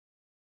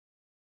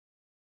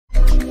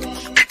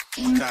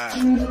I'm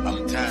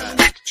tired.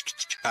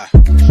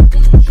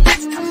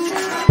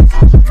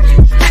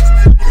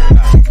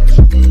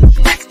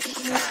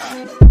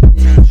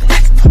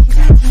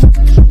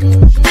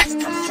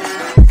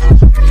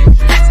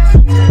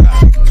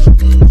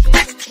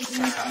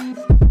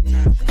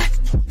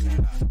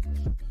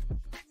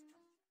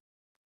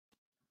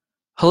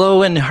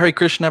 Hello and Hare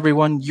Krishna,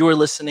 everyone. You are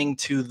listening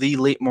to the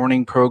Late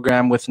Morning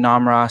Program with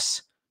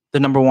Namras, the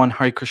 #1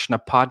 Hare Krishna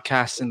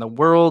podcast in the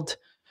world.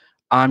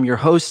 I'm your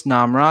host,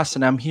 Namras,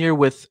 and I'm here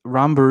with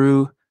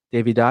Rambhoru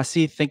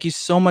Dasi. Thank you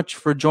so much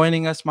for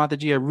joining us,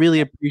 Mataji. I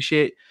really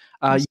appreciate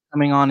you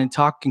coming on and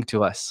talking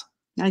to us.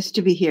 Nice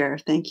to be here.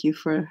 Thank you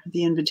for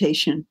the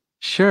invitation.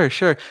 Sure.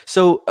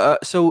 So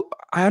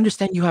I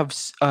understand you have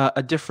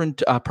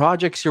different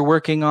projects you're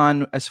working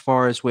on as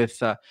far as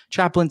with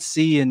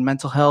chaplaincy and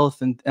mental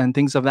health and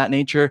things of that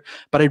nature.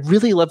 But I'd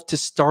really love to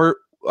start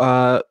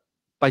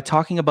by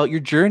talking about your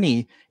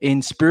journey in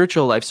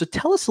spiritual life. So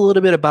tell us a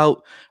little bit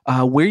about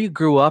where you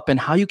grew up and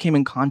how you came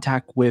in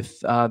contact with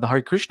the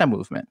Hare Krishna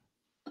movement.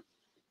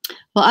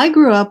 Well, I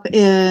grew up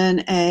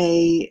in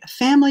a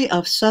family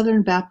of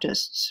Southern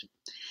Baptists.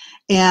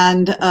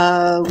 And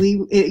of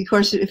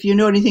course, if you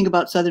know anything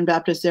about Southern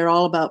Baptists, they're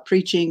all about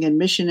preaching and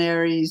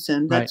missionaries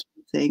and that sort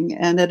of thing.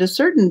 And at a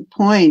certain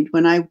point,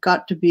 when I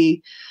got to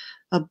be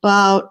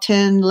about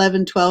 10,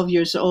 11, 12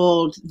 years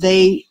old,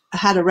 they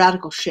had a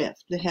radical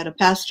shift. They had a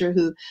pastor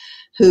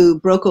who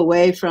broke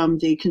away from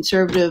the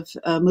conservative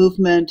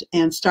movement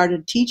and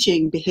started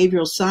teaching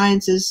behavioral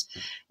sciences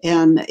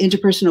and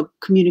interpersonal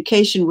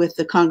communication with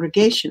the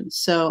congregation.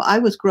 So I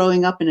was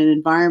growing up in an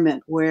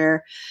environment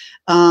where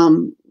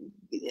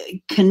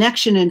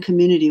connection and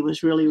community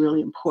was really,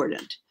 really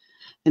important.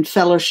 And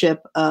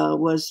fellowship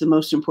was the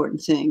most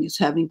important thing, is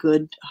having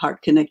good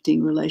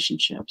heart-connecting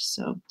relationships.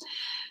 So,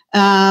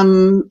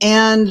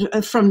 and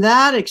from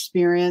that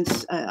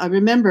experience, I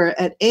remember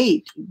at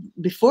 8,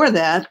 before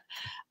that,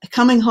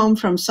 coming home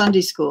from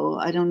Sunday school.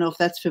 I don't know if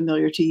that's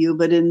familiar to you,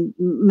 but in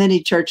many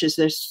churches,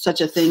 there's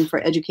such a thing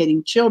for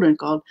educating children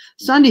called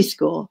Sunday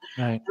school.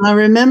 Right. And I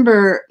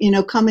remember,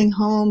 coming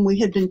home, we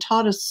had been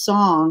taught a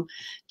song,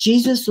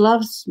 Jesus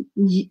loves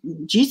me,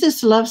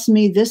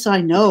 this I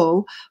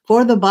know,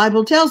 for the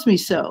Bible tells me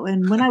so.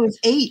 And when I was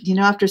 8,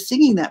 after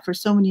singing that for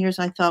so many years,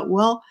 I thought,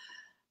 well,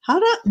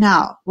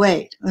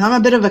 wait, I'm a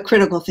bit of a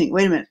critical thing.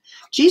 Wait a minute.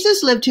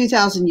 Jesus lived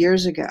 2,000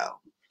 years ago.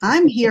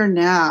 I'm here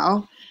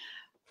now.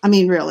 I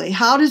mean, really,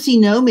 how does he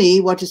know me?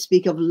 What to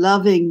speak of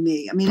loving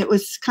me? I mean, it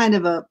was kind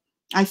of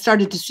I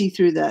started to see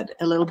through that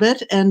a little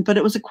bit. But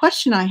it was a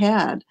question I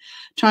had,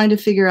 trying to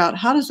figure out,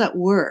 how does that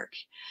work?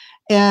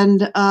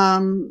 And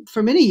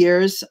for many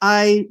years,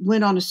 I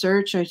went on a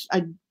search.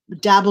 I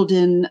dabbled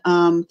in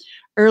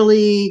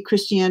early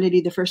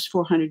Christianity, the first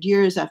 400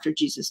 years after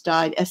Jesus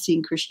died,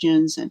 Essene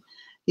Christians, and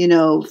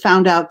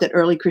found out that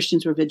early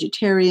Christians were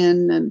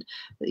vegetarian and,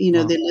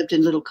 Wow. They lived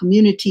in little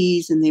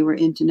communities and they were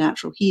into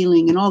natural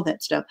healing and all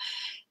that stuff.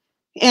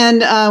 And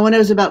when I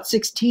was about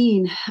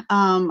 16,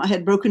 I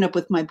had broken up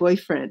with my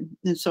boyfriend.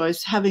 And so I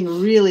was having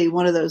really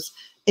one of those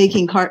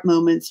aching heart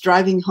moments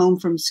driving home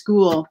from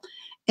school.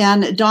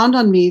 And it dawned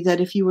on me that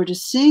if you were to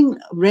sing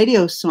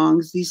radio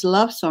songs, these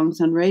love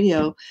songs on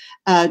radio,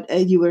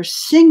 you were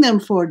sing them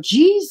for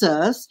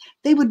Jesus,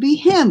 they would be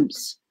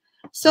hymns.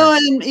 So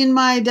in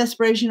my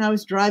desperation, I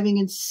was driving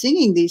and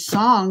singing these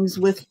songs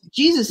with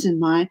Jesus in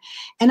mind.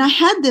 And I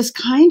had this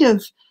kind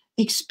of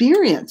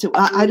experience.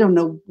 I don't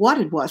know what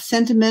it was,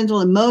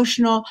 sentimental,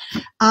 emotional.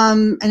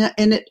 And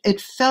it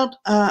felt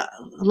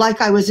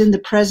like I was in the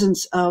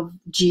presence of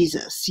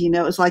Jesus. It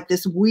was like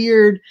this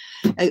weird,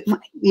 my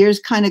ears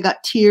kind of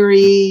got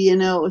teary. It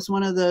was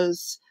one of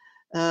those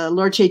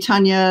Lord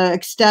Chaitanya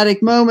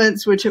ecstatic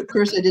moments, which of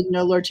course I didn't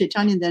know Lord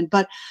Chaitanya then,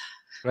 but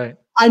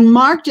I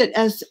marked it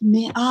as,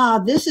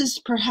 this is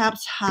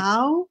perhaps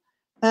how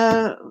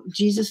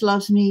Jesus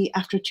loves me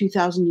after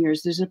 2,000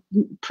 years. There's a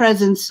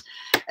presence,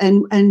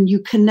 and you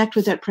connect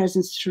with that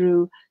presence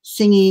through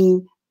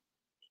singing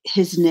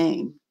his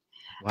name.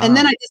 Wow. And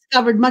then I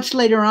discovered much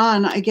later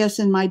on, I guess,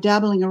 in my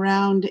dabbling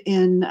around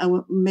in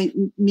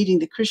meeting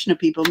the Krishna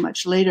people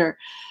much later,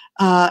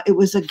 it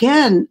was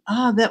again,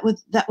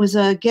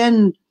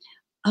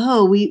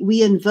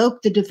 we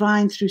invoke the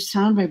divine through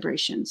sound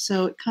vibration.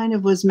 So it kind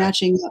of was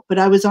matching up, but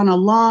I was on a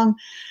long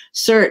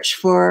search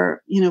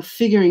for,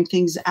 figuring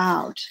things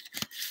out.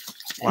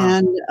 Wow.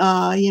 And,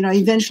 I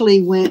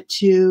eventually went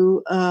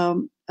to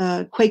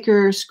a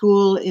Quaker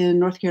school in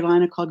North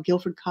Carolina called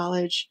Guilford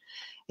College.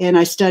 And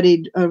I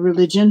studied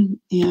religion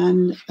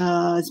and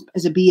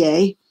as a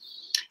BA.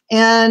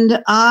 And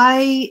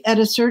at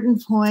a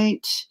certain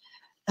point,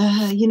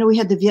 we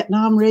had the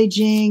Vietnam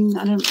raging.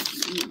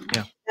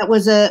 That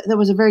was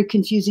a very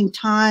confusing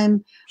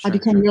time. I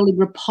became really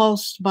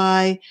repulsed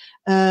by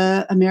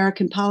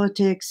American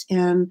politics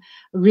and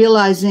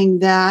realizing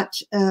that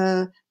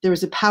there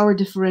was a power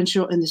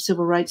differential in the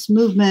civil rights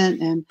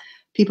movement, and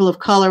people of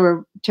color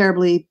were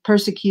terribly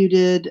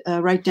persecuted,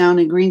 right down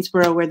in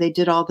Greensboro, where they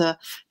did all the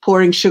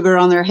pouring sugar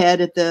on their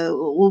head at the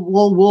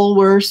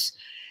Woolworths.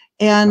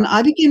 And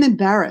I became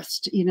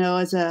embarrassed, you know,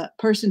 as a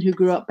person who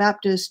grew up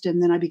Baptist,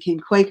 and then I became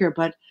Quaker,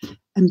 but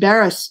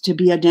embarrassed to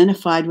be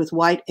identified with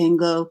white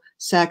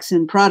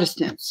Anglo-Saxon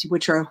Protestants,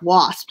 which are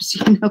WASPs,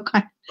 you know,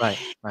 kind of. Right.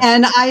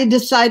 And I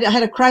decided, I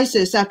had a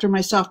crisis after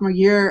my sophomore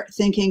year,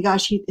 thinking,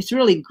 gosh, it's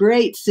really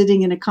great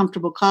sitting in a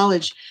comfortable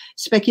college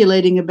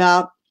speculating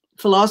about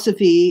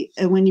philosophy,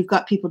 and when you've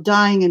got people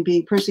dying and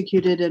being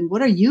persecuted, and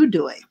what are you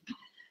doing?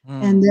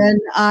 And then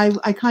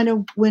I kind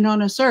of went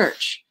on a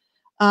search.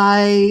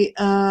 I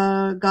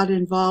got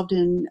involved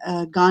in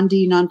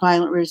Gandhi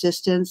nonviolent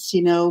resistance,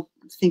 you know,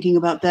 thinking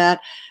about that.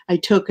 I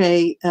took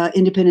a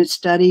independent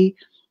study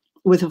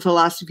with a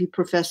philosophy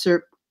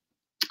professor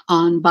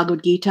on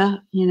Bhagavad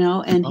Gita, you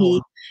know, and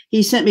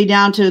he sent me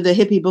down to the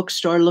hippie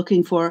bookstore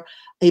looking for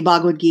a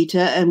Bhagavad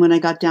Gita. And when I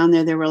got down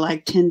there were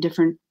like 10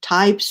 different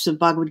types of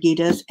Bhagavad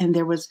Gitas, and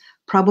there was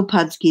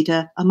Prabhupada's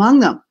Gita among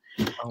them.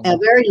 A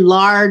very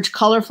large,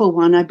 colorful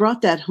one. I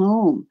brought that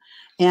home.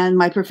 And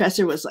my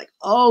professor was like,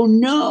 oh,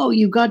 no,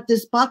 you got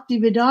this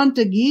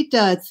Bhaktivedanta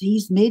Gita.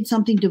 He's made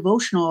something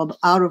devotional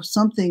out of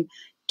something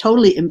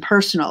totally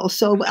impersonal.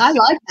 So I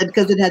liked it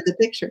because it had the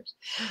pictures.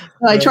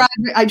 So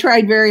I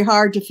tried very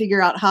hard to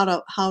figure out how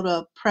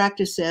to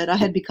practice it. I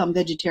had become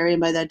vegetarian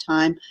by that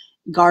time,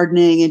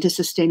 gardening, into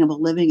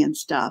sustainable living and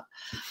stuff.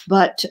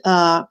 But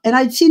and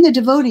I'd seen the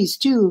devotees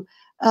too.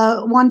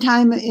 One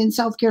time in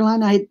South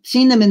Carolina, I'd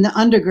seen them in the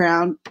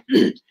underground,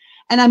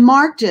 and I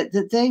marked it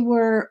that they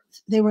were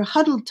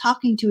huddled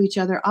talking to each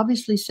other,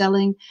 obviously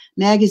selling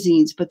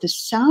magazines, but the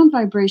sound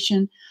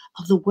vibration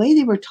of the way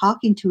they were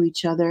talking to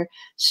each other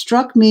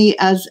struck me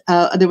as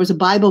there was a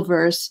Bible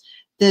verse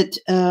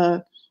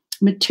that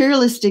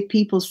materialistic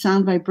people's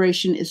sound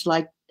vibration is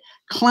like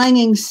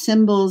clanging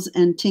cymbals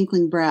and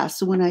tinkling brass.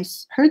 So when I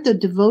heard the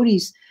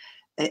devotees'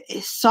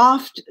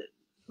 soft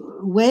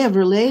way of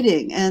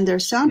relating and their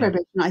sound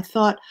vibration, I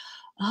thought,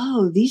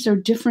 oh, these are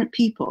different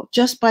people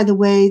just by the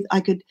way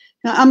I could.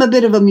 I'm a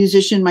bit of a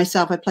musician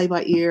myself. I play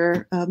by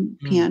ear,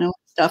 piano and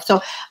stuff.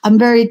 So I'm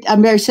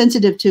very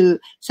sensitive to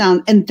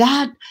sound, and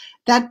that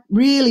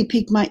really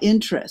piqued my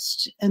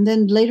interest. And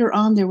then later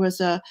on, there was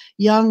a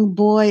young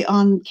boy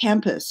on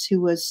campus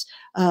who was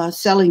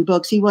selling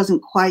books. He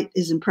wasn't quite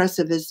as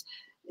impressive as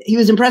he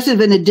was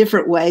impressive in a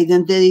different way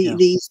than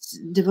these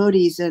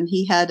devotees, and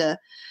he had a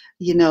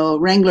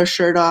Wrangler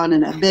shirt on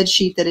and a bed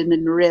sheet that had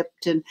been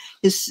ripped, and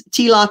his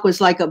tilak was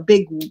like a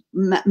big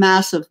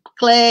mass of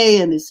clay,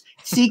 and his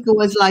sika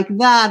was like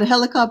that, a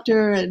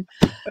helicopter, and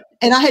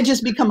I had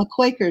just become a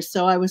Quaker,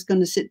 so I was going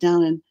to sit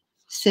down and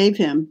save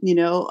him. You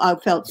know, I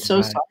felt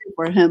so sorry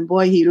for him.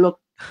 Boy, he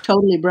looked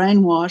totally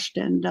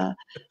brainwashed, and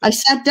I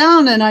sat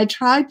down and I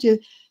tried to,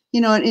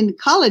 in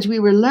college we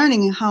were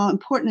learning how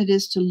important it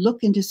is to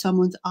look into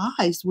someone's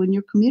eyes when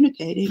you're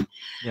communicating.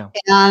 Yeah.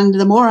 And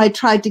the more I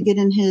tried to get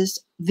in his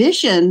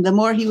vision, the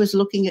more he was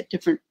looking at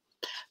different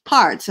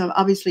parts. I'm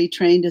obviously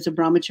trained as a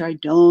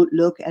brahmachari, don't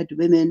look at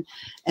women.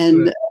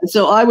 And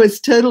so I was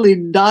totally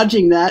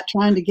dodging that,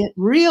 trying to get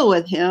real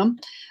with him.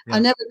 Yeah. I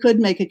never could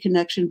make a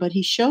connection, but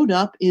he showed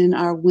up in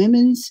our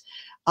women's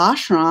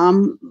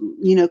ashram,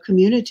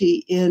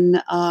 community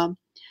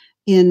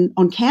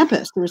on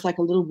campus. There was like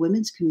a little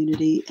women's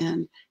community,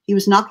 and he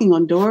was knocking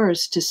on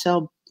doors to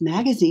sell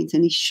magazines,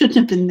 and he shouldn't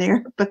have been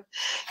there, but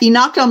he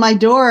knocked on my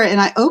door and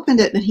I opened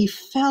it, and he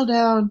fell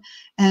down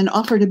and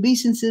offered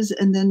obeisances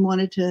and then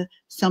wanted to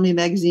sell me a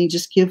magazine,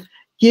 just give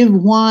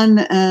one.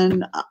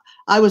 And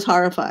I was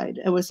horrified.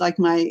 It was like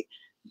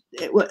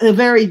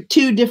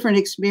two different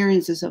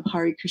experiences of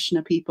Hare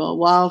Krishna people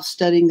while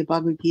studying the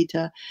Bhagavad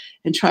Gita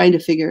and trying to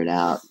figure it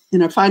out.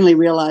 And I finally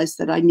realized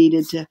that I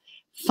needed to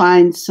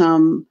find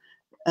some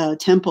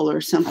temple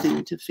or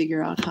something to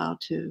figure out how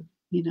to,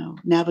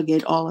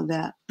 navigate all of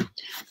that.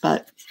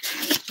 But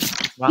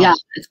yeah.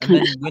 And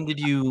then when did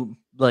you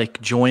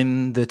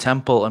join the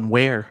temple, and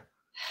where?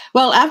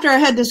 Well, after I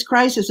had this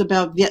crisis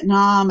about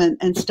Vietnam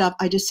and stuff,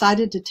 I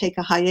decided to take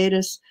a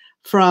hiatus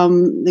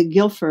from the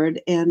Guilford,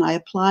 and I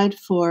applied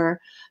for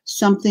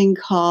something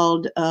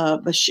called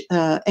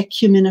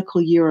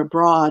ecumenical year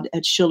abroad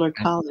at Schiller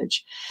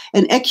College.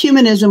 And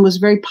ecumenism was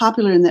very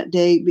popular in that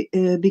day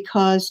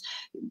because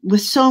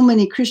with so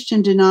many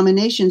Christian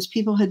denominations,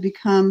 people had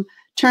become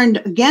turned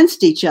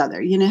against each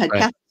other. Had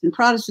Catholics and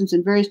Protestants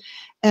and various.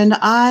 And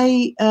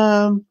I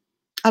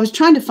was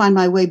trying to find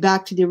my way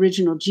back to the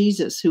original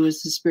Jesus, who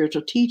was the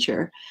spiritual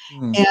teacher.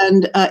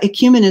 And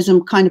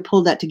ecumenism kind of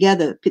pulled that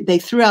together. They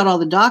threw out all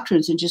the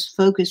doctrines and just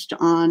focused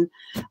on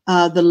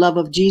the love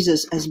of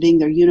Jesus as being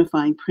their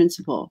unifying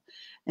principle.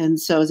 And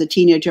so as a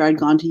teenager, I'd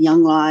gone to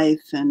Young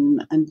Life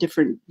and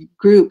different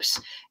groups,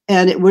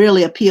 and it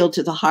really appealed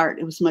to the heart.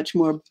 It was much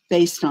more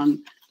based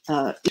on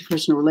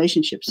personal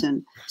relationships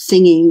and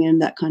singing and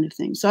that kind of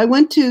thing. So I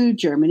went to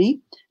Germany,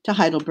 to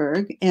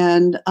Heidelberg.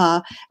 And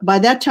by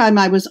that time,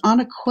 I was on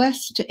a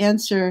quest to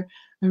answer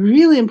a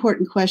really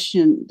important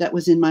question that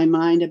was in my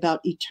mind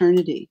about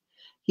eternity.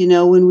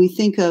 When we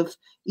think of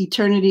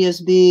eternity as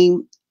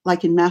being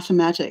like in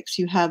mathematics,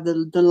 you have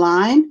the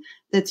line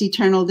that's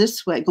eternal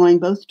this way, going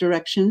both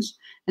directions.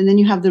 And then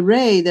you have the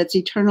ray that's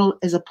eternal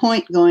as a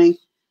point going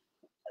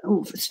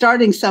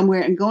starting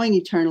somewhere and going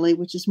eternally,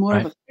 which is more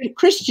Right. of a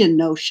Christian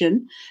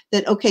notion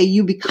that, okay,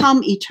 you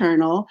become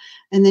eternal.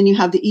 And then you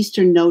have the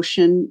Eastern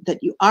notion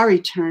that you are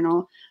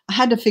eternal. I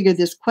had to figure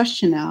this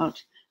question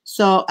out.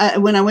 So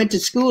when I went to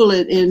school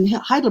in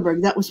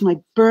Heidelberg, that was my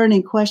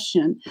burning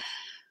question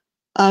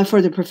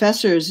for the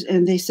professors.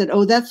 And they said,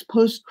 oh, that's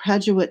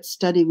postgraduate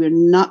study. We're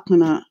not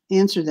going to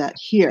answer that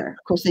here.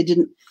 Of course, they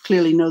didn't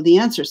clearly know the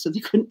answer, so they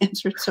couldn't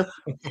answer it. So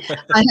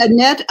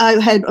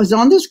I was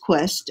on this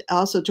quest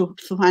also to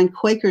find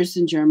Quakers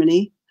in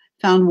Germany,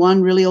 found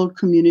one really old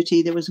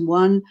community. There was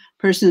one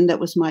person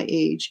that was my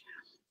age,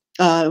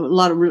 a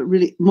lot of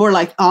really more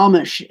like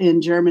Amish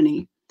in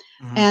Germany.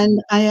 Mm-hmm.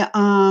 And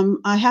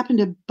I happened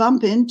to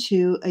bump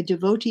into a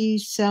devotee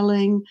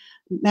selling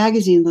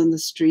magazines on the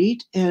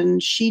street,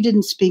 and she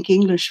didn't speak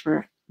English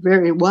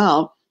very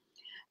well.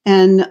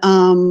 And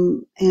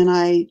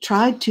I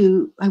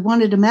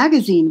wanted a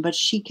magazine, but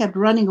she kept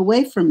running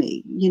away from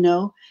me. You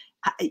know,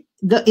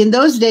 in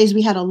those days,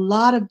 we had a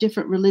lot of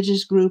different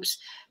religious groups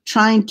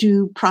trying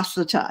to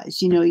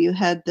proselytize. You know, you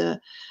had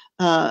the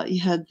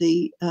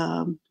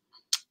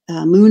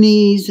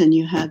Moonies, and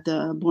you had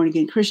the Born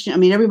Again Christian. I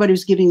mean, everybody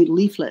was giving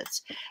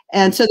leaflets.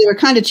 And so they were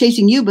kind of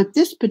chasing you. But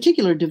this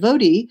particular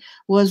devotee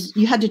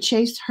you had to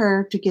chase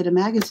her to get a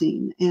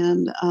magazine.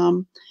 And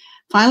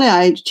finally,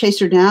 I chased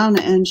her down,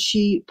 and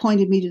she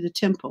pointed me to the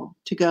temple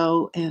to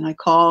go. And I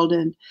called,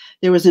 and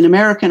there was an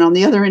American on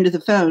the other end of the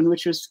phone,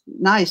 which was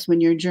nice when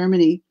you're in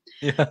Germany.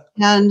 Yeah.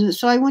 And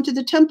so I went to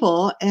the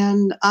temple,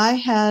 and I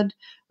had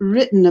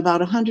written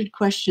about 100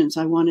 questions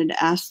I wanted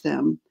to ask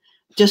them,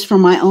 just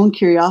from my own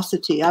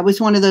curiosity. I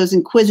was one of those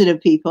inquisitive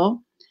people.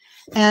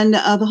 And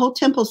the whole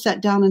temple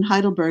sat down in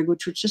Heidelberg,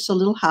 which was just a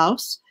little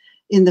house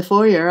in the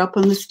foyer up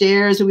on the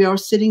stairs. We were all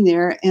sitting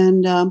there.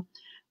 And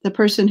the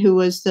person who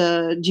was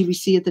the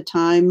GBC at the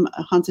time,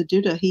 Hansa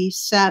Duda, he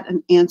sat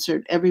and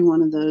answered every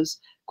one of those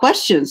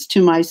questions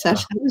to my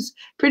session. I was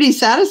pretty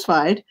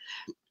satisfied.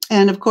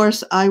 And of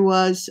course, I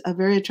was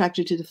very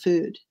attracted to the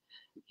food.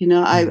 You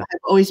know, I've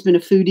always been a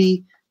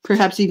foodie,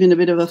 perhaps even a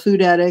bit of a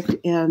food addict.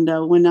 And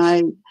when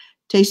I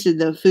tasted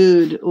the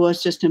food, it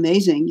was just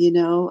amazing, you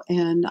know.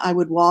 And I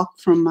would walk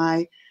from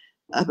my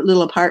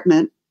little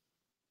apartment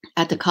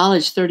at the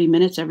college 30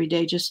 minutes every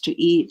day just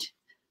to eat.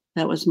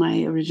 That was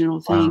my original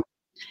thing. Wow.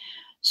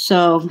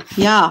 So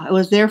yeah, I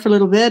was there for a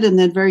little bit, and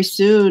then very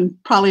soon,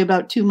 probably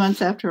about 2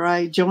 months after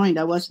I joined,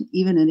 I wasn't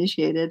even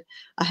initiated.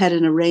 I had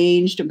an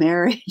arranged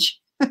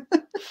marriage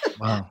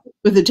wow.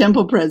 with the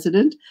temple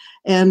president,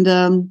 and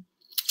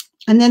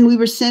then we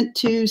were sent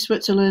to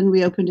Switzerland.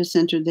 We opened a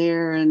center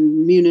there,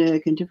 and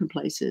Munich, and different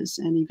places,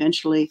 and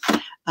eventually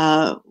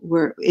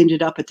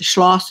ended up at the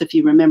Schloss, if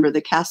you remember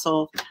the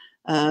castle,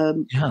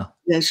 the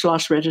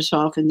Schloss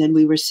Regershof, and then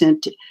we were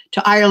sent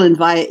to Ireland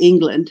via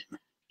England,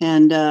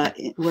 and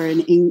we're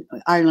in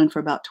Ireland for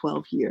about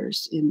 12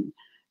 years in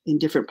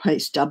different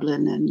places,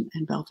 Dublin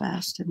and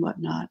Belfast and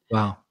whatnot.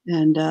 Wow!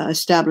 And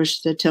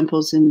established the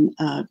temples in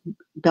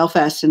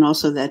Belfast, and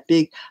also that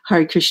big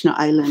Hare Krishna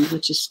island,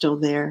 which is still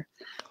there.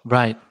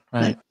 Right.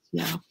 But,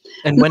 yeah.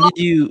 And when did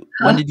you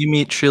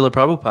meet Srila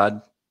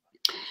Prabhupada?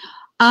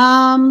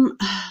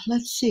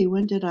 Let's see.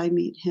 When did I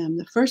meet him?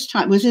 The first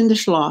time was in the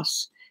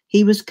Schloss.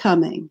 He was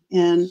coming,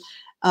 and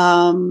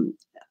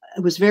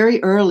it was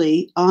very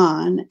early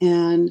on.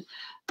 And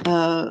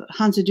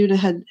Hansa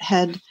Duda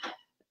had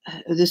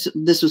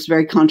this was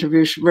very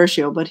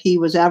controversial, but he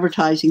was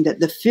advertising that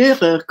the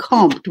Führer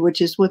kommt,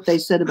 which is what they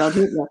said about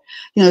Hitler.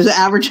 You know, it was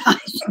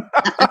advertising.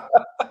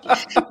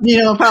 You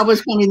know, Prabhupada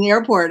was coming to the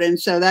airport, and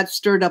so that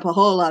stirred up a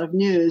whole lot of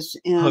news.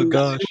 And, oh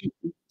gosh!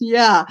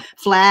 Yeah,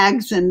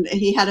 flags, and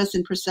he had us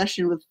in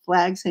procession with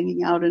flags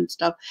hanging out and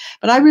stuff.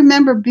 But I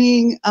remember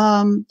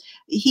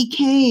he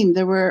came.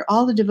 There were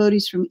all the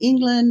devotees from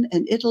England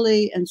and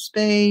Italy and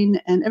Spain,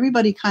 and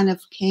everybody kind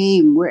of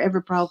came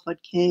wherever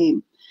Prabhupada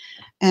came.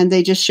 And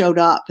they just showed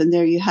up, and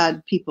there you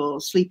had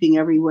people sleeping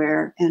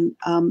everywhere. And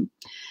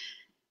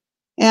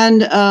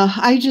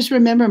I just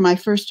remember my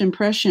first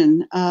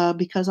impression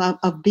because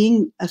of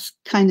being a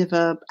kind of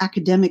a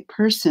academic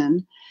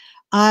person.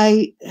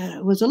 I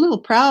was a little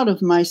proud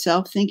of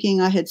myself, thinking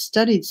I had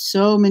studied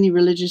so many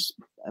religious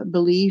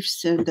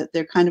beliefs and that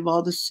they're kind of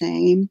all the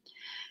same.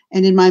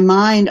 And in my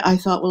mind, I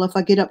thought, well, if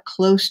I get up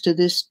close to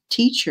this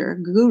teacher,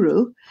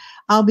 guru,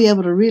 I'll be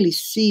able to really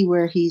see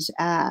where he's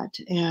at.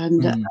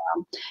 And,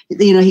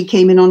 you know, he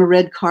came in on a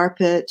red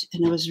carpet,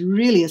 and I was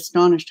really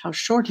astonished how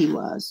short he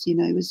was. You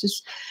know, he was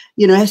just,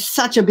 you know, has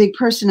such a big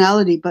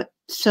personality, but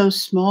so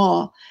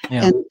small.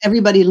 Yeah. And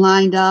everybody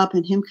lined up,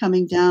 and him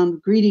coming down,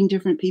 greeting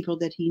different people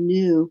that he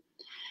knew.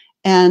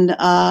 And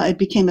it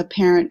became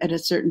apparent at a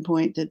certain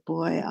point that,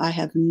 boy, I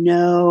have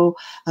no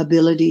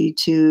ability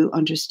to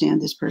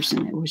understand this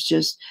person. It was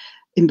just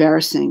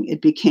embarrassing. It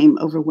became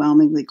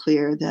overwhelmingly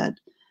clear that,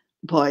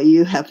 boy,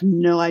 you have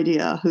no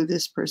idea who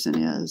this person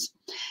is.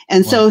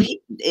 And wow. So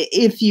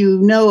if you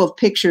know of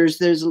pictures,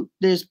 there's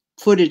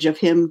footage of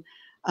him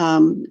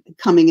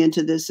coming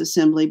into this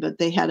assembly, but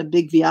they had a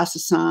big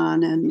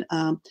Vyasasan, and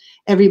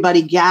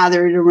everybody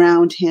gathered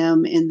around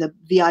him in the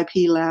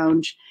VIP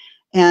lounge.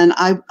 And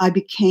I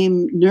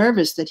became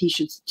nervous that he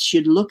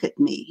should look at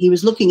me. He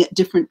was looking at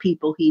different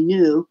people he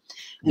knew.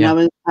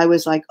 And I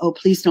was like, oh,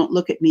 please don't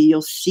look at me.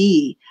 You'll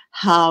see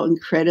how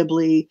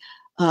incredibly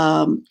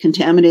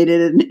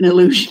contaminated and an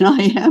illusion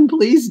I am.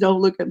 Please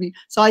don't look at me.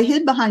 So I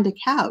hid behind a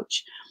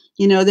couch.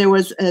 There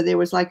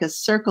was like a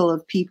circle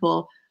of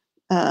people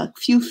a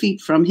few feet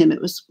from him.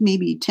 It was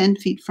maybe 10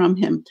 feet from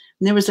him.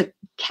 And there was a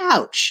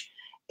couch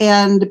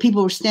and the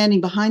people were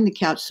standing behind the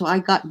couch. So I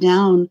got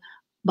down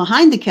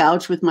behind the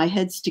couch with my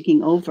head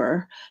sticking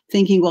over,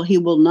 thinking, well, he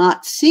will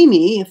not see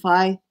me if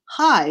I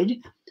hide.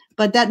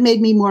 But that made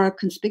me more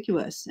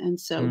conspicuous. And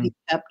so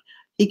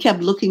he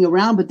kept looking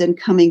around, but then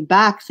coming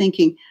back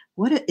thinking,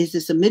 what is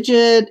this, a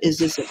midget? Is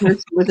this a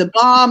person with a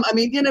bomb? I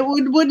mean,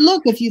 would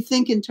look if you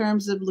think in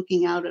terms of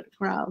looking out at a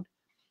crowd.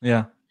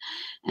 Yeah.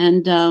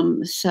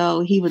 And so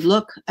he would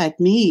look at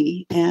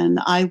me, and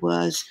I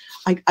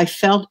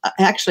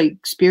actually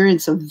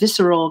experienced a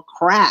visceral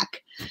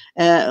crack.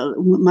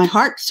 My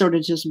heart sort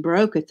of just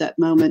broke at that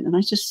moment, and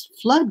I just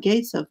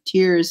floodgates of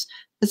tears.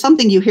 It's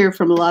something you hear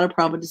from a lot of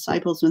Prabhupada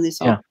disciples when they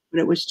saw it,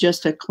 but it was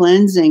just a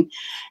cleansing.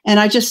 And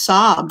I just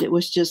sobbed. It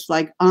was just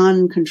like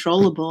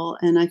uncontrollable.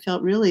 And I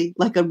felt really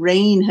like a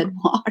rain had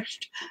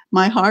washed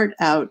my heart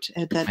out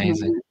at that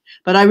moment.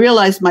 But I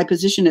realized my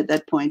position at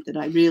that point, that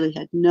I really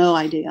had no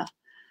idea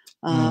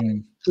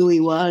who he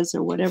was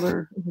or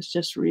whatever. It was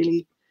just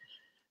really,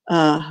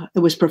 it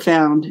was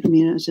profound. I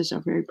mean, it was just a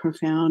very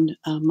profound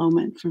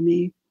moment for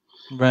me.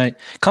 Right.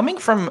 Coming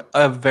from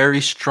a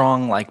very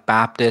strong like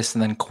Baptist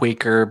and then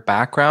Quaker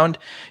background,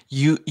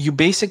 you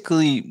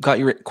basically got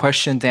your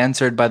questions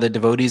answered by the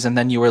devotees, and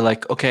then you were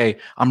like, okay,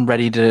 I'm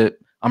ready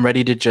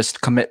to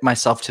just commit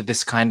myself to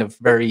this kind of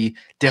very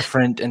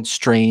different and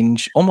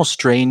strange, almost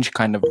strange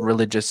kind of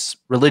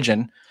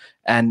religion.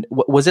 And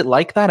was it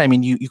like that? I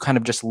mean, you kind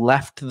of just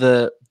left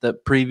the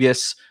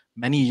previous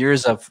many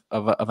years of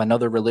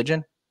another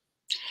religion?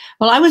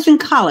 Well, I was in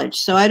college,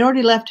 so I'd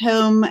already left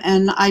home,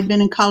 and I'd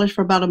been in college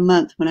for about a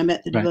month when I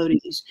met the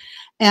devotees.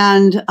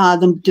 And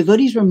the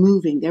devotees were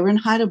moving. They were in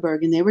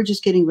Heidelberg, and they were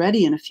just getting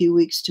ready in a few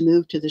weeks to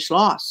move to the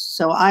Schloss.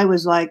 So I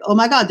was like, oh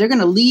my God, they're going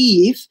to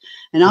leave,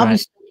 and I'll be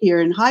stuck here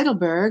in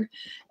Heidelberg.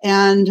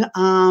 And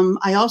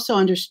I also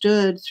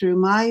understood through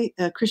my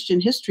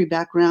Christian history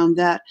background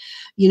that,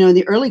 in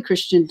the early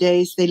Christian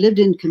days, they lived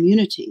in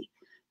community.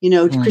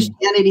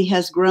 Christianity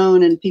has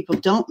grown and people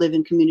don't live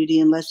in community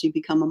unless you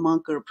become a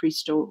monk or a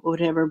priest or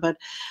whatever. But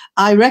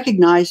I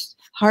recognized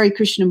Hare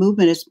Krishna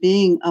movement as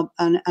being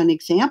an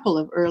example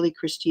of early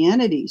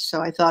Christianity. So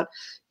I thought,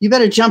 you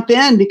better jump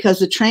in because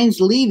the train's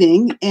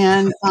leaving.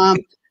 And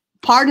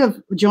part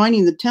of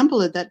joining the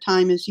temple at that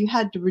time is you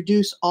had to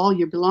reduce all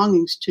your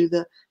belongings to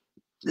the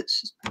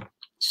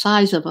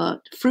size of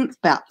a fruit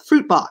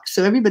box.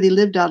 So everybody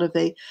lived out of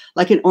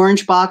like an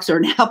orange box or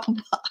an apple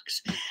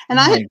box. And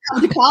I had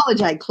come to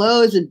college. I had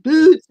clothes and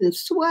boots and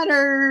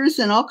sweaters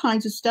and all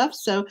kinds of stuff.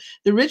 So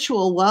the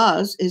ritual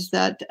is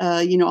that,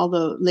 all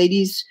the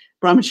ladies,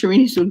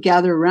 brahmacharinis, would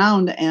gather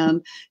around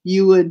and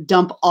you would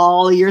dump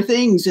all your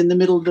things in the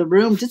middle of the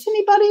room. Does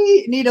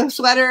anybody need a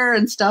sweater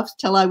and stuff?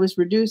 Till I was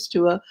reduced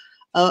to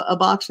a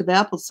box of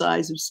apple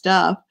size of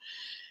stuff.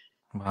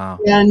 Wow.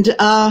 And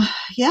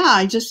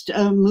I just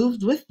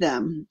moved with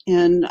them.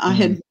 And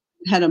I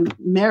had a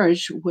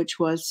marriage which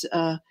was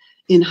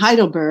in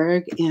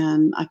Heidelberg,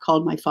 and I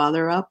called my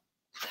father up,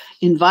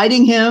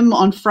 inviting him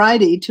on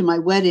Friday to my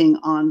wedding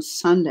on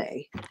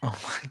Sunday. Oh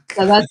my God.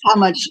 So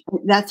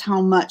that's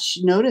how much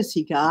notice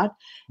he got.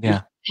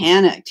 Yeah. He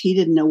panicked. He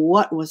didn't know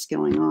what was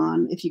going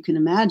on, if you can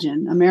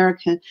imagine.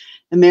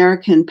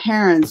 American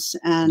parents,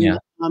 and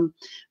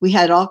we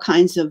had all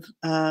kinds of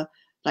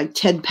like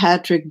Ted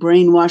Patrick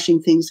brainwashing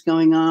things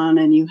going on,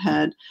 and you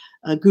had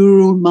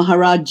Guru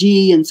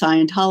Maharaji and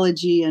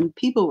Scientology, and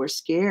people were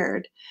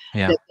scared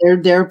that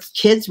their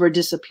kids were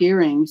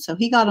disappearing. So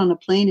he got on a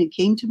plane and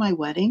came to my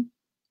wedding.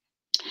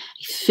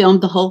 He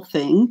filmed the whole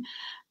thing,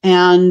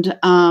 and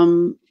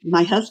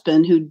my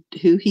husband, who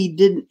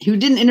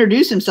didn't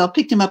introduce himself,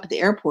 picked him up at the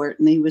airport,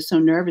 and he was so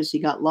nervous he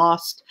got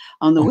lost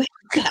on the way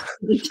back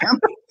to the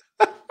temple.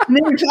 And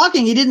they were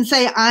talking. He didn't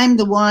say, I'm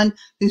the one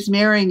who's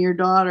marrying your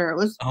daughter. It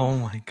was, oh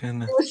my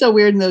goodness. It was so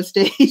weird in those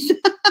days.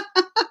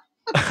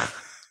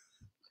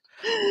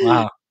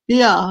 Wow.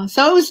 Yeah.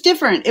 So it was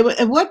different.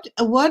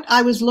 What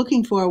I was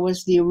looking for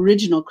was the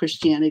original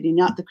Christianity,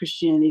 not the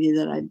Christianity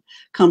that I've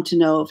come to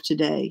know of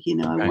today.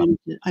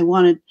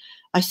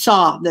 I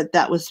saw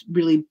that was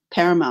really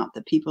paramount,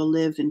 that people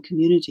live in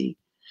community.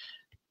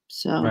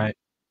 So,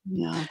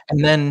 yeah.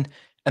 And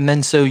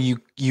then so you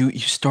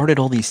started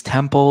all these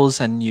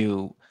temples, and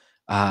you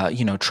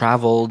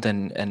traveled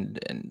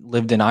and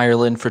lived in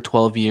Ireland for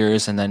 12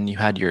 years, and then you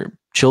had your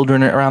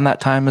children around that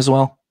time as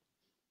well.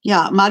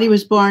 Yeah, Madi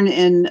was born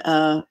in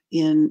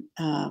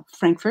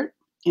Frankfurt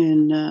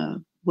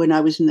when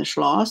I was in the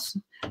Schloss,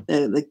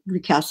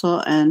 the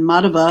castle, and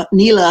Madhava,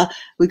 Neela,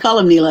 we call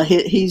him Neela.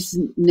 He's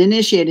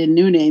initiated.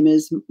 New name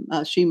is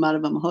Sri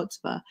Madhava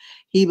Mahotsava.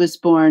 He was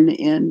born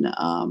in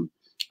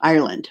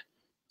Ireland.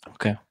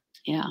 Okay.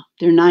 Yeah,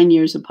 they're 9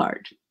 years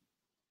apart.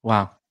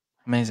 Wow.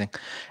 Amazing.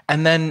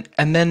 And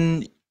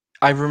then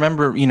I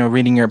remember,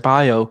 reading your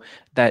bio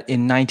that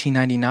in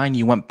 1999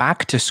 you went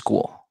back to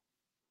school.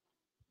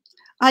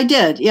 I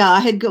did.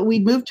 Yeah, we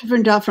moved to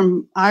Vrindavan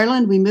from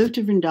Ireland. We moved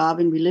to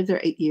Vrindavan. We lived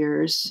there 8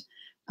 years.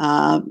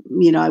 I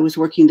was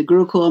working the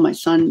Gurukul. My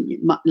son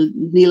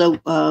Neela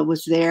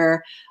was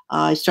there.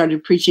 I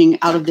started preaching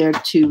out of there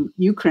to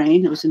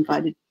Ukraine. I was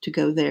invited to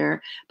go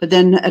there. But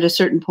then at a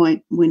certain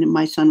point, when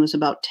my son was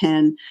about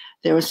 10,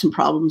 there was some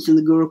problems in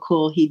the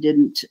Gurukul.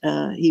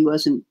 He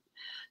wasn't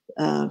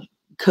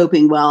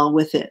coping well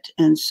with it.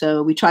 And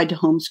so we tried to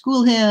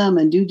homeschool him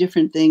and do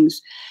different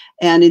things.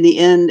 And in the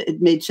end, it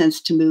made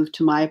sense to move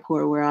to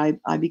Mayapur, where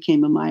I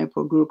became a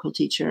Mayapur Gurukul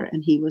teacher,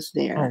 and he was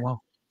there. Oh,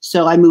 wow.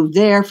 So I moved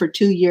there for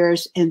 2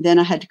 years, and then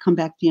I had to come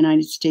back to the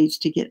United States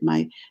to get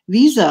my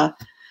visa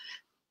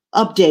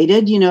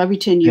updated. Every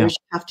 10 years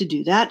you have to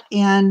do that.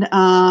 And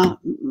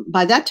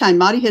by that time,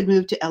 Marty had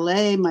moved to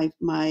LA.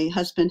 My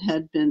husband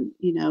had been,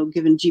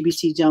 given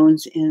GBC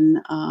zones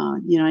in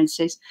the United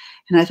States.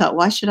 And I thought,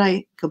 why should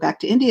I go back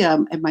to India?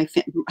 And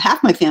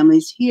half my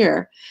family's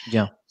here.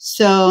 Yeah.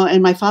 So,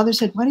 and my father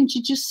said, why don't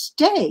you just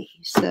stay?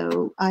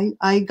 So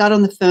I got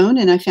on the phone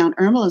and I found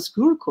Irmala's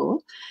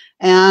Gurukul.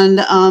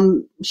 And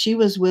she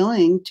was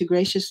willing to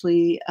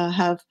graciously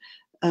have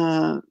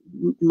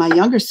my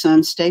younger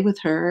son stay with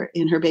her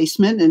in her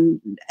basement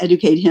and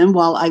educate him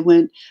while I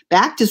went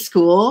back to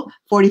school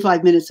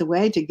 45 minutes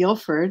away to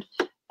Guilford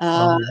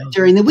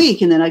during the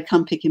week. And then I'd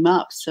come pick him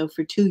up. So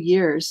for 2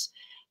 years,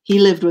 he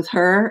lived with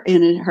her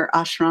in her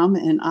ashram,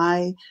 and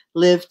I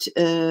lived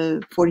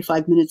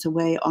 45 minutes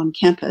away on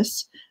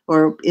campus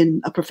or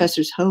in a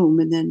professor's home.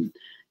 And then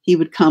he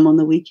would come on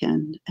the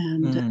weekend.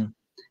 And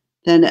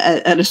then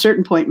at a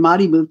certain point,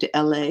 Marty moved to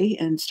LA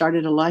and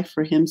started a life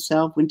for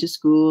himself, went to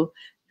school.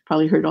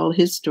 Probably heard all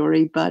his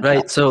story, but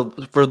right. So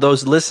for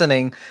those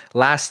listening,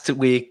 last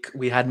week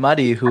we had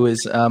Muddy, who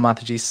is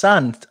Mataji's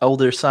son,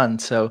 older son.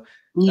 So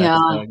yeah.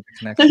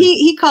 So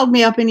he called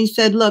me up and he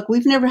said, look,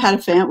 we've never had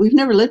a family. We've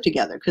never lived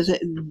together because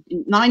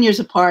 9 years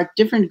apart,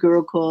 different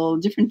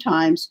Gurukul, different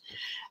times.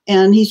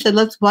 And he said,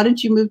 why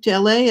don't you move to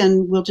LA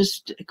and we'll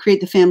just create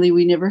the family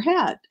we never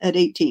had at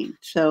 18.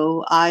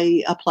 So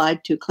I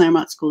applied to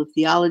Claremont School of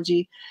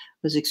Theology,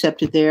 was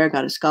accepted there,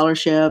 got a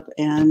scholarship,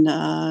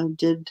 and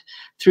did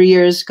 3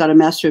 years, got a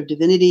Master of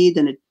Divinity,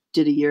 then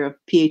did a year of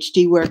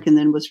PhD work, and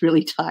then was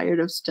really tired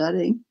of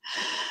studying.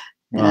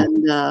 Wow.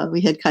 And we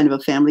had kind of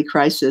a family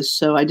crisis.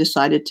 So I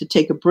decided to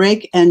take a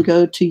break and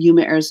go to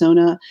Yuma,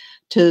 Arizona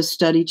to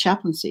study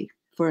chaplaincy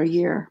for a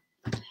year.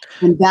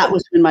 And that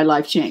was when my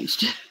life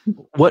changed.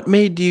 What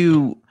made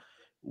you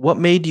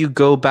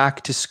go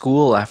back to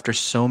school after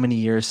so many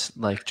years,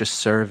 like just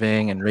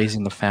serving and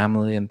raising the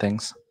family and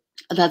things?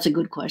 That's a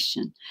good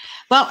question.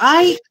 Well,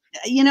 I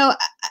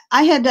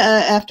had,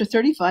 after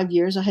 35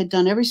 years, I had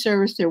done every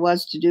service there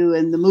was to do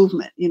in the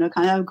movement,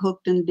 kind of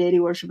cooked and deity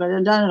worship. I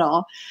had done it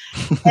all.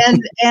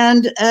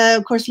 and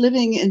of course,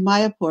 living in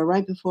Mayapur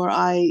right before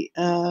I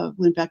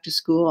went back to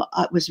school,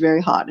 it was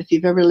very hot. If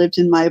you've ever lived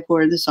in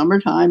Mayapur in the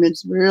summertime,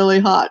 it's really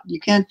hot.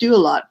 You can't do a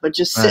lot, but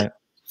just sit,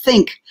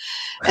 think.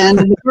 And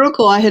in the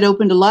Gurukul, I had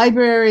opened a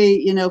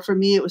library. For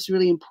me, it was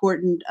really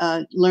important,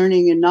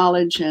 learning and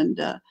knowledge.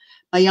 And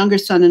my younger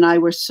son and I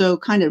were so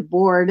kind of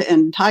bored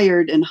and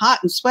tired and hot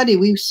and sweaty.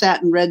 We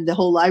sat and read the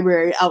whole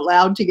library out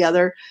loud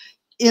together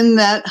in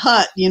that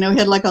hut. We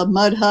had like a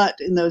mud hut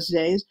in those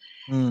days.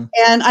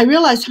 And I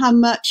realized how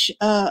much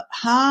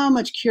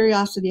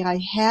curiosity I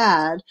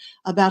had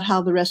about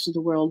how the rest of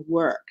the world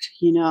worked.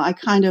 I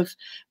kind of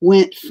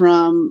went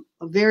from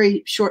a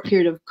very short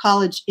period of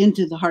college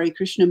into the Hare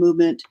Krishna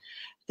movement,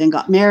 then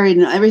got married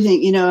and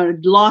everything,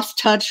 lost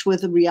touch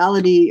with a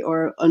reality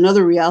or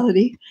another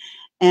reality.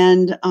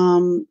 And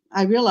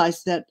I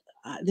realized that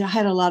I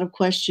had a lot of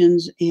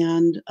questions,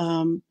 and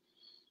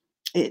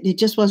it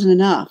just wasn't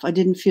enough. I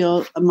didn't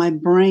feel my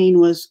brain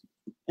was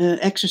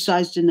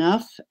exercised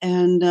enough.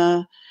 And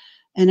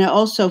I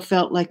also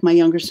felt like my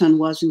younger son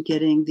wasn't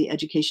getting the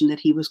education that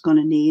he was going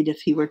to need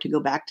if he were to go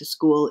back to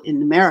school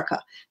in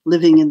America,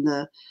 living in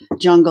the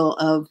jungle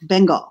of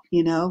Bengal.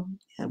 It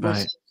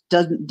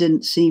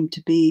didn't seem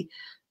to be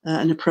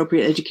an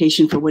appropriate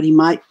education for what he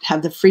might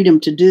have the freedom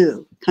to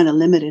do. Kind of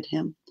limited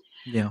him.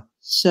 Yeah.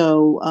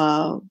 So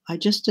I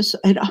just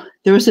decided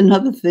there was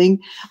another thing.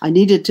 I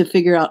needed to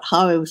figure out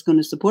how I was going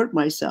to support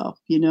myself.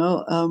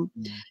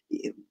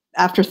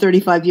 After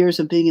 35 years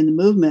of being in the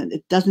movement,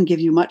 it doesn't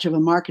give you much of a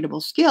marketable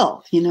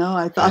skill.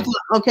 I thought,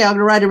 okay, I'm going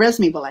to write a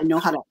resume. Well, I know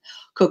how to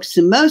cook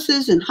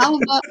samosas and how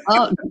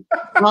about,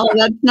 well,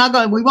 that's not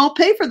going, we won't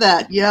pay for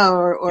that.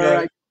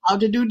 Or how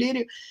to do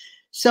data.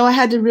 So I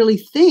had to really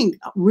think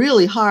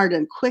really hard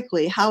and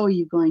quickly, how are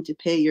you going to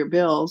pay your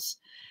bills?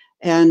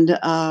 And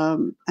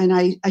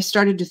I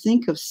started to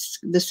think of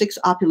the 6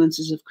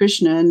 opulences of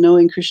Krishna, and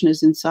knowing Krishna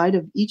is inside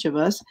of each of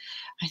us.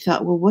 I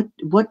thought, well,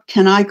 what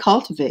can I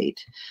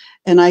cultivate?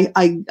 And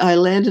I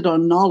landed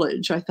on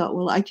knowledge. I thought,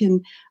 well, I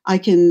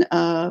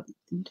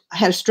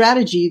had a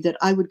strategy that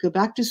I would go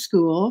back to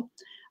school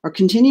or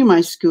continue my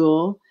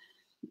school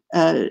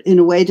in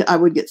a way I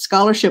would get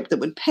scholarship that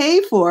would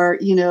pay for,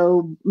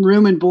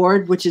 room and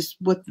board, which is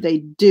what they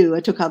do. I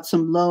took out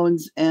some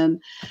loans,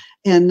 and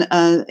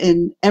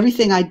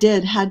everything I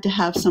did had to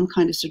have some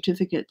kind of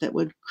certificate that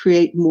would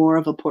create more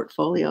of a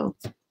portfolio.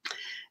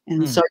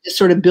 And so I just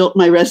sort of built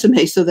my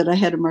resume so that I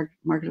had a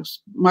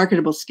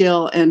marketable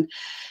skill. And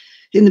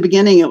in the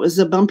beginning, it was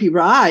a bumpy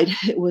ride.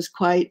 It was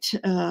quite,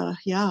 it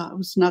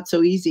was not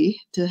so easy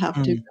to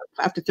have to,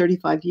 after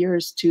 35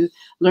 years, to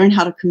learn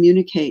how to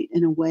communicate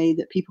in a way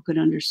that people could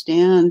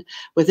understand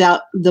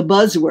without the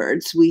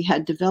buzzwords we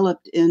had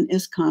developed in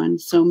ISKCON.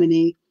 So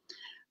many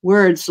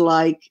words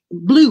like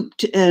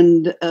blooped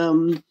and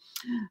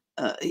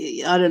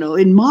I don't know,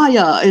 in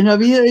Maya, and I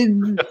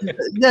mean,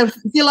 the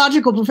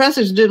theological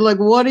professors did like,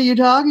 what are you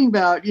talking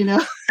about? You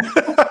had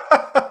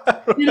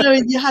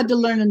to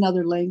learn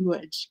another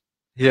language.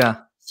 Yeah.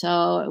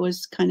 So it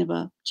was kind of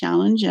a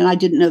challenge, and I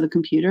didn't know the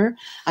computer.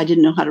 I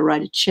didn't know how to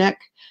write a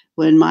check.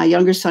 When my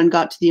younger son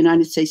got to the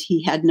United States,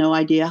 he had no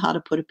idea how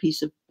to put a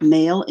piece of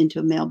mail into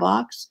a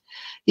mailbox.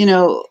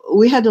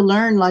 We had to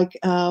learn like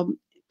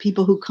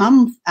people who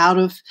come out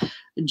of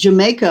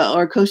Jamaica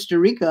or Costa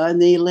Rica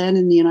and they land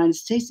in the United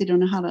States, they don't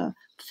know how to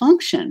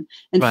function.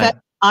 In fact,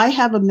 I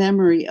have a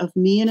memory of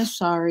me and a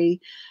sari,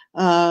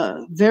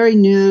 very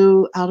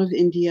new, out of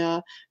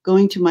India,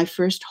 going to my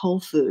first Whole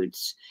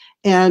Foods.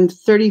 And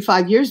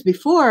 35 years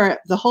before,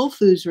 the Whole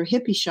Foods were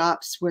hippie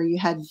shops where you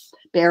had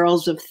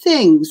barrels of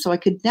things, so I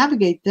could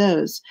navigate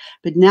those.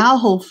 But now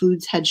Whole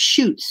Foods had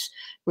chutes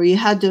where you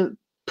had to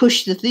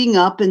push the thing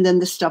up and then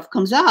the stuff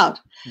comes out.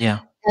 Yeah.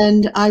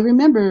 And I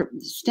remember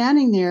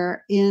standing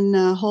there in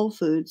Whole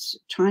Foods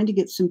trying to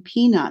get some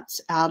peanuts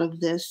out of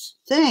this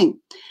thing.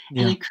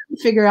 Yeah. And I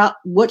couldn't figure out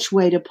which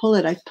way to pull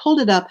it. I pulled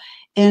it up,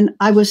 and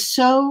I was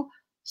so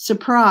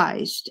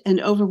surprised and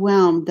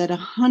overwhelmed that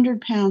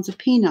 100 pounds of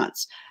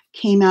peanuts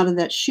came out of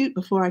that chute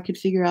before I could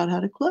figure out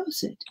how to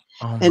close it.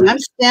 Oh, and I'm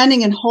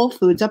standing in Whole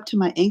Foods up to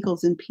my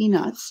ankles in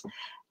peanuts,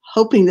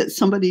 hoping that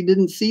somebody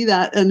didn't see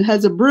that and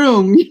has a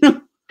broom,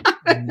 Oh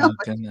my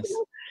goodness.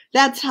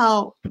 That's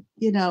how,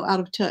 out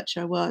of touch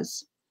I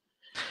was.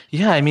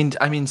 Yeah, I mean,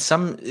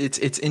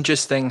 it's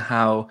interesting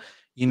how,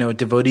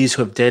 devotees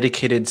who have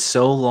dedicated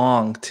so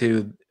long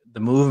to the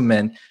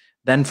movement,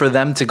 then for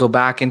them to go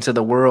back into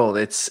the world,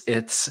 it's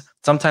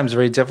sometimes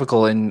very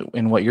difficult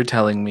in what you're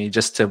telling me,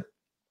 just to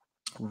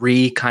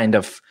kind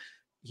of,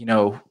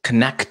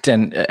 connect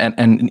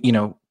and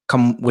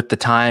come with the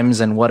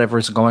times and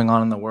whatever's going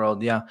on in the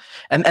world. Yeah.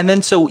 And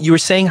then, so you were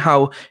saying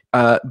how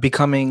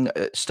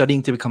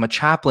studying to become a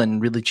chaplain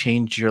really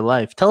changed your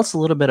life. Tell us a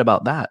little bit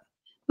about that.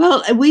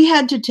 Well, we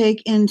had to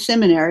take in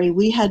seminary,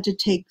 we had to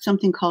take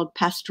something called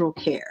pastoral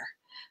care,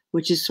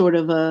 which is sort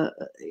of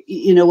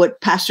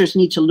what pastors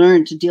need to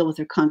learn to deal with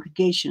their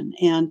congregation.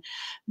 And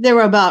there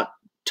were about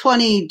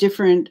 20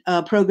 different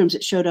programs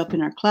that showed up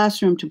in our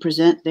classroom to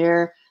present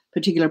their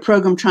particular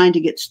program, trying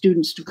to get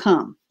students to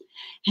come.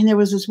 And there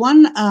was this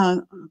one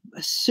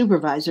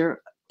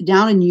supervisor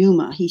down in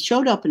Yuma. He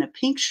showed up in a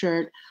pink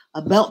shirt,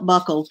 a belt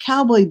buckle,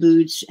 cowboy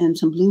boots, and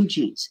some blue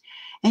jeans.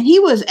 And he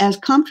was as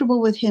comfortable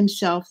with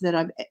himself than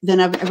I've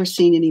ever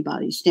seen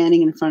anybody,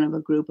 standing in front of a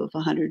group of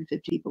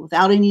 150 people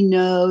without any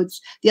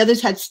notes. The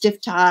others had stiff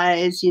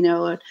ties,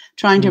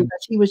 trying to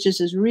impress. He was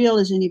just as real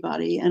as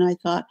anybody. And I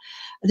thought,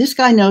 this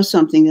guy knows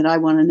something that I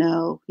want to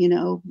know.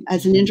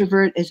 As an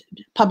introvert,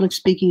 public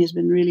speaking has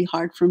been really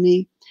hard for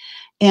me.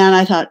 And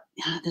I thought,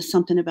 there's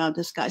something about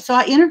this guy. So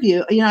I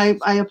interviewed,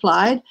 I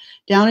applied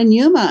down in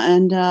Yuma,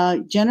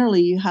 and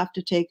generally you have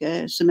to take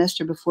a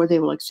semester before they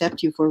will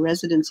accept you for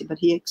residency, but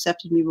he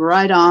accepted me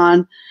right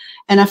on.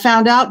 And I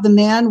found out the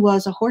man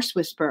was a horse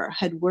whisperer,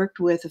 had worked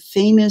with a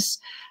famous,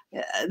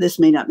 this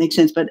may not make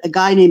sense, but a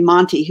guy named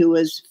Monty, who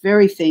was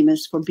very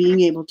famous for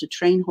being able to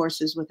train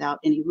horses without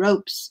any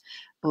ropes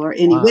or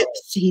any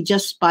whips. He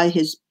just, by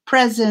his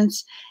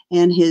presence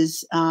and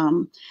his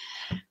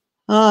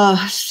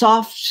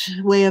soft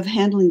way of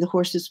handling the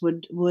horses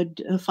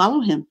would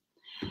follow him.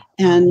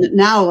 And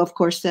now, of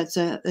course, that's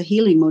a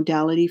healing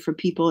modality for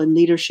people in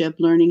leadership,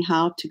 learning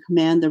how to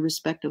command the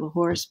respect of a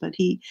horse. But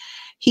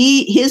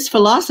his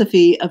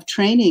philosophy of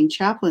training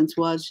chaplains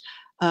was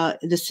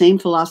the same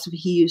philosophy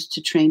he used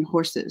to train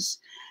horses.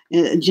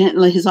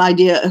 His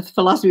idea of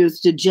philosophy was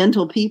to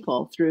gentle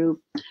people through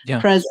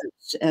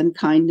presence and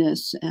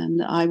kindness.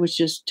 And I was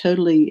just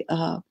totally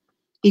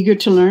eager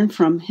to learn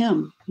from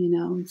him,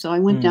 And so I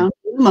went down to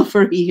Yuma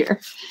for a year.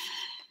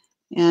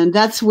 And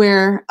that's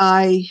where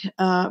I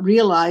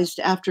realized,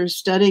 after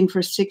studying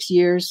for 6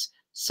 years,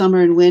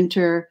 summer and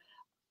winter,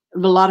 a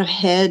lot of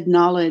head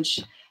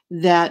knowledge,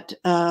 that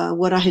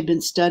what I had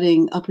been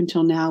studying up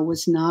until now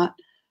was not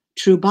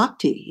true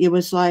bhakti. It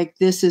was like,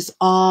 this is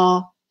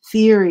all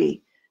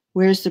theory.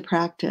 Where's the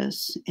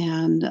practice?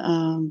 And,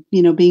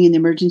 being in the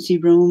emergency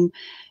room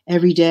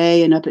every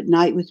day and up at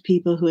night with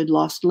people who had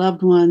lost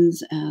loved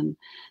ones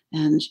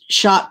and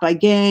shot by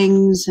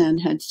gangs and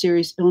had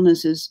serious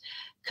illnesses,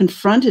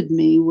 confronted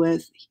me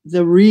with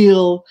the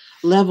real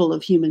level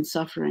of human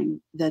suffering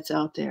that's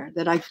out there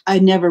that I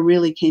never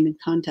really came in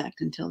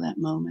contact until that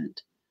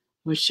moment.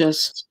 was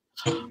just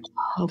That's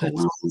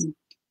overwhelming.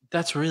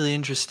 that's really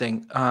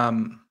interesting.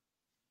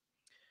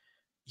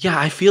 Yeah,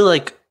 I feel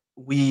like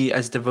we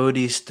as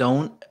devotees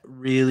don't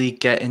really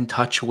get in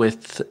touch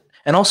with,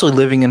 and also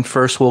living in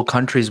first world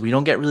countries, we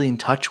don't get really in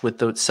touch with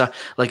those stuff.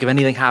 Like if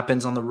anything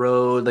happens on the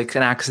road, like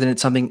an accident,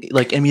 something,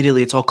 like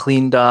immediately it's all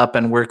cleaned up,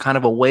 and we're kind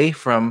of away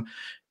from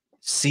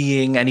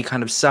seeing any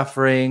kind of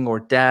suffering or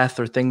death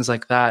or things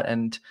like that.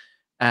 And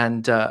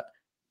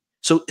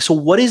so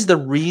what is the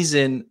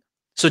reason?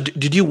 So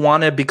did you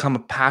want to become a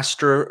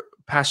pastoral,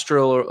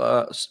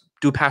 or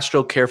do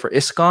pastoral care for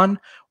ISKCON,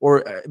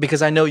 or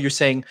because I know you're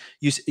saying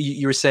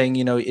you were saying,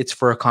 it's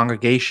for a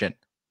congregation.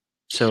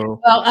 So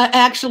Well,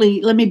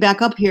 actually, let me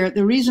back up here.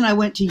 The reason I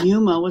went to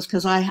Yuma was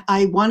because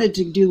I wanted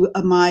to do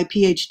my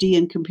PhD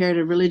in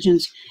comparative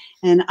religions,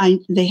 and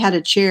they had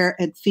a chair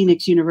at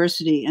Phoenix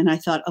University, and I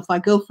thought if I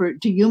go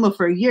to Yuma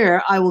for a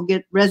year, I will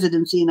get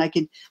residency and I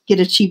could get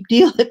a cheap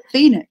deal at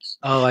Phoenix.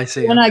 oh, I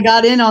see. When I Okay.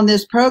 got in on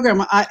this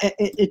program,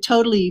 it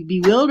totally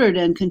bewildered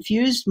and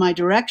confused my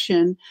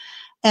direction.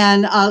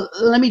 And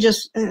let me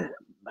just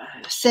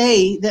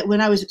say that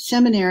when I was at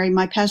seminary,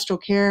 my pastoral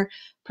care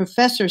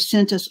professor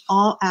sent us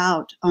all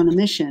out on a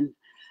mission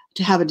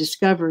to have a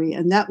discovery.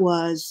 And that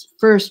was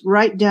first,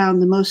 write down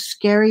the most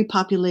scary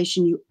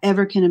population you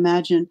ever can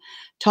imagine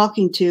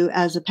talking to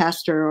as a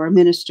pastor or a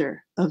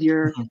minister of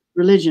your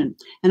religion.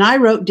 And I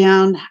wrote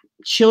down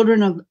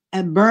children of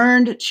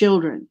burned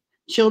children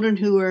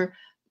who were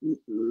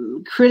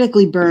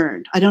critically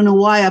burned. I don't know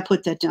why I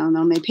put that down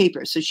on my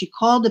paper. So she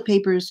called the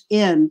papers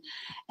in,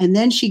 and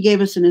then she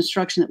gave us an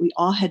instruction that we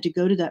all had to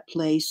go to that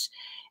place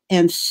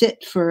and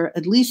sit for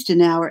at least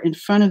an hour in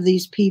front of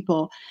these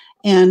people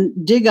and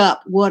dig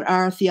up what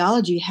our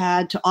theology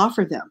had to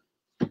offer them.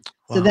 Wow.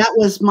 So that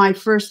was my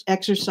first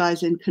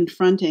exercise in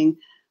confronting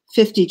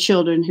 50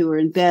 children who were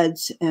in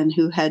beds and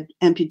who had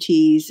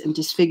amputees and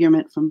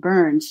disfigurement from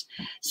burns,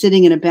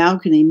 sitting in a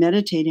balcony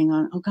meditating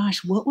on, oh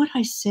gosh, what would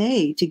I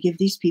say to give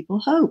these people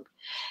hope?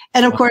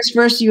 And of course,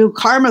 first you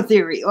karma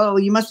theory. Oh,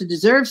 you must have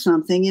deserved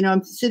something.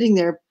 I'm sitting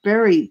there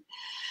very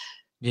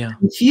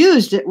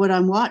confused at what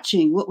I'm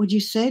watching. What would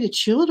you say to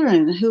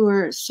children who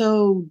are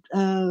so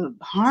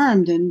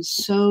harmed and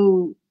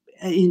so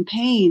in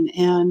pain?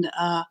 And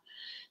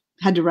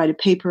had to write a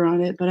paper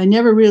on it, but I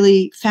never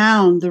really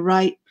found the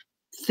right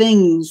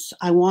things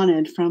I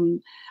wanted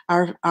from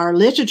our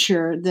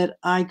literature that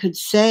I could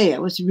say. I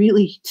was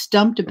really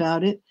stumped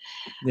about it.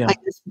 Yeah. I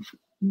guess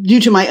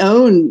due to my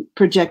own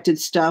projected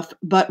stuff.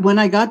 But when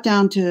I got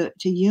down to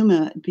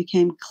Yuma, it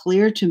became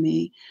clear to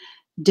me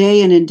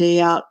day in and day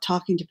out,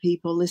 talking to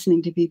people,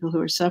 listening to people who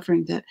are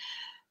suffering, that,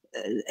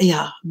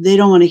 they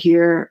don't want to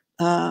hear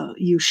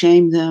you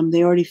shame them.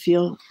 They already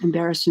feel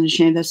embarrassed and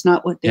ashamed. That's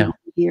not what they want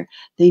to hear.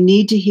 They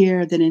need to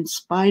hear that in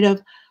spite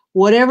of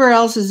whatever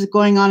else is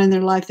going on in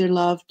their life, they're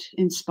loved.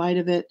 In spite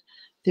of it,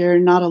 they're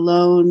not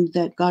alone,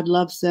 that God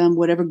loves them.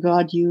 Whatever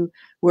God you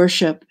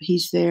worship,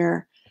 he's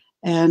there,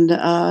 and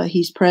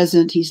he's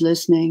present, he's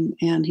listening,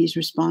 and he's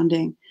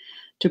responding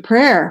to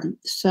prayer.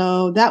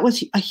 So that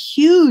was a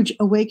huge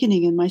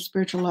awakening in my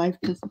spiritual life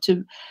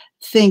to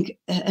think,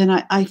 and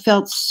I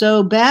felt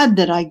so bad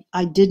that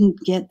I didn't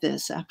get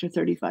this after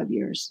 35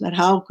 years, that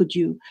how could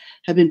you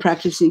have been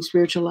practicing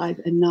spiritual life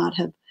and not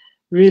have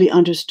really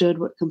understood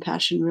what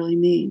compassion really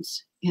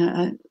means.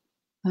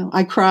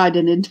 I cried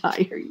an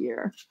entire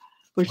year,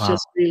 which was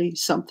just really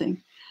something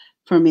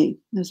for me.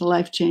 It was a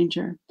life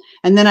changer.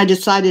 And then I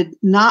decided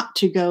not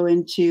to go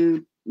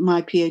into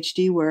my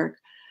PhD work.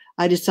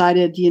 I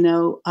decided,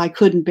 I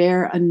couldn't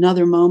bear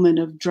another moment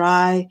of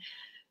dry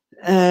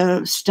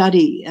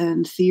study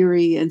and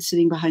theory and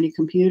sitting behind a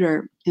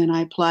computer. And I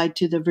applied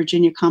to the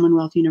Virginia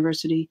Commonwealth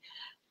University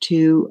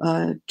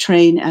to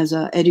train as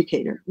an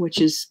educator,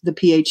 which is the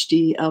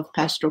PhD of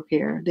pastoral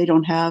care. They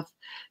don't have,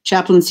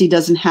 chaplaincy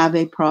doesn't have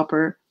a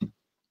proper,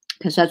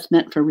 because that's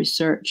meant for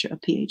research, a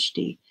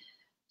PhD.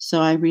 So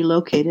I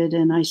relocated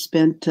and I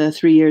spent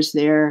 3 years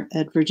there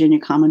at Virginia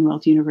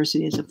Commonwealth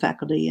University as a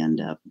faculty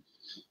and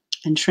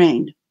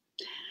trained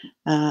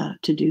to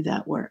do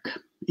that work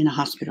in a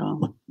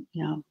hospital.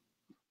 Yeah,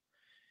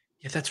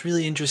 that's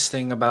really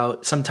interesting.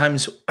 About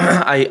sometimes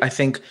I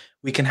think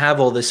we can have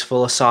all this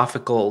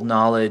philosophical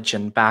knowledge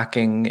and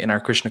backing in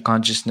our Krishna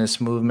consciousness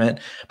movement,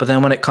 but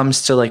then when it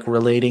comes to like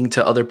relating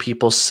to other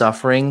people's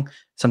suffering,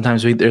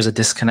 sometimes there's a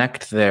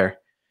disconnect there.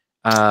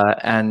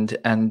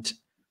 And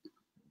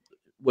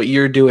what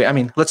you're doing, I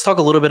mean, let's talk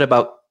a little bit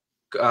about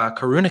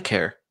Karuna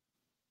Care.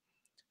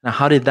 Now,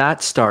 how did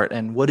that start,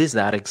 and what is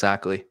that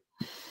exactly?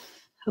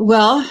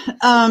 Well,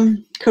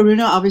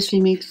 Karuna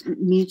obviously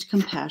means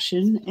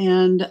compassion.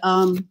 And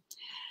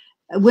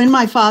when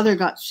my father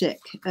got sick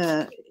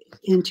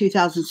in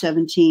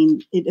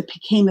 2017, it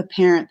became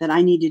apparent that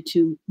I needed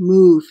to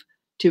move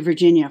to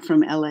Virginia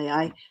from LA.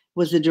 I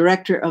was the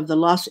director of the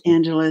Los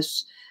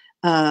Angeles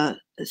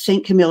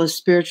St. Camilla's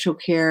Spiritual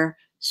Care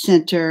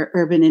Center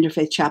Urban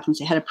Interfaith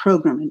Chaplaincy. I had a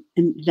program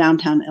in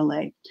downtown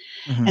LA.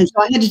 Mm-hmm. And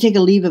so I had to take a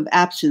leave of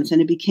absence,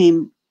 and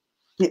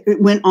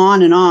it went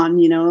on and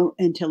on,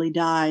 until he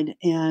died.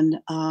 And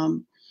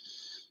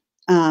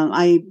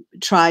I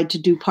tried to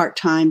do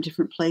part-time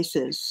different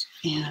places.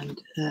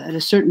 And at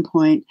a certain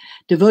point,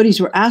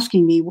 devotees were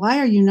asking me, why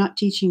are you not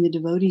teaching the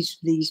devotees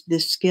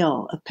this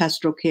skill of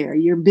pastoral care?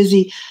 You're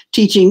busy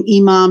teaching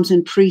imams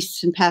and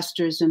priests and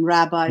pastors and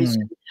rabbis,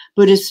 and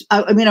Buddhists.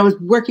 I mean, I was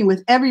working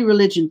with every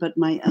religion but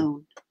my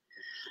own.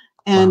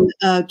 And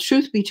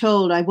truth be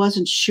told, I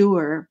wasn't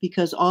sure,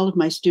 because all of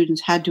my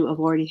students had to have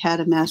already had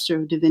a Master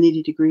of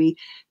Divinity degree,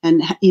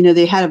 and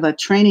they had a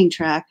training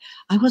track.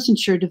 I wasn't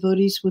sure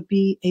devotees would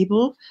be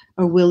able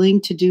or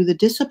willing to do the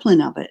discipline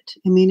of it.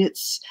 I mean,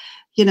 it's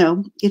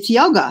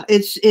yoga.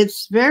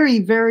 It's very,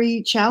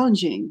 very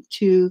challenging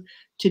to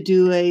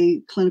do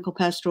a clinical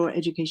pastoral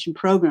education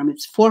program.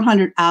 It's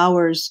 400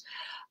 hours.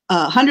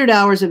 100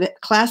 hours of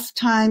class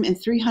time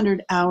and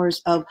 300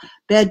 hours of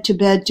bed to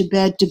bed to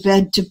bed to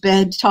bed to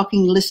bed,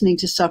 talking, listening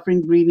to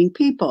suffering, grieving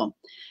people,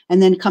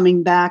 and then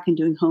coming back and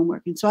doing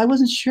homework. And so I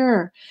wasn't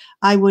sure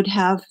I would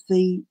have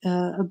the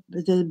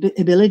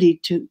ability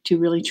to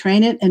really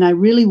train it. And I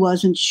really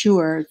wasn't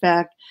sure, in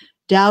fact,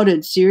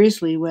 doubted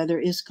seriously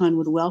whether ISKCON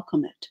would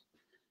welcome it.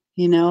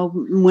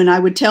 When I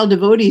would tell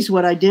devotees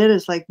what I did,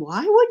 it's like,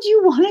 why would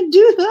you want to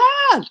do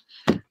that?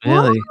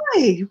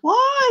 Really?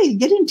 Why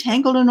get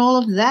entangled in all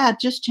of that?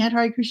 Just chant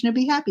Hare Krishna,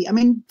 be happy. I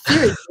mean,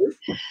 seriously,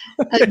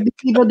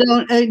 people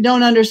don't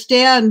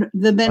understand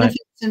the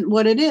benefits and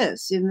what it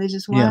is, and they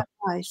just why.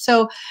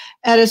 So,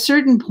 at a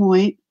certain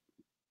point,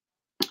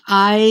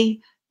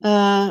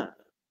 while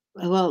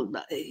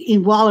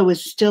I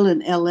was still in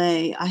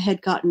LA, I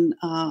had gotten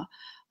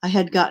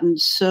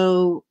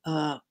so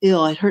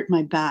ill. I'd hurt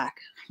my back.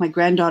 My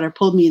granddaughter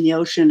pulled me in the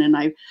ocean, and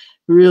I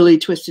really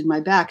twisted my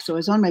back. So I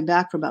was on my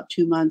back for about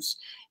 2 months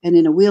and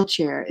in a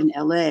wheelchair in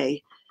LA.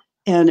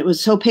 And it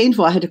was so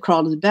painful. I had to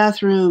crawl to the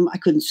bathroom. I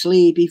couldn't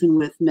sleep, even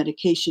with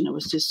medication. It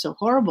was just so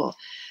horrible.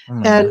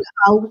 And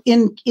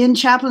in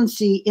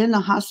chaplaincy in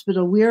the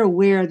hospital, we're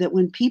aware that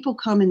when people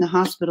come in the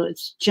hospital,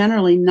 it's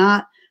generally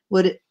not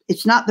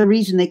it's not the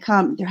reason they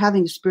come. They're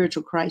having a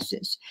spiritual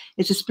crisis.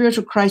 It's a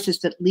spiritual crisis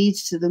that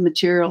leads to the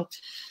material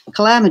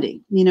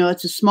calamity.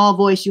 It's a small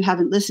voice you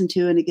haven't listened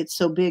to, and it gets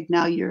so big,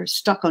 now you're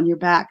stuck on your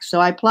back.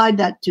 So I applied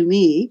that to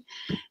me,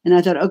 and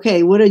I thought,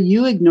 okay, what are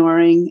you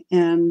ignoring?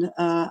 And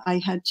I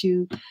had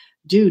to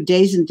do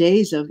days and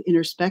days of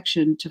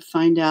introspection to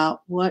find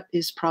out what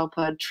is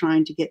Prabhupada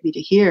trying to get me to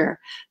hear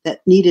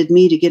that needed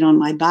me to get on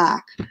my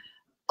back,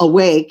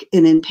 awake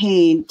and in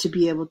pain, to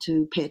be able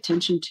to pay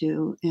attention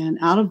to. And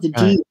out of the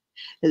deep,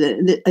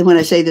 when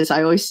I say this,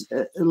 I always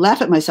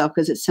laugh at myself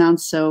because it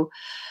sounds so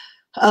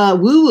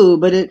woo-woo,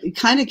 but it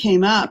kind of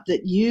came up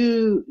that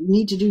you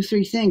need to do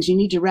 3 things. You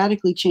need to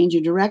radically change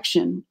your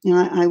direction.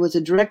 I was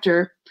a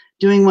director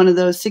doing one of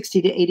those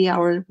 60 to 80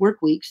 hour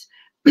work weeks,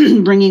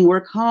 bringing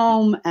work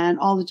home and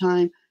all the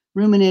time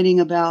ruminating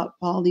about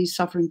all these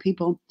suffering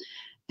people.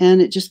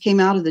 And it just came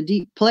out of the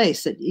deep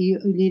place that you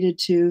needed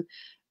to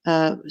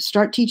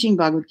start teaching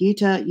Bhagavad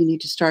Gita. You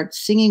need to start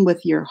singing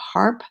with your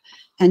harp,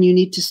 and you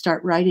need to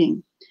start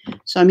writing.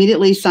 So I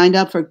immediately signed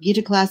up for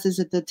Gita classes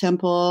at the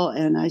temple,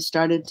 and I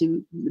started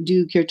to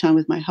do kirtan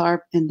with my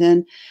harp. And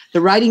then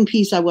the writing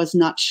piece I was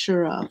not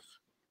sure of.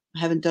 I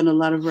haven't done a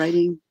lot of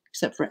writing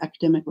except for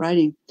academic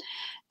writing.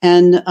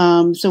 And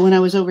so when I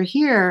was over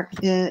here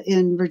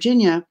in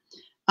Virginia,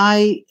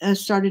 I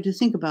started to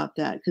think about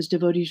that, because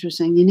devotees were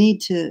saying, you need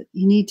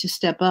to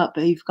step up.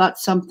 You've got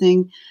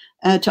something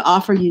to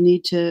offer. You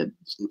need to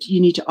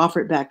offer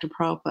it back to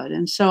Prabhupada.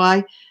 And so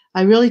I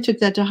really took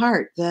that to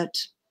heart, that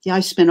I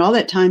spent all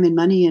that time and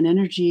money and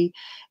energy.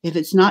 If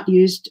it's not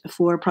used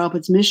for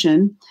Prabhupada's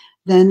mission,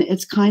 then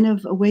it's kind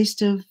of a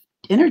waste of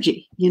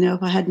energy,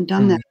 if I hadn't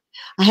done that.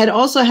 I had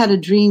also had a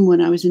dream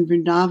when I was in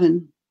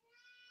Vrindavan,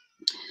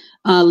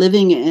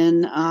 living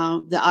in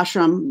the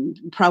ashram,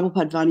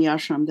 Prabhupada Vani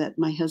ashram, that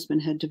my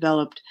husband had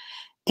developed.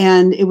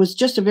 And it was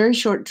just a very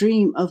short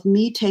dream of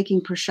me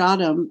taking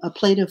prasadam, a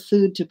plate of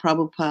food, to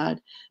Prabhupada,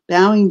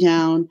 bowing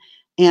down.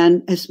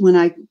 And when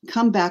I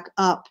come back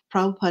up,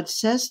 Prabhupada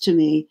says to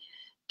me,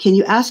 can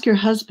you ask your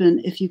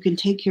husband if you can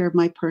take care of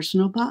my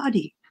personal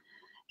body?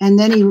 And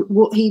then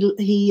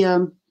he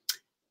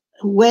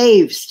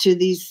waves to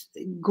these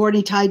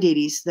Gaudi Thai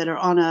deities that are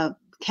on a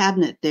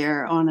cabinet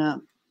there, on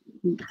a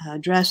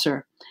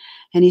dresser.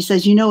 And he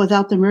says,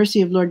 without the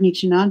mercy of Lord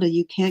Nityananda,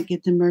 you can't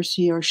get the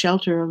mercy or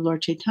shelter of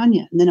Lord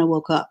Chaitanya. And then I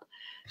woke up.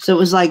 So it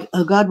was like,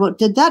 oh God, what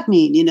did that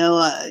mean?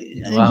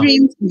 Wow.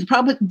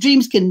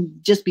 Dreams can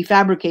just be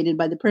fabricated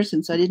by the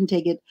person. So I didn't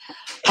take it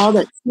all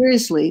that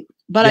seriously.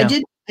 But I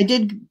did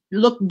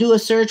do a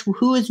search.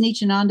 Who is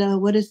Nityananda?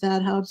 What is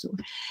that?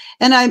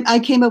 And I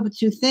came up with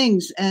 2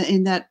 things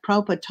in that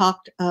Prabhupada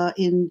talked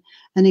in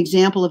an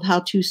example of how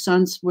 2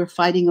 sons were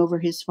fighting over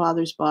his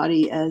father's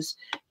body, as,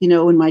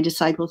 when my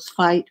disciples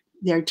fight,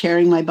 they're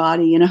tearing my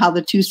body, how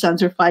the 2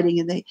 sons are fighting,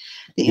 and they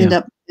end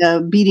up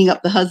beating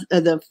up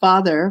the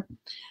father.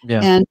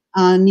 And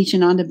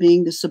Nityananda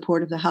being the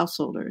support of the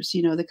householders,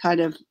 the kind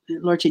of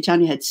Lord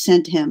Chaitanya had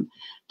sent him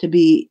to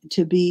be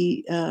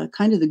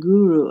kind of the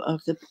guru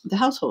of the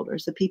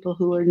householders, the people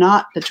who are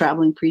not the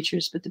traveling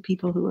preachers, but the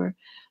people who are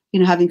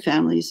having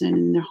families and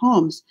in their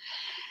homes.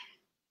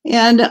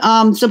 And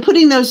so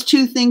putting those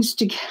two things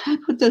together, I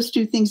put those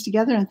two things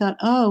together and thought,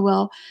 oh,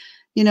 well,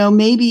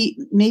 maybe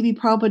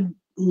Prabhupada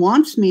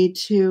wants me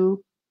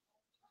to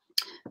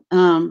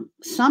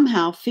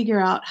somehow figure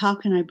out how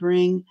can I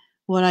bring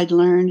what I'd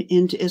learned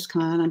into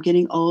ISKCON. I'm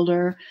getting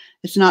older.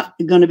 It's not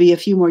going to be a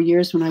few more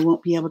years when I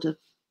won't be able to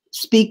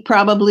speak,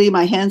 probably.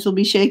 My hands will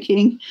be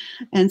shaking.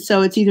 And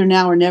so it's either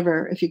now or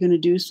never if you're going to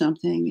do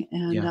something.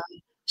 And I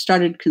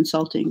started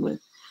consulting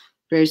with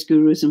various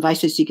gurus. And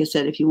Vaisesika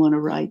said, if you want to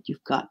write,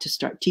 you've got to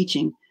start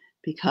teaching,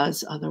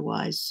 because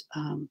otherwise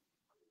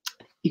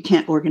you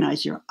can't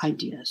organize your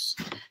ideas.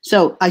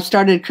 So I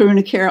started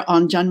Karuna Care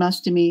on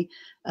Janmashtami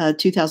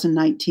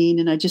 2019,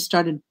 and I just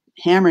started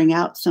hammering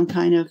out some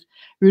kind of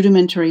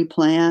rudimentary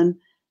plan.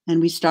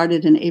 And we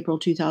started in April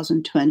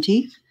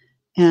 2020.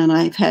 And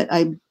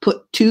I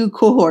put 2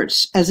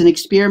 cohorts as an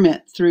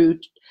experiment through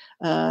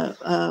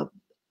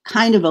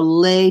kind of a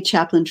lay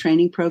chaplain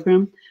training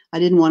program. I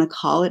didn't want to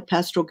call it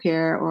pastoral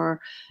care or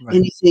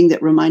anything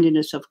that reminded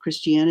us of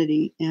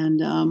Christianity.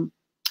 And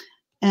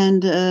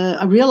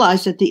I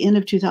realized at the end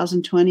of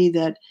 2020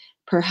 that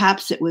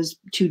perhaps it was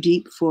too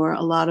deep for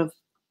a lot of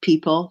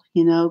people,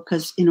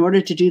 because in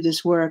order to do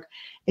this work,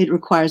 it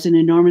requires an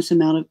enormous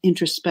amount of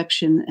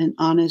introspection and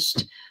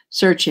honest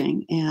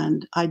searching.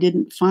 And I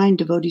didn't find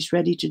devotees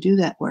ready to do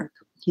that work,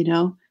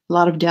 a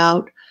lot of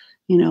doubt,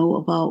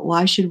 about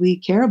why should we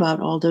care about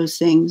all those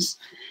things.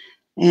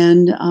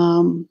 And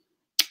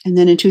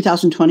then in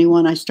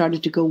 2021, I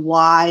started to go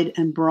wide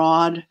and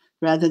broad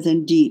rather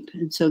than deep.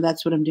 And so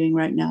that's what I'm doing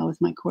right now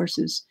with my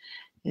courses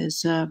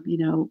is,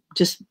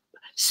 just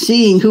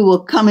seeing who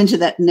will come into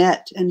that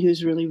net and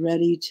who's really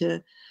ready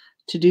to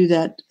do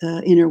that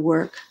inner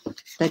work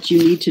that you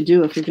need to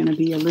do if you're going to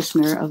be a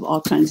listener of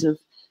all kinds of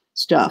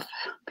stuff.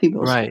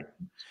 People. Right.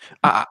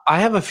 I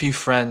have a few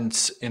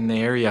friends in the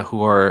area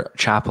who are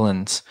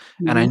chaplains,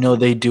 and I know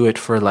they do it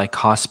for like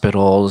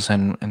hospitals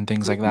and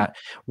things like that.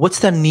 What's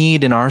the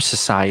need in our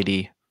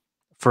society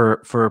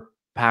for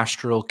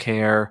pastoral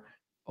care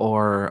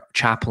or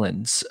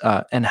chaplains,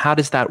 and how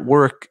does that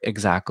work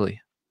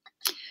exactly?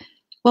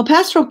 Well,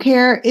 pastoral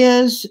care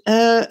is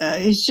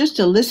just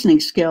a listening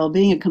skill,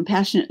 being a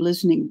compassionate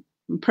listening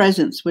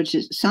presence, which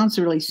sounds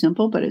really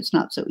simple, but it's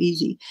not so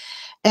easy.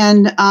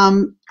 And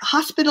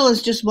hospital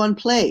is just one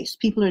place.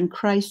 People are in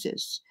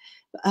crisis,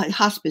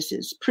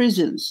 hospices,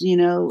 prisons,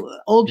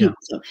 old people.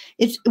 So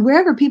it's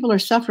wherever people are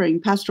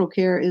suffering. Pastoral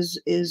care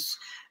is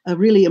a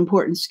really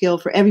important skill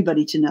for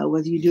everybody to know,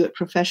 whether you do it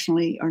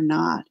professionally or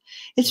not.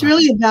 It's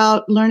really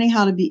about learning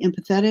how to be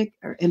empathetic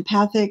or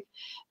empathic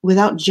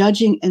without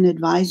judging and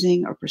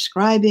advising or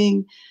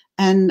prescribing.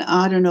 And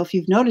I don't know if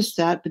you've noticed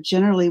that, but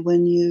generally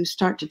when you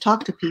start to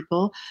talk to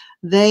people,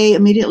 they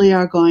immediately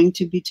are going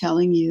to be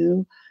telling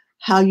you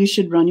how you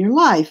should run your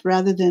life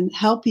rather than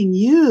helping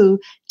you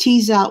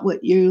tease out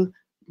what you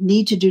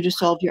need to do to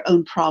solve your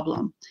own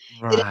problem.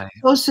 It is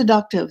so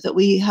seductive that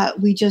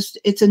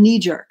it's a knee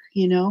jerk,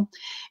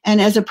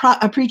 and as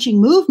a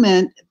preaching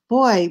movement,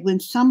 boy, when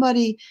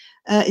somebody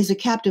is a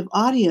captive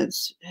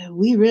audience,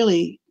 we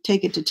really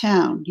take it to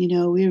town.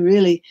 We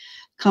really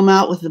come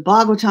out with the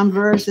Bhagavatam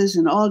verses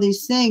and all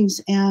these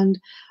things. And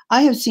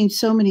I have seen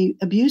so many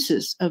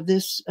abuses of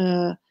this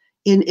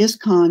in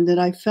ISKCON that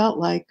I felt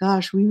like,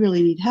 gosh, we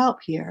really need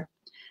help here.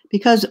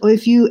 Because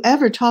if you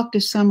ever talk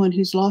to someone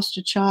who's lost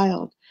a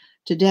child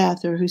to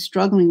death or who's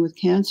struggling with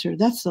cancer,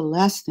 that's the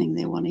last thing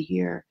they want to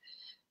hear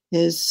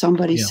is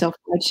somebody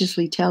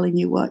self-righteously telling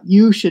you what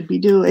you should be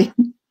doing.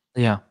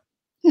 Yeah.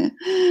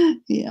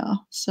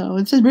 So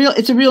it's a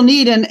real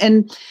need.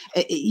 And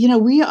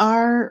we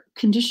are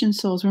conditioned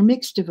souls. We're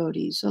mixed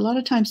devotees. A lot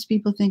of times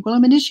people think, well,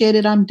 I'm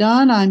initiated, I'm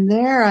done, I'm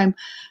there,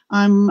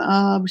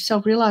 I'm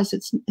self-realized.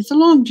 It's a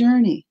long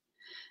journey.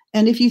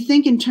 And if you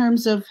think in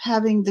terms of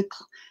having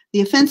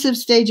the offensive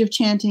stage of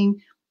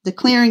chanting, the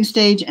clearing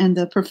stage, and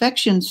the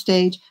perfection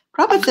stage,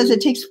 Prabhupada says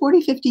it takes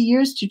 40, 50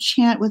 years to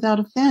chant without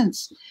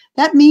offense.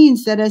 That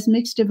means that as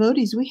mixed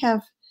devotees, we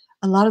have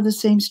a lot of the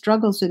same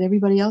struggles that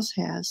everybody else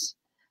has.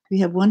 We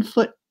have one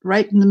foot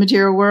right in the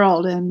material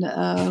world, and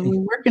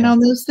we're working on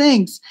those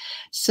things.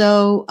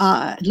 So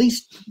at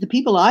least the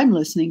people I'm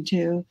listening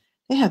to,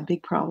 they have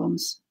big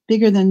problems,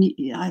 bigger than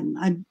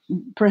I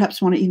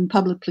perhaps want to even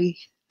publicly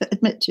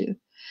admit to.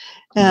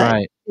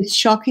 It's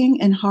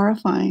shocking and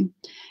horrifying.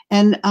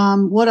 And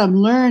what I'm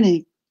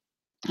learning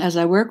as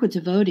I work with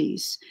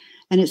devotees,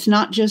 and it's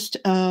not just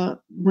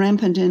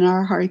rampant in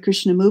our Hare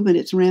Krishna movement,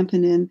 it's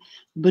rampant in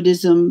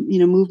Buddhism,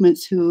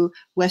 movements who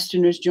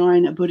Westerners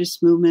join a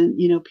Buddhist movement,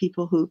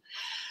 people who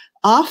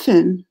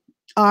often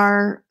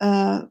are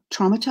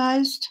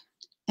traumatized,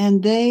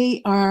 and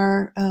they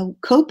are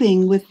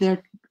coping with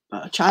their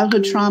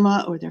childhood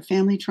trauma or their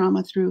family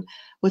trauma through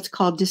what's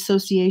called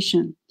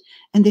dissociation.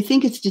 And they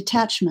think it's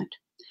detachment.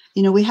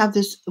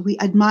 We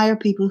admire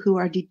people who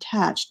are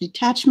detached.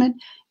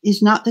 Detachment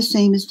is not the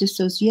same as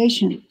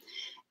dissociation.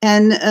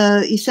 And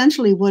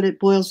essentially what it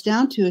boils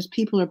down to is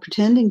people are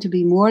pretending to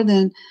be more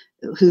than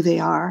who they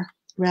are,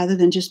 rather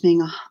than just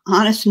being a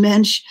honest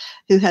mensch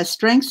who has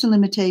strengths and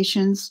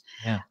limitations.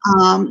 Yeah.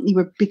 You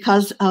were,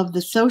 because of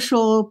the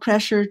social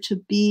pressure to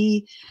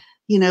be,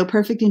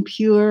 perfect and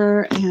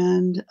pure,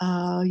 and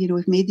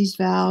we've made these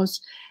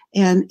vows,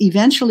 and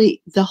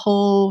eventually the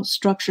whole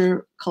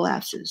structure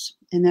collapses,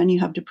 and then you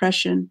have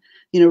depression.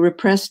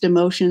 Repressed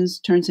emotions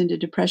turns into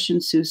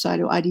depression,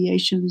 suicidal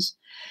ideations,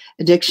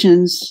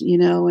 addictions,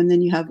 and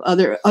then you have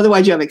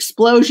otherwise you have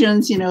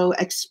explosions,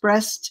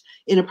 expressed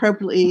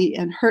inappropriately,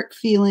 and hurt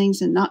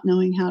feelings, and not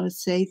knowing how to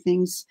say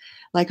things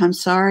like I'm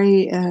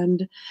sorry.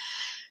 And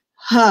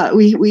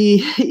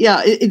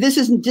this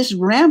isn't just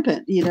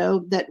rampant,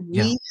 that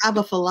we have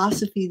a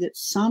philosophy that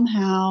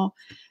somehow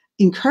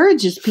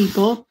encourages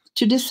people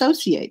to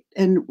dissociate.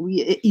 And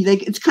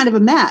it's kind of a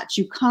match.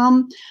 You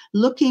come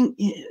looking,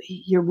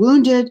 you're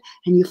wounded,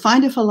 and you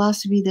find a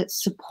philosophy that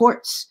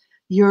supports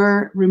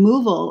your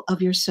removal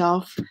of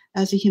yourself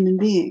as a human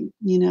being,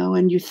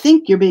 and you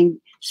think you're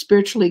being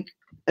spiritually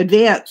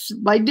advanced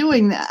by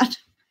doing that.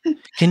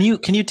 Can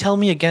you tell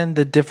me again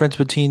the difference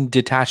between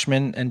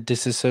detachment and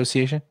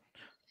disassociation?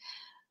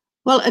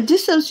 Well, a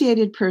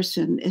dissociated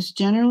person is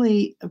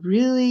generally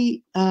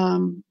really,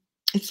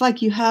 it's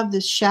like you have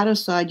this shadow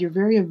side. You're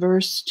very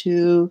averse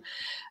to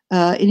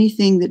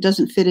anything that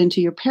doesn't fit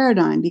into your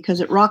paradigm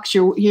because it rocks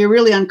you're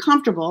really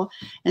uncomfortable.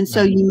 And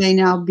so you may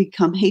now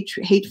become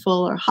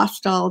hateful or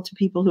hostile to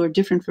people who are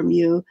different from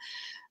you.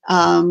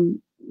 And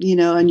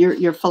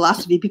your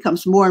philosophy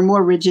becomes more and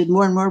more rigid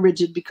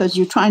because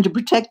you're trying to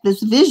protect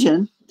this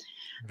vision.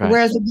 Right.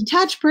 Whereas a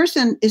detached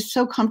person is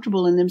so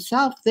comfortable in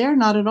themselves, they're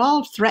not at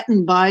all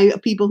threatened by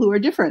people who are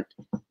different.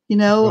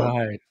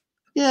 Right.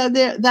 Yeah,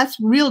 that's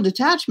real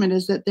detachment,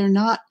 is that they're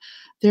not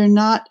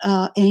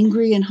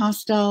angry and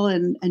hostile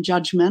and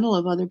judgmental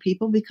of other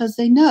people, because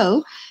they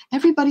know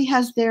everybody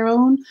has their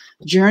own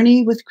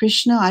journey with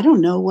Krishna. I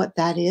don't know what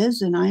that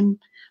is, and I'm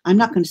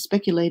not going to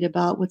speculate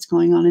about what's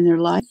going on in their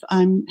life.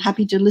 I'm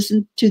happy to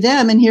listen to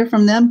them and hear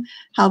from them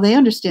how they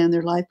understand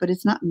their life, but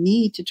it's not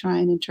me to try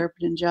and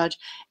interpret and judge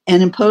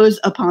and impose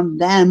upon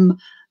them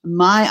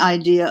my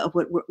idea of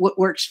what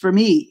works for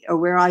me or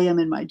where I am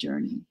in my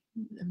journey.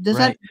 Does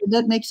that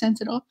make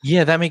sense at all?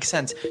 Yeah, that makes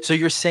sense. So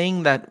you're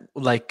saying that,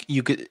 like,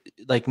 you could,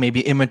 like,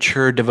 maybe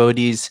immature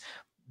devotees,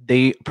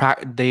 they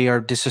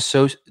are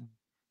disassociating?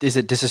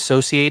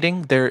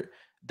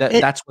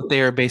 That's what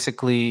they are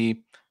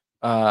basically.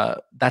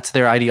 That's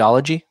their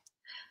ideology.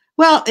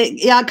 Well,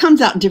 it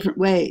comes out in different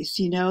ways.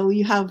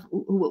 You have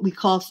what we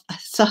call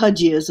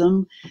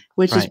sahajism,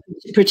 which is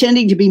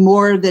pretending to be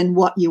more than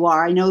what you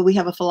are. I know we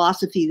have a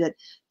philosophy that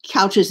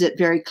couches it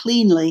very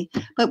cleanly,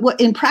 but what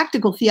in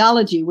practical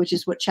theology, which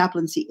is what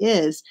chaplaincy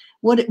is,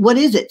 what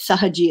is it?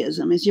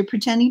 Sahajism is you're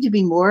pretending to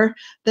be more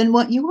than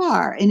what you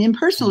are. And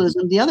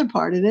impersonalism, the other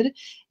part of it,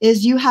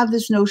 is you have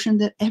this notion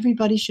that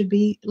everybody should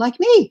be like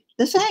me,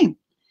 the same.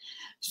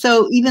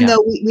 So even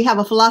though we have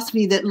a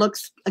philosophy that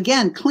looks,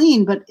 again,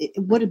 clean, but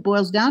what it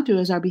boils down to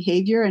is our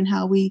behavior and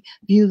how we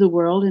view the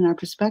world and our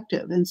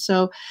perspective. And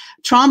so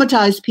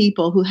traumatized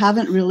people who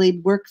haven't really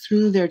worked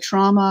through their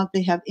trauma,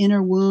 they have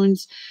inner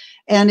wounds,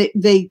 and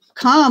they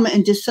come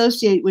and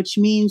dissociate, which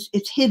means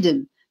it's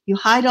hidden. You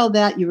hide all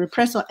that, you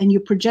repress it, and you're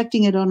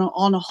projecting it on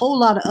a whole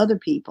lot of other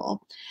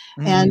people.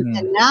 And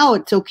now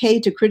it's okay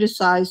to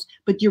criticize,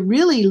 but you're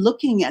really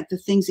looking at the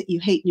things that you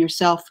hate in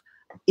yourself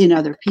in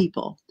other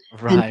people.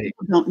 Right. And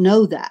people don't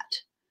know that.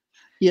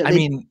 Yeah. I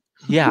mean,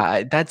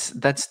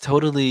 that's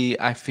totally,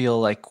 I feel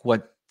like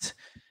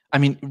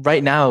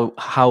right now,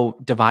 how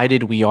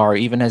divided we are,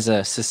 even as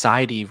a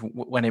society,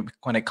 when it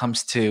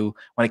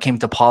came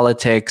to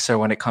politics, or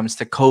when it comes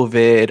to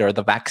COVID or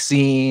the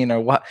vaccine or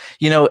what,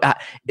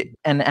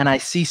 and I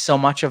see so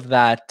much of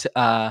that.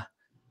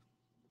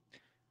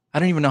 I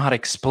don't even know how to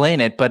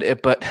explain it, but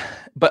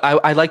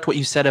I liked what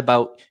you said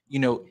about,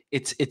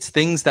 it's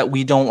things that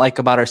we don't like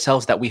about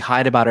ourselves, that we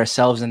hide about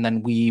ourselves, and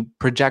then we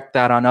project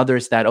that on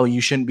others, that, oh, you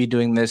shouldn't be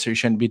doing this or you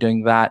shouldn't be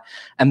doing that.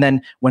 And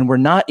then when we're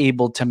not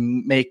able to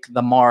make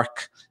the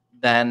mark,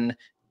 then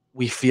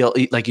we feel,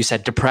 like you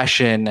said,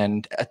 depression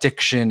and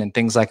addiction and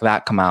things like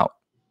that come out.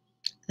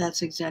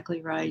 That's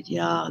exactly right.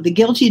 Yeah. The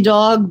guilty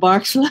dog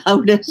barks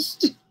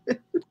loudest.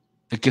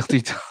 The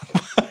guilty dog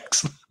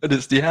barks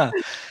loudest. Yeah.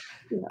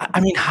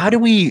 I mean, how do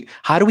we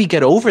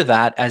get over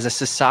that as a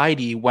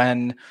society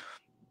when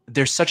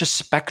there's such a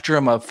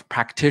spectrum of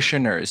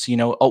practitioners?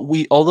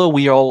 Although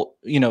we all,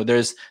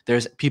 there's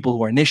people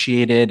who are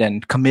initiated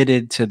and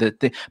committed to the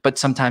thing, but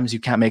sometimes you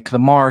can't make the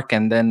mark.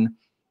 And then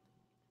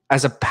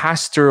as a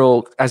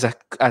pastoral, as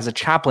a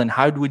chaplain,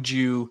 how would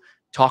you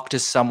talk to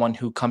someone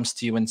who comes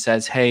to you and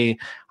says, hey,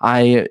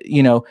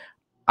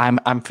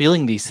 I'm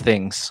feeling these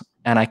things,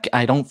 and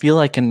I don't feel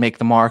I can make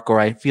the mark, or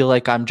I feel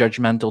like I'm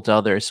judgmental to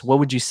others? What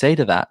would you say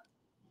to that?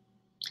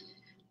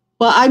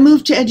 Well, I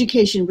moved to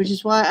education, which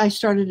is why I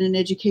started an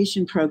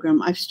education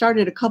program. I've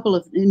started a couple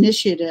of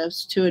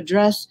initiatives to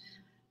address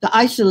the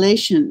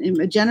isolation.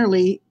 And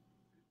generally,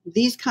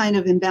 these kind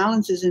of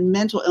imbalances in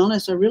mental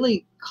illness are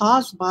really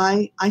caused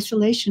by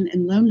isolation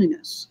and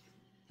loneliness.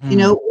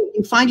 You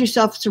find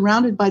yourself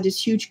surrounded by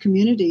this huge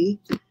community,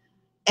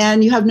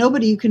 and you have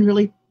nobody you can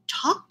really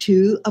talk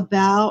to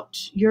about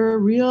your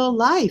real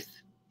life,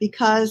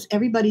 because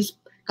everybody's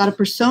got a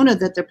persona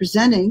that they're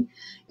presenting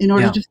in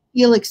order to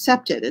feel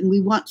accepted. And we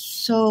want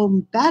so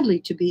badly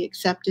to be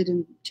accepted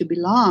and to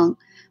belong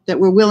that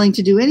we're willing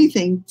to do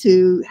anything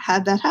to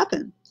have that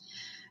happen.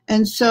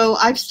 And so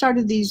I've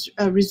started these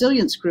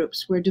resilience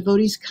groups where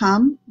devotees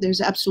come. There's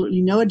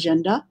absolutely no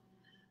agenda.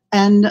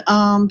 And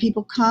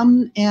people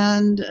come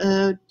and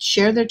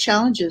share their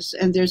challenges.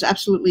 And there's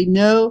absolutely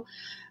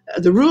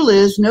the rule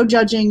is no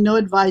judging, no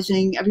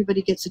advising.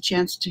 Everybody gets a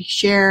chance to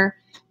share.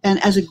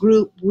 And as a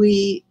group,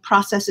 we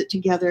process it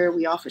together.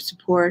 We offer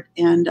support.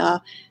 And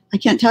I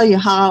can't tell you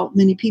how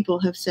many people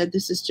have said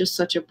this is just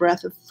such a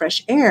breath of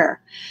fresh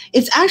air.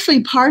 It's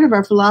actually part of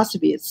our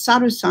philosophy. It's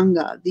sadhu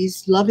sangha,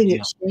 these loving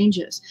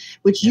exchanges,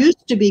 which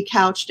used to be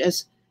couched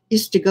as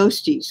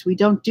istagostis. We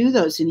don't do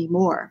those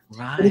anymore.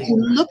 Right. But if you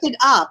look it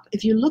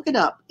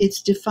up,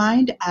 it's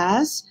defined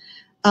as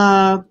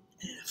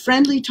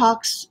friendly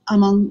talks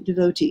among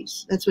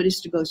devotees. That's what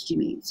istagosti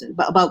means,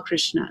 about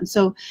Krishna. And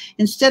so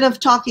instead of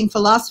talking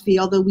philosophy,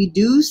 although we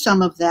do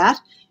some of that,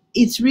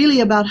 it's really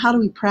about how do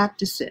we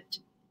practice it.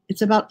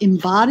 It's about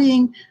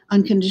embodying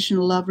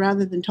unconditional love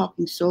rather than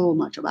talking so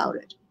much about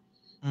it.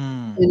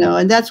 You know,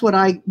 and that's what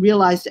I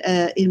realized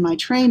in my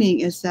training,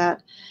 is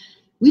that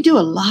we do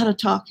a lot of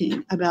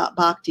talking about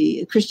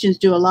bhakti. Christians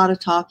do a lot of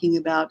talking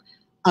about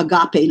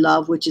agape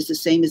love, which is the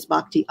same as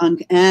bhakti,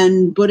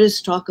 and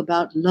Buddhists talk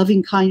about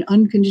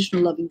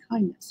unconditional loving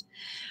kindness.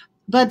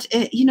 But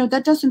you know,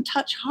 that doesn't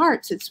touch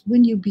hearts. It's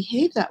when you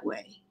behave that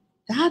way.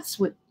 That's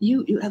what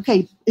you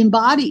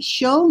embody.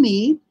 Show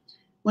me.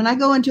 When I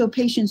go into a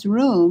patient's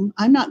room,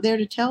 I'm not there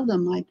to tell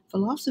them my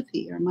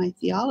philosophy or my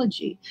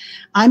theology.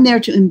 I'm there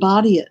to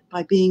embody it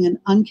by being an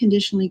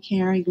unconditionally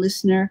caring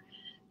listener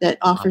that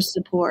offers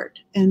support.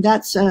 And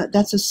that's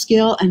a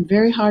skill, and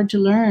very hard to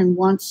learn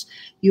once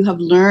you have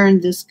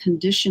learned this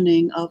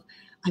conditioning of,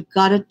 I've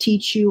got to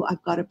teach you,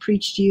 I've got to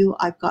preach to you,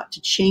 I've got to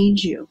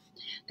change you.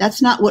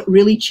 That's not what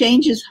really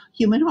changes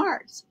human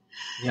hearts.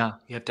 Yeah,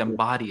 you have to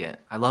embody it.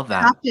 I love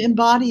that. You have to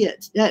embody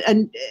it.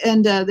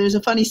 And there's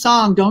a funny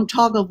song, "Don't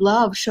talk of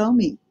love, show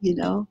me," you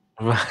know.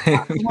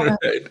 Right.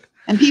 Right.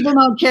 And people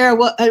don't care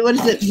what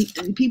is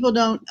it? People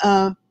don't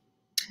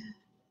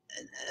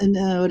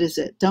what is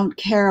it? Don't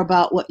care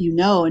about what you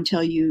know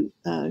until you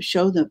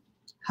show them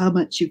how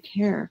much you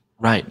care.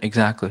 Right,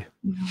 exactly.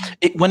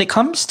 When it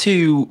comes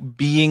to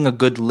being a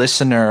good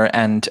listener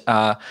and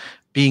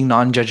being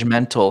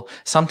non-judgmental,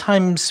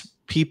 sometimes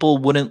people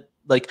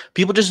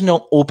just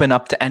don't open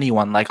up to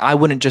anyone. Like, I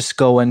wouldn't just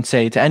go and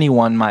say to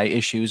anyone my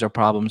issues or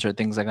problems or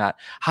things like that.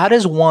 How do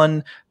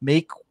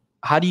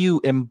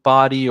you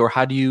embody, or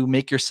how do you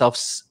make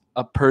yourself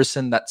a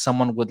person that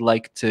someone would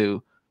like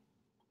to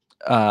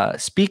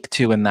speak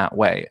to in that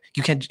way?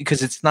 You can't,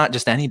 because it's not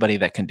just anybody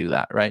that can do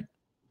that, right?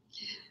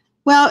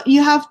 Well,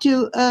 you have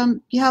to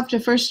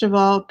first of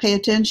all pay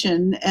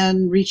attention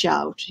and reach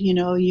out. You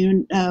know,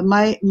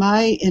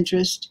 my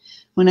interest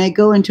when I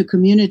go into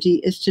community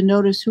is to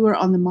notice who are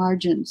on the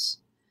margins.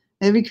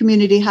 Every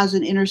community has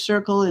an inner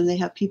circle, and they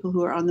have people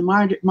who are on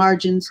the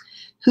margins,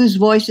 whose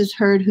voice is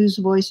heard, whose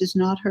voice is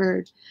not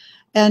heard,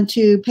 and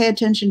to pay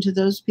attention to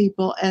those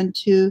people and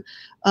to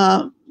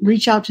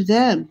reach out to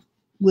them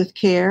with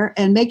care,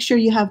 and make sure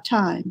you have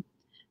time.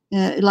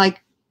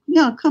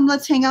 Come,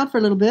 let's hang out for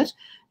a little bit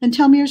and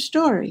tell me your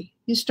story.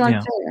 You start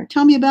there.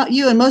 Tell me about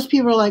you. And most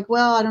people are like,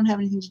 well, I don't have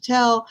anything to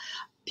tell.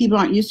 People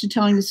aren't used to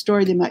telling the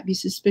story. They might be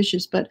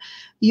suspicious, but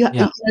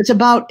it's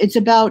about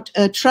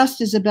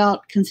trust is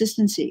about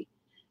consistency,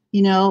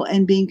 you know,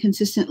 and being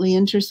consistently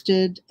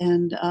interested,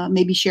 and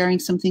maybe sharing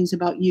some things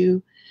about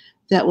you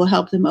that will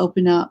help them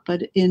open up.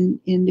 But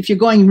if you're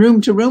going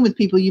room to room with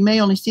people, you may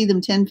only see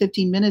them 10,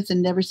 15 minutes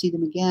and never see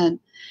them again.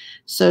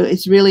 So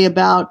it's really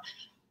about,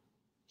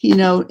 you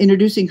know,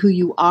 introducing who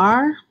you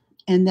are,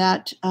 and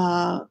that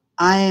I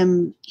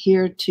am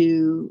here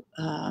to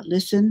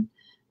listen,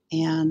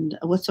 and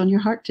what's on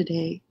your heart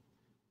today.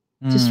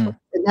 And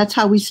that's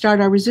how we start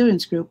our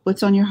resilience group.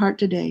 What's on your heart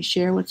today?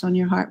 Share what's on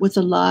your heart. What's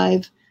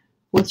alive?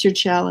 What's your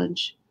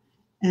challenge?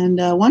 And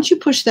once you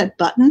push that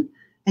button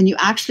and you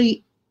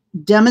actually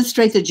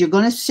demonstrate that you're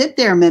going to sit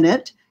there a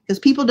minute, because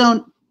people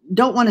don't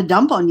want to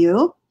dump on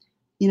you.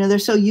 You know, they're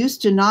so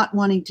used to not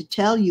wanting to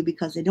tell you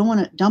because they don't want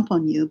to dump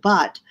on you.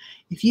 But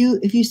if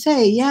you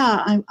say,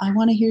 yeah, I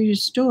want to hear your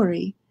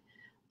story,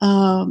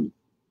 you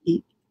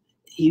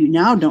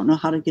now don't know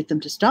how to get them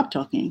to stop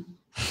talking.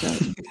 So.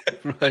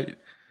 Right.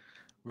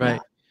 Yeah.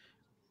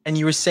 And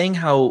you were saying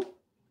how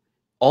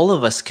all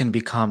of us can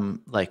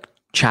become like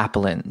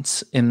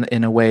chaplains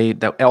in a way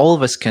that all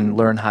of us can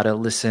learn how to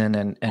listen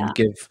and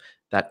give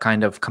that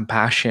kind of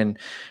compassion.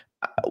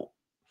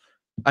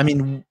 I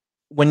mean,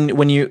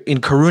 when you in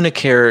Karuna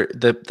Care,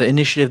 the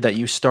initiative that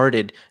you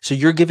started, so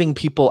you're giving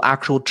people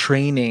actual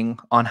training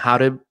on how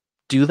to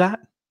do that?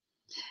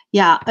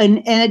 Yeah,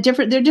 and there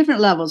are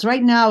different levels.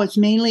 Right now, it's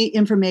mainly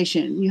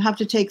information. You have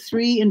to take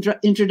 3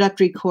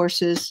 introductory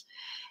courses,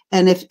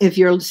 and if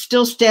you're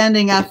still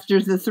standing after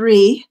the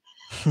 3,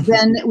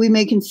 then we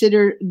may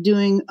consider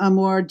doing a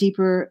more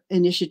deeper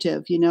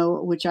initiative,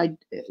 which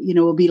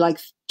will be like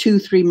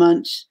 2-3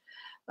 months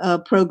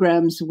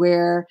programs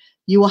where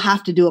you will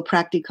have to do a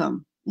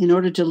practicum. In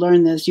order to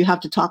learn this, you have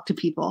to talk to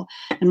people.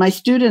 And my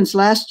students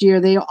last year,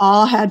 they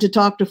all had to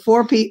talk to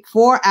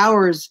 4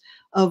 hours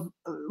of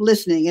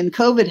listening, and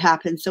COVID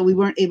happened. So we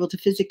weren't able to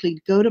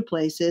physically go to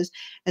places,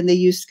 and they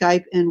used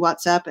Skype and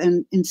WhatsApp,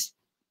 and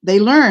they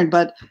learned,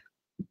 but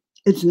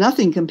it's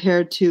nothing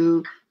compared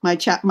to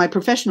my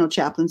professional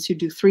chaplains who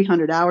do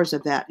 300 hours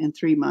of that in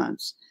 3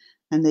 months.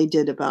 And they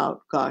did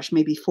about,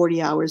 maybe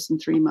 40 hours in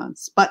 3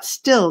 months. But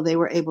still, they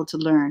were able to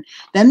learn.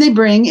 Then they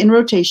bring, in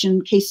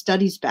rotation, case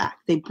studies back.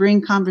 They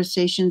bring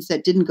conversations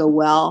that didn't go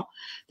well.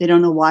 They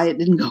don't know why it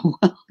didn't go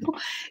well.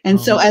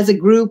 And so as a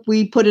group,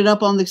 we put it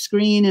up on the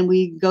screen, and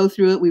we go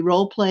through it. We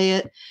role play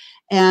it.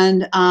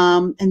 And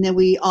then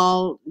we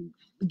all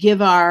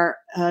give our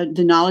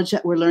the knowledge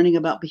that we're learning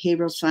about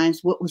behavioral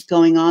science, what was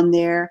going on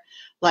there,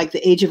 like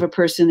the age of a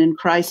person in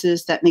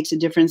crisis. That makes a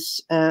difference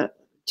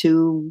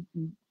to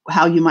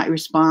how you might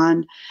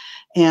respond,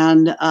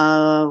 and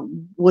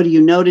what are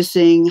you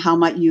noticing? How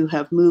might you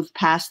have moved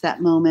past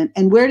that moment?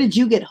 And where did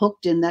you get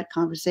hooked in that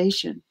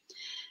conversation?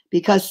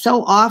 Because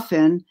so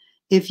often,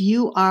 if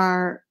you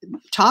are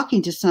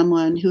talking to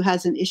someone who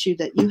has an issue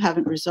that you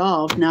haven't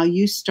resolved, now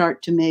you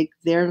start to make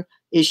their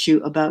issue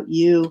about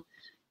you,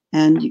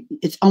 and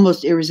it's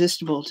almost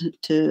irresistible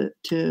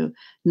to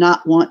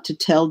not want to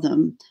tell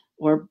them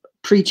or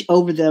preach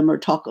over them or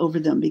talk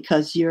over them,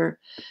 because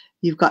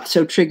you've got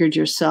so triggered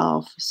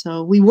yourself.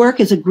 So we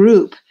work as a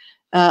group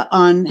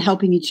on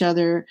helping each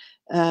other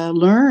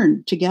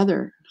learn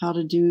together how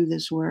to do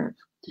this work.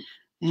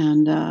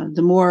 And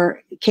the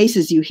more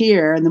cases you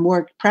hear and the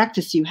more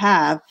practice you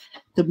have,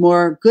 the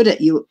more good at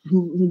you,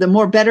 the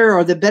more better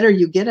or the better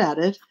you get at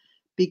it,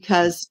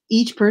 because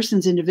each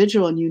person's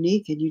individual and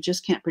unique, and you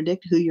just can't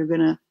predict who you're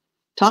going to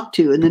talk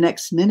to in the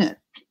next minute.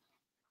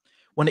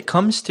 When it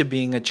comes to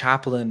being a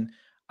chaplain,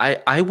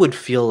 I would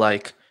feel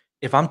like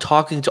if I'm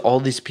talking to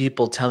all these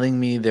people telling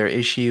me their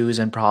issues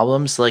and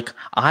problems, like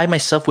I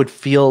myself would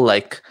feel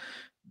like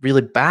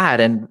really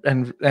bad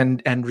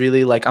and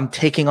really like I'm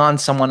taking on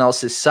someone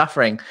else's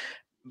suffering.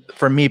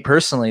 For me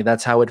personally,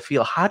 that's how it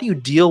feel. How do you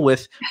deal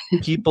with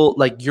people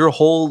like your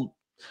whole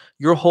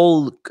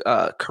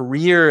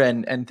career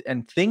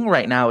and thing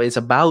right now is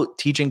about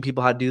teaching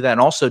people how to do that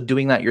and also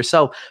doing that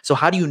yourself. So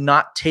how do you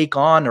not take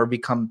on or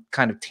become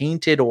kind of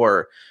tainted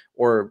or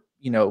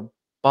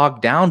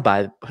bogged down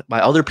by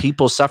other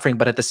people's suffering,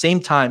 but at the same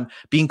time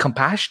being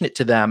compassionate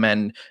to them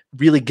and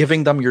really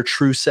giving them your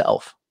true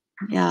self?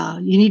 Yeah,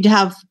 you need to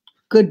have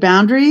good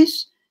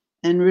boundaries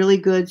and really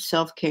good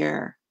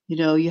self-care.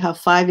 You have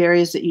 5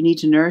 areas that you need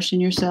to nourish in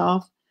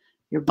yourself: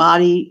 your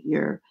body,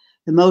 your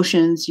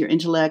emotions, your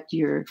intellect,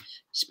 your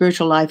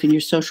spiritual life, and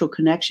your social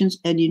connections.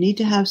 And you need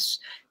to have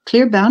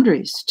clear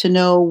boundaries to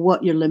know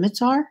what your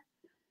limits are.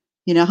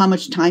 How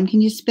much time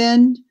can you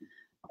spend?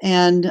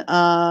 And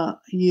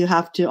you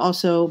have to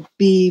also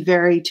be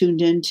very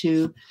tuned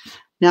into,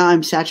 now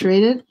I'm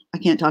saturated, I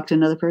can't talk to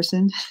another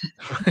person.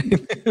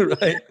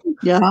 Right.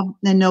 Yeah,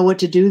 and know what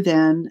to do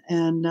then.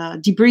 And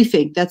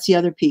debriefing, that's the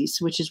other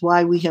piece, which is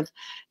why we have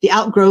the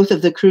outgrowth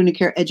of the Karuna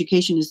Care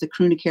education is the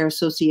Karuna Care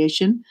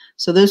Association.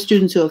 So those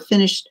students who have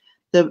finished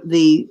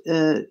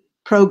the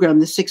program,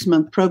 the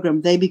 6-month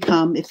program, they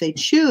become, if they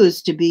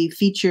choose to be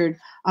featured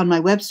on my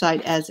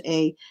website as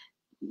a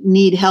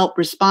need help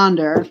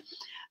responder,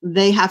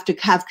 they have to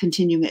have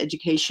continuing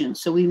education.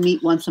 So we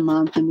meet once a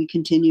month and we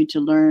continue to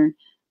learn,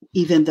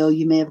 even though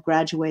you may have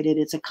graduated.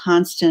 It's a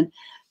constant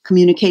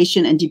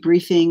communication and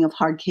debriefing of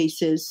hard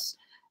cases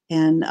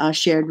and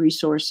shared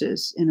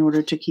resources in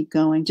order to keep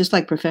going, just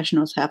like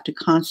professionals have to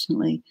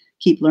constantly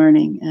keep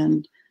learning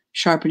and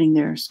sharpening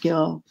their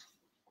skill.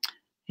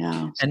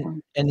 Yeah.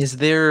 And is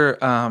there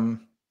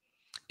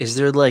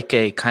like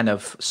a kind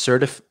of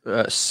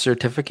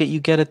certificate you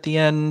get at the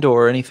end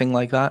or anything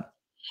like that?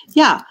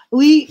 Yeah,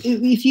 we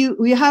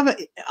have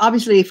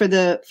obviously for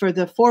the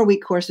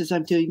 4-week courses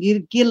I'm doing, you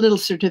get a little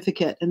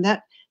certificate, and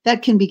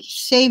that can be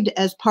saved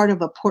as part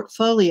of a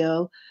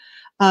portfolio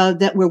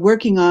that we're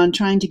working on,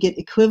 trying to get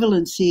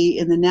equivalency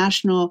in the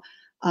National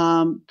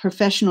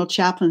Professional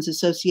Chaplains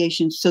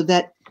Association, so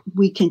that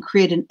we can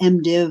create an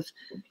MDiv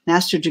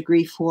master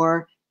degree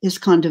for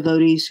ISKCON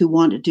devotees who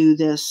want to do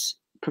this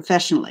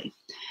professionally.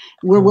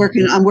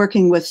 I'm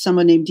working with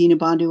someone named Dina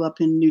Bandhu up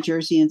in New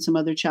Jersey and some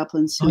other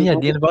chaplains. Oh yeah,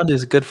 Dina Bandhu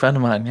is a good friend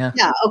of mine. Yeah.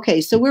 Yeah. Okay.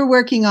 So we're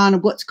working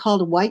on what's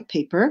called a white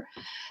paper,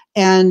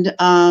 and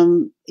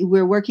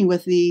we're working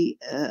with the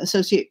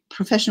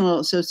professional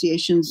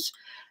associations,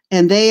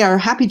 and they are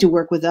happy to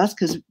work with us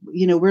because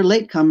we're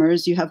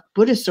latecomers. You have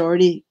Buddhists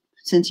already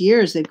since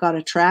years. They've got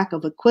a track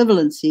of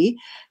equivalency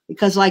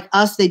because, like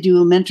us, they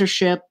do a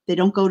mentorship. They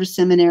don't go to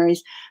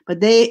seminaries, but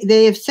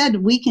they have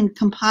said we can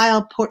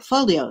compile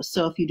portfolios.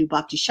 So if you do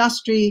Bhakti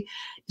Shastri,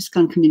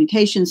 ISKCON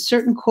Communications,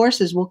 certain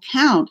courses will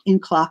count in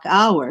clock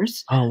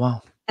hours. Oh,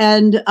 wow.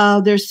 And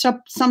there's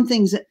some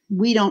things that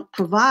we don't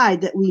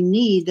provide that we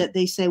need, that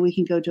they say we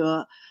can go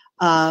to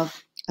a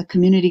a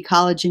community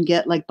college and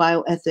get like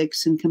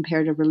bioethics and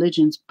comparative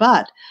religions.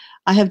 But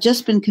I have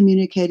just been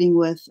communicating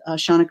with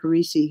Shauna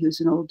Carisi, who's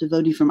an old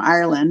devotee from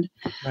Ireland.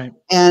 Right.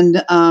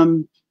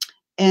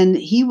 And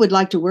he would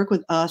like to work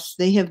with us.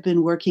 They have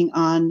been working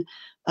on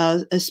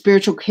a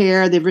spiritual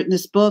care. They've written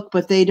this book,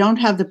 but they don't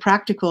have the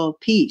practical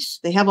piece.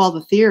 They have all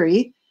the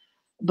theory,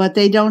 but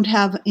they don't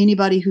have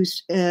anybody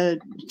who's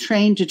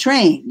trained to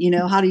train. You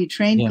know, how do you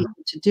train people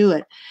to do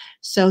it?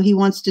 So he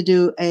wants to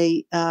do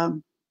a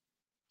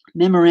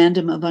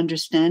memorandum of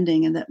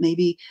understanding, and that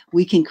maybe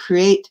we can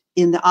create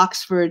in the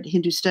Oxford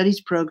Hindu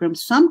Studies program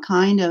some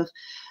kind of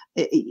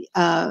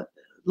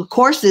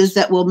courses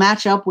that will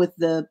match up with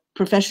the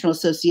professional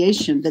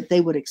association that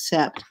they would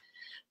accept.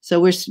 So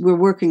we're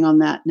working on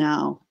that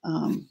now.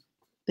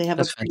 They have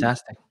That's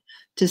fantastic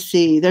to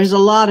see. There's a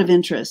lot of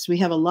interest. We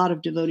have a lot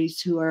of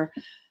devotees who are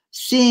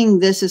seeing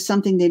this as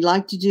something they'd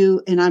like to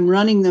do, and I'm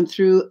running them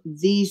through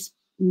these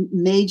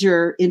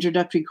major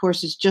introductory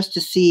courses just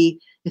to see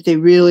if they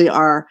really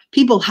are.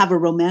 People have a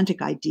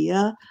romantic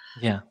idea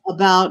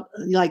about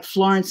like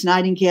Florence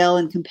Nightingale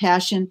and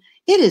compassion.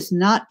 It is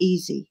not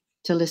easy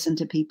to listen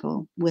to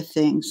people with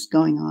things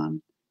going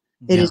on.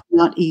 It is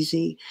not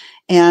easy.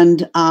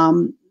 And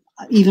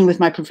even with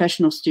my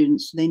professional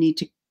students, they need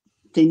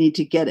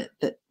to get it,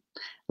 that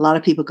a lot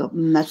of people go,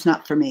 that's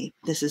not for me.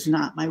 This is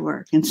not my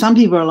work. And some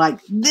people are like,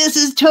 this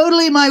is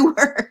totally my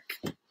work.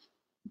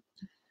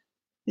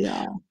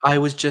 Yeah. I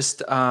was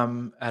just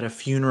at a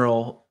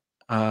funeral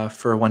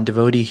for one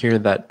devotee here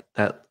that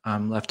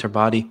left her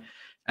body,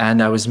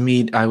 and I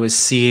was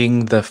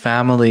seeing the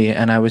family,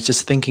 and I was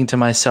just thinking to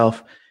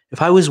myself,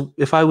 if I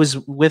was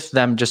with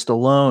them just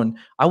alone,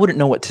 I wouldn't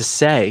know what to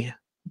say.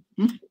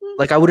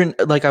 Like I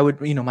would,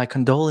 you know, my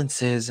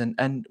condolences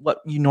and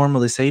what you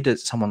normally say to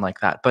someone like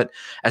that. But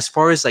as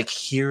far as like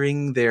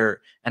hearing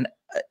and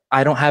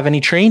I don't have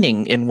any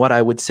training in what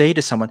I would say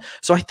to someone.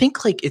 So I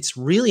think like it's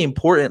really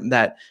important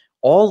that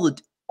all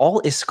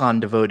ISKCON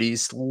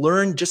devotees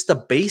learn just the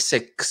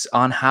basics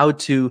on how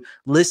to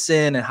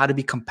listen and how to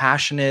be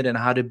compassionate and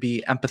how to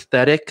be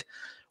empathetic.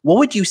 What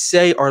would you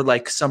say are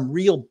like some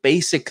real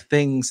basic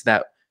things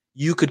that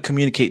you could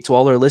communicate to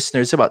all our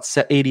listeners, about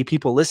 80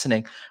 people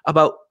listening,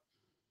 about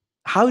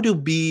how to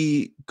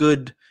be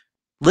good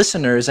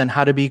listeners and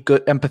how to be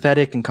good,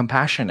 empathetic and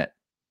compassionate?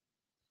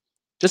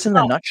 Just in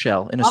a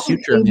nutshell, in a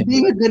sutra. Maybe.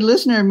 Being a good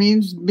listener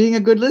means being a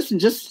good listener.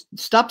 Just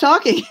stop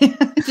talking.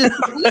 Just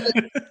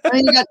listen. I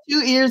mean, you got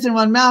 2 ears and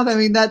 1 mouth. I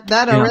mean, that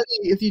already,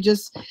 if you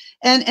just,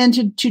 and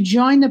to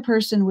join the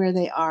person where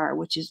they are,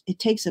 which is, it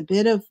takes a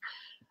bit of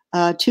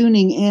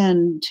tuning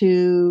in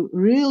to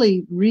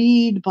really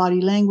read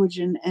body language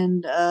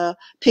and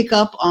pick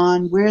up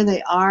on where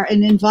they are,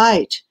 and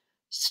invite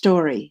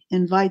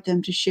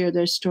them to share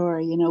their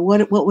story. You know,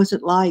 what was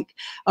it like?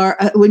 Or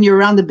when you're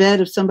around the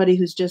bed of somebody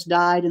who's just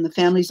died and the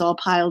family's all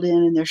piled in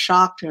and they're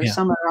shocked, or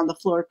some are on the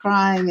floor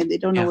crying and they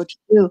don't know what to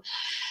do.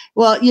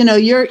 Well, you know,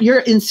 you're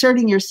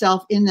inserting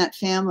yourself in that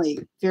family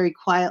very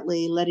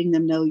quietly, letting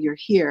them know you're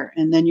here,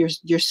 and then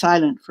you're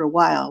silent for a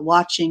while,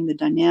 watching the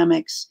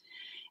dynamics,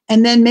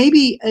 and then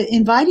maybe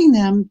inviting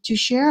them to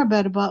share a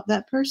bit about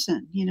that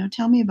person. You know,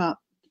 tell me about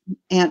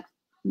Aunt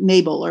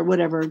Mabel or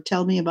whatever.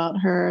 Tell me about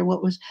her, and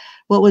what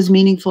was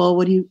meaningful.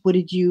 What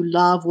did you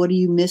love? What do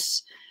you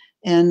miss?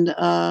 And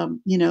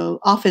you know,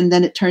 often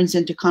then it turns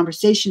into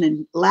conversation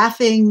and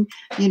laughing.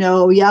 You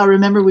know, yeah,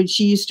 remember when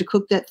she used to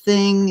cook that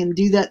thing and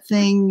do that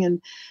thing,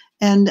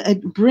 and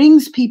it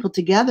brings people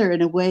together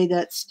in a way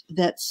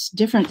that's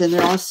different than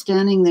they're all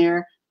standing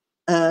there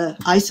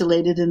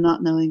isolated and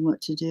not knowing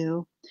what to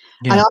do.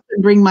 I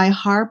often bring my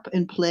harp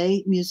and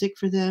play music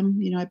for them.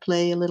 You know, I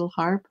play a little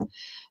harp,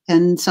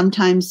 and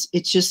sometimes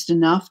it's just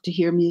enough to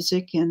hear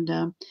music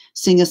and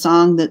sing a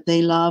song that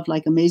they love,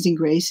 like Amazing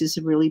Grace is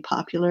really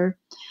popular.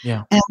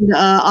 Yeah. And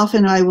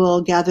often I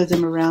will gather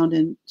them around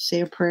and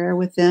say a prayer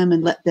with them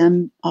and let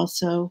them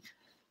also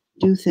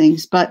do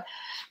things. But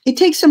it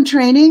takes some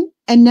training.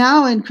 And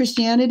now in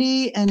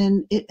Christianity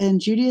and in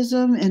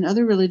Judaism and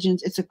other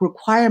religions, it's a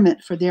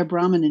requirement for their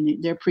Brahmin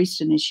and their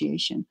priest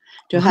initiation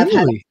to have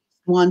had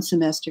 1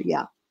 semester.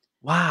 Yeah.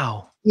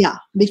 Wow. Yeah.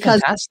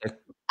 Because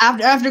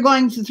after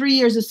going through 3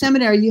 years of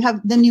seminary,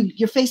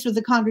 you're faced with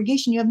the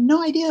congregation. You have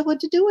no idea what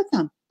to do with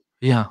them.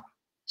 Yeah.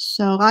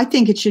 So I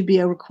think it should be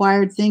a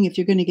required thing. If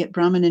you're going to get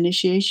Brahmin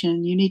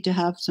initiation, you need to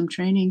have some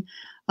training.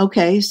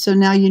 Okay. So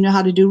now you know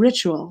how to do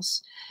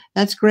rituals.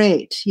 That's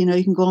great. You know,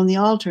 you can go on the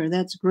altar.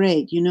 That's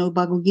great. You know,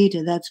 Bhagavad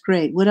Gita. That's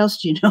great. What else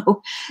do you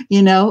know?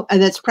 You know,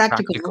 and that's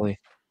practical. Practically.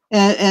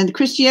 And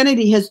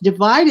Christianity has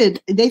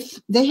divided.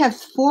 They have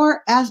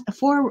four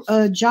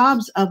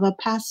jobs of a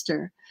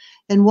pastor,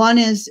 and one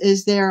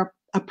is they're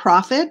a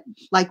prophet,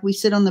 like we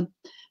sit on the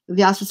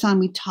Vyasa-san,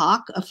 we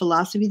talk a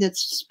philosophy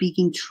that's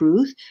speaking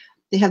truth.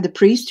 They have the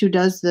priest who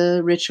does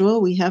the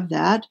ritual. We have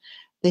that.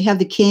 They have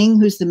the king,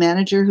 who's the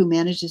manager, who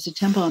manages the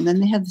temple, and then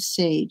they have the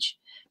sage.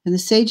 And the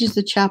sage is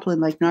the chaplain,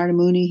 like Narada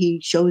Muni. He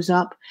shows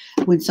up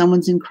when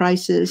someone's in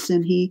crisis,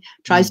 and he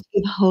tries to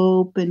give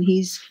hope, and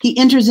he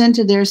enters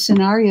into their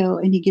scenario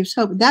and he gives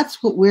hope.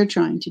 That's what we're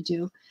trying to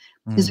do.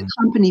 is Mm.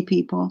 accompany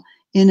people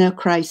in a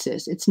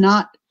crisis. It's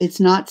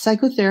not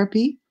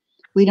psychotherapy.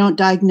 We don't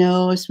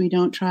diagnose, we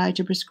don't try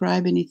to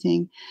prescribe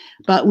anything,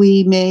 but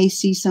we may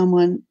see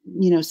someone,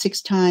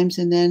 6 times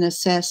and then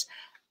assess,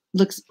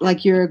 looks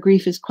like your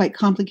grief is quite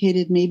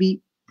complicated.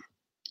 Maybe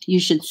you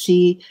should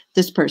see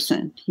this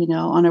person.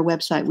 On our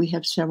website, we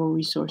have several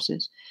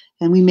resources.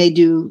 And we may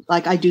do,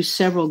 like I do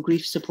several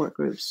grief support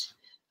groups.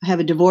 I have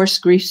a divorce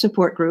grief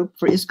support group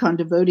for ISKCON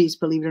devotees,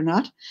 believe it or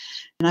not.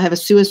 And I have a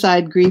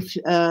suicide grief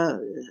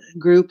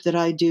group that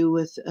I do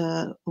with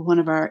one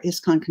of our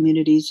ISKCON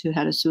communities who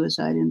had a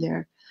suicide in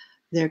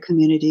their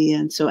community.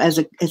 And so as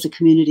a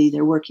community,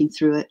 they're working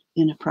through it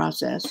in a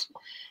process.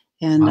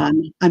 And Wow.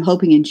 I'm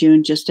hoping in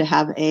June just to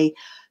have a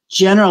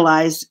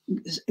generalized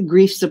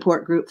grief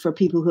support group for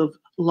people who have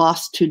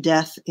lost to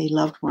death a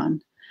loved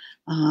one.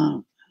 I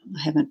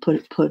haven't put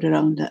it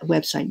on the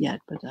website yet,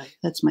 but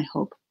that's my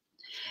hope.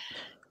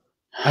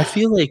 I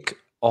feel like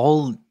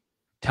all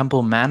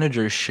temple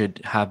managers should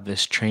have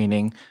this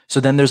training. So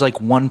then there's like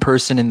one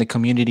person in the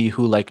community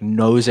who like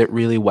knows it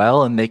really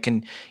well, and they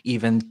can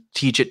even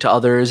teach it to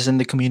others in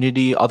the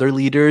community, other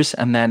leaders,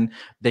 and then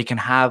they can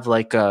have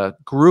like a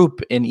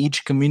group in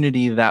each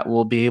community that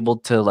will be able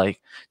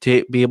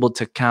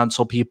to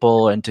counsel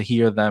people and to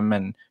hear them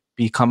and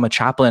become a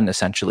chaplain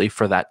essentially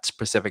for that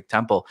specific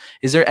temple.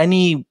 Is there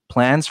any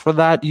plans for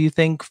that, do you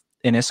think,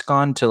 in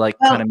ISKCON to like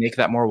kind of make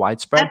that more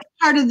widespread? That's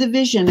part of the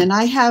vision. And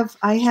I have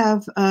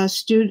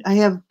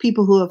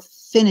people who have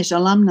finished,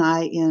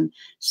 alumni in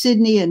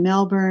Sydney and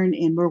Melbourne,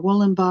 in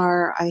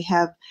Murwillumbah. I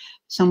have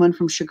someone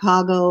from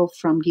Chicago,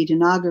 from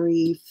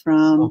Gitanagari,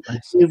 from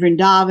New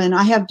Vrindavan.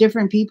 I have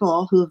different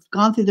people who have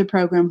gone through the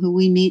program who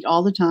we meet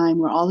all the time.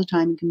 We're all the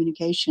time in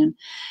communication.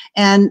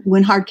 And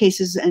when hard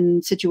cases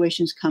and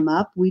situations come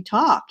up, we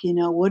talk,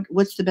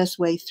 what's the best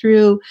way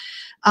through.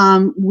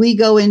 We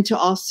go into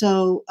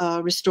also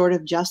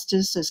restorative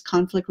justice as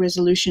conflict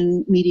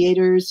resolution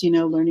mediators,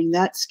 learning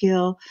that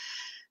skill,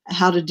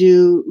 how to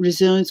do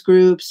resilience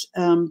groups.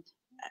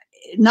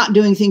 Not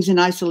doing things in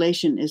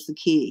isolation is the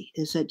key,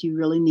 is that you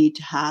really need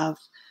to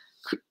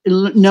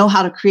know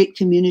how to create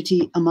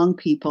community among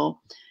people.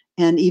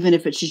 And even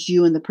if it's just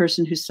you and the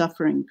person who's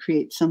suffering,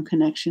 create some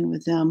connection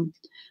with them.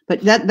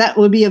 But that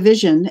would be a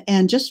vision.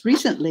 And just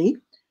recently,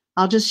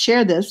 I'll just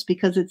share this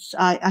because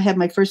I have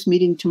my first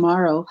meeting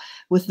tomorrow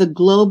with the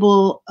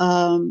global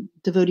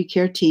devotee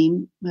care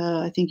team.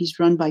 I think he's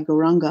run by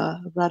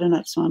Gauranga,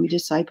 Radhanath Swami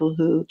disciple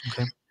who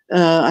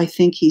I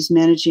think he's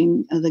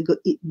managing the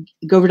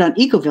Govardhan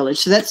Eco Village.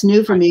 So that's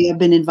new for me. I've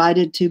been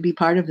invited to be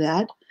part of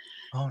that.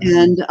 Oh,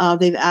 nice. And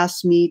they've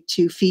asked me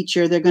to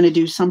feature. They're going to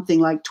do something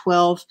like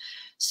 12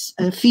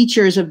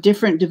 features of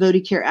different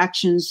devotee care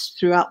actions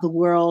throughout the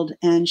world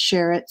and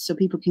share it so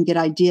people can get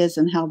ideas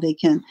on how they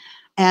can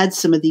add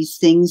some of these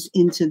things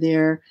into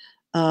their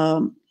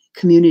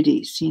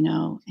communities,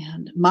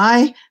 And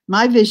my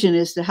vision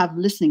is to have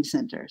listening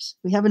centers.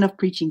 We have enough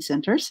preaching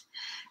centers.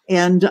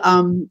 And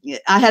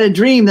I had a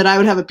dream that I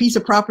would have a piece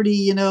of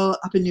property,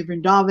 up in New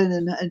Vrindavan,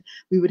 and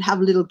we would have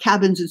little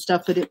cabins and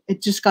stuff, but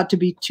it just got to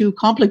be too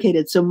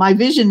complicated. So my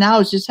vision now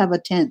is just have a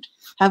tent,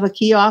 have a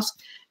kiosk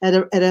at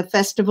a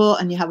festival,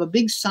 and you have a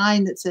big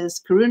sign that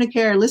says Karuna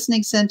Care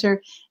Listening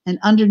Center, and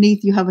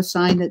underneath you have a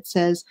sign that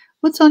says,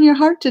 what's on your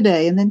heart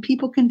today? And then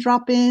people can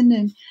drop in,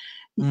 and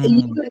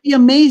you would be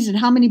amazed at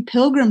how many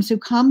pilgrims who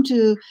come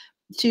to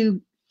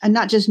and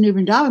not just New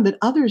Vrindavan, but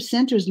other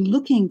centers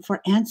looking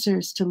for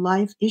answers to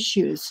life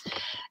issues.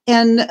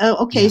 And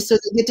so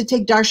they get to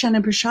take darshan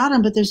and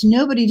prasadam, but there's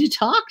nobody to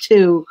talk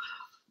to.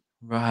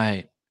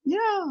 Right.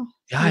 Yeah.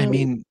 Yeah, I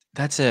mean,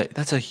 that's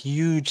a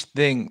huge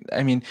thing.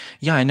 I mean,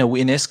 yeah, I know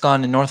in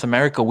ISKCON in North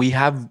America, we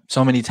have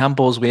so many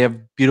temples, we have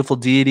beautiful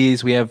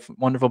deities, we have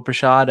wonderful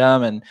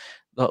prasadam, and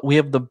we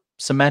have the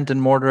cement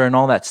and mortar and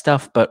all that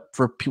stuff. But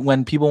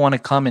when people want to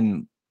come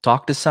and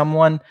talk to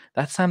someone,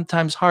 that's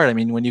sometimes hard. I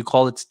mean, when you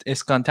call it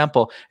ISKCON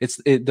temple,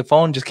 the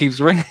phone just keeps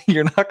ringing.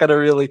 You're not going to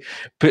really,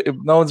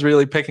 no one's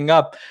really picking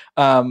up.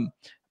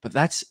 But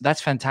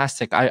that's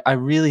fantastic. I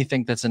really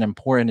think that's an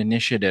important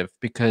initiative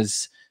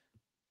because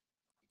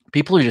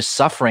people are just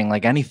suffering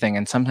like anything.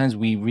 And sometimes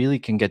we really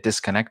can get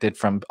disconnected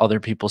from other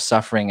people's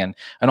suffering. And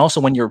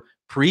also when you're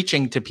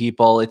preaching to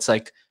people, it's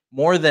like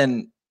more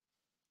than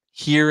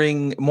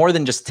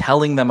just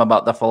telling them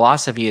about the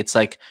philosophy. It's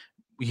like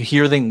you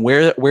hear them,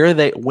 where are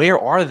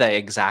they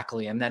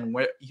exactly? And then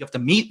you have to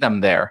meet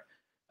them there.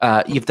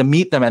 You have to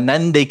meet them, and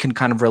then they can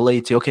kind of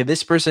relate to, okay,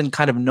 this person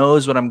kind of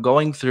knows what I'm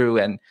going through,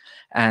 and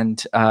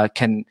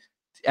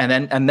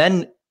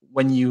then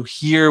when you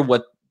hear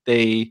what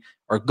they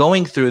are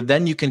going through,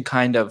 then you can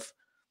kind of,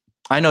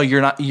 I know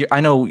you're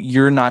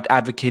not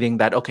advocating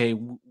that, okay,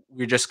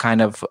 we're just kind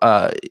of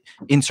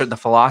insert the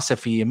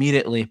philosophy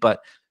immediately,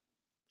 but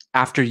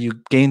after you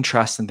gain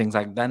trust and things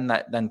like then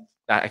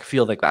I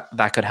feel like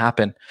that could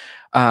happen.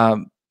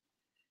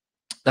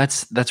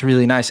 That's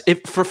really nice.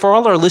 If for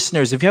all our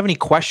listeners, if you have any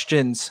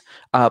questions,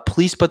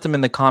 please put them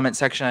in the comment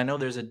section. I know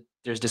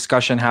there's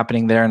discussion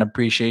happening there and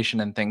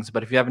appreciation and things,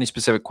 but if you have any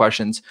specific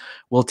questions,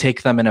 we'll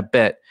take them in a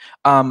bit.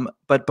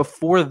 But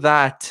before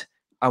that,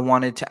 I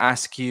wanted to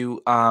ask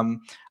you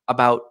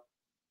about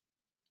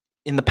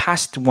in the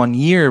past 1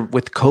 year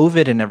with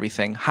COVID and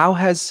everything. How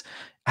has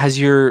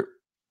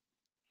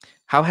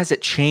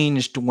it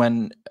changed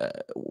when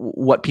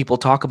what people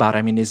talk about?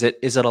 I mean, is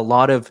it a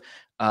lot of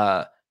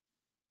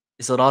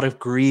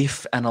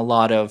grief and a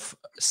lot of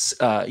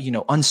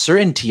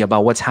uncertainty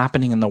about what's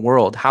happening in the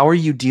world? How are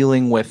you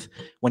dealing with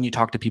when you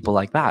talk to people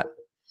like that?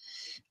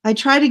 I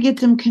try to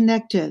get them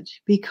connected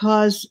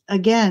because,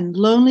 again,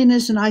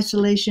 loneliness and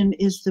isolation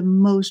is the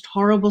most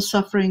horrible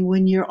suffering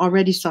when you're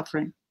already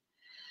suffering.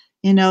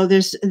 You know,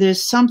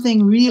 there's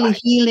something really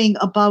healing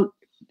about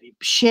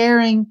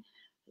sharing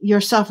your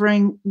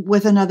suffering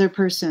with another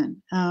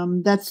person.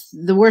 That's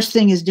the worst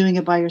thing, is doing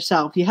it by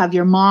yourself. You have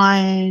your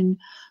mind,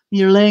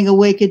 you're laying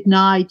awake at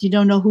night, you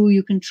don't know who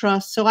you can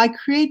trust. So I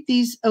create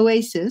these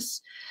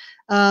oases.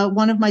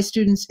 One of my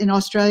students in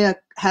Australia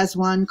has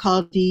one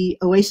called the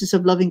Oasis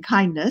of Loving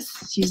Kindness.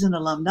 She's an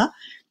alumna,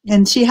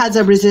 and she has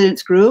a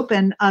residence group,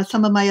 and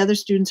some of my other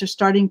students are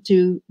starting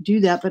to do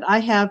that. But I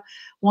have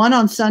one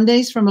on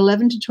Sundays from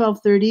 11 to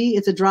 12:30.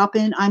 It's a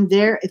drop-in. I'm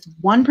there. If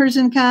one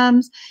person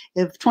comes,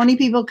 if 20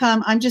 people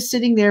come, I'm just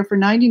sitting there for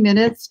 90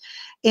 minutes.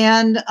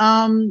 And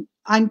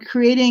I'm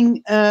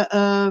creating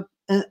a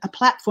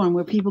platform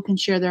where people can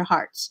share their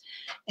hearts.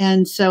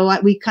 And so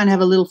we kind of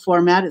have a little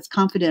format. It's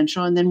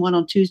confidential. And then one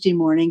on Tuesday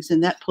mornings,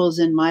 and that pulls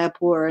in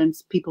Mayapur and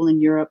people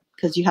in Europe,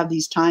 because you have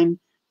these time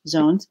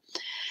zones.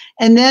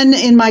 And then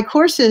in my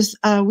courses,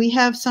 we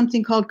have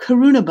something called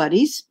Karuna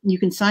Buddies. You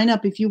can sign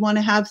up if you want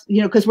to have,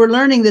 because we're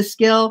learning this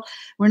skill.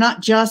 We're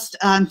not just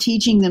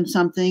teaching them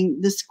something.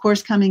 This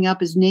course coming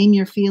up is Name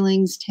Your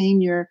Feelings,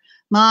 Tame Your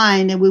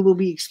Mind. And we will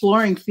be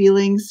exploring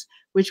feelings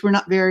which we're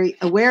not very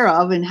aware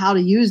of and how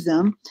to use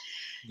them.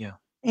 Yeah.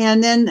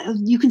 And then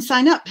you can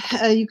sign up.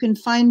 You can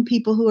find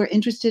people who are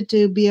interested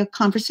to be a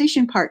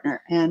conversation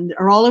partner and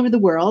are all over the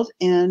world.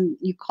 And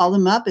you call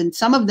them up, and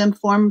some of them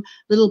form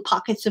little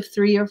pockets of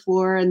 3 or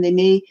 4, and they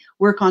may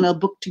work on a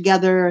book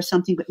together or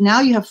something. But now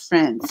you have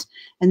friends,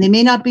 and they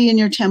may not be in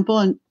your temple,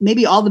 and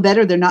maybe all the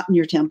better they're not in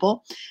your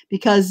temple,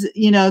 because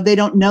they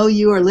don't know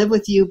you or live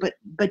with you.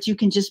 But you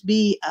can just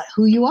be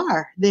who you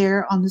are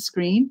there on the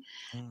screen,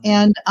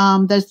 and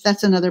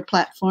that's another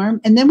platform.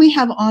 And then we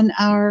have on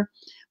our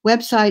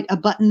website a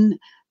button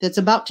that's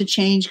about to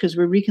change, because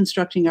we're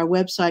reconstructing our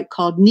website,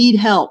 called Need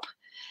Help.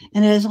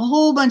 And it has a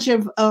whole bunch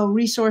of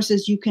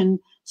resources. You can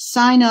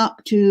sign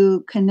up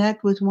to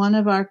connect with one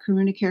of our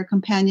Karuna Care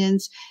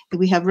companions.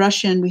 We have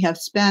Russian, we have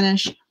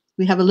Spanish,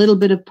 we have a little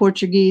bit of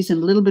Portuguese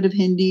and a little bit of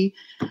Hindi.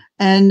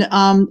 And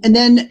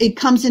then it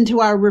comes into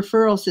our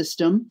referral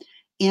system.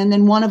 And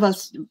then one of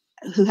us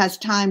who has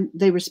time,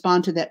 they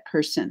respond to that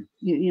person,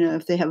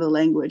 if they have a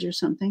language or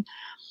something.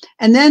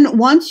 And then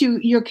once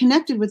you're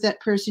connected with that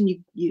person,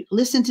 you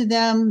listen to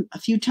them a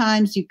few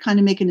times, you kind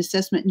of make an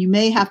assessment, and you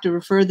may have to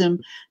refer them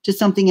to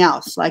something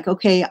else. Like,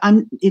 okay,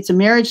 it's a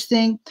marriage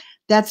thing.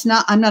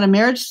 I'm not a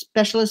marriage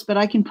specialist, but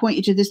I can point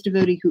you to this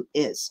devotee who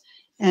is.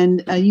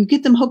 And you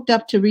get them hooked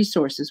up to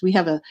resources. We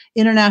have an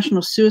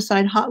international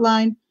suicide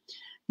hotline,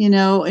 in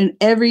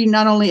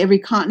not only every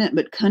continent,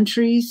 but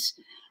countries,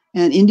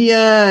 and India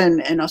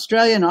and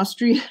Australia and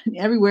Austria,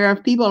 everywhere.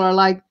 People are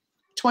like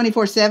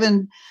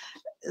 24/7.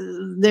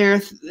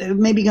 They're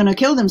maybe going to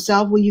kill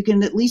themselves. Well, you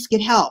can at least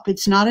get help.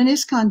 It's not an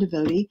ISKCON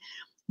devotee,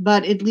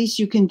 but at least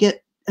you can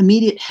get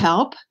immediate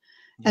help.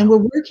 Yeah. And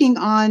we're working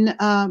on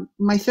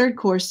my 3rd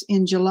course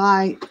in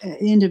July.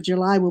 End of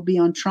July will be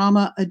on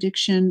trauma,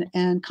 addiction,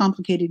 and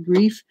complicated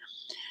grief,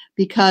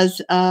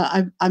 because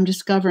I'm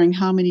discovering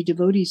how many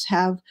devotees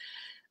have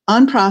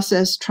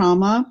unprocessed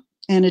trauma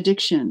and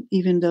addiction,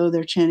 even though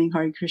they're chanting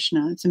Hare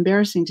Krishna. It's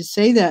embarrassing to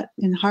say that,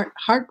 and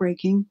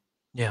heartbreaking.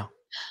 Yeah.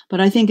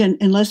 But I think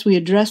unless we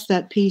address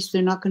that piece,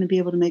 they're not going to be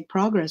able to make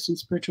progress in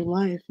spiritual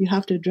life. You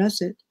have to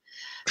address it.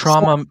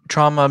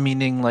 Trauma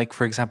meaning, like,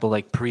 for example,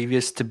 like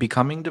previous to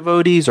becoming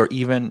devotees, or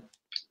even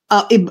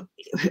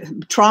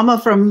trauma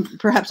from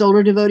perhaps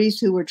older devotees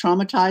who were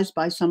traumatized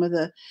by some of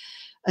the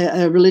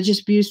religious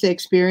abuse they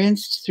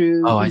experienced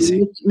through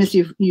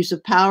misuse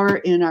of power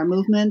in our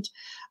movement.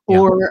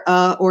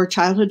 Or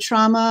childhood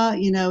trauma.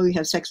 We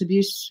have sex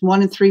abuse.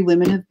 1 in 3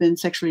 women have been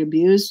sexually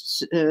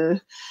abused,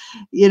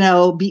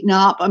 beaten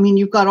up. I mean,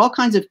 you've got all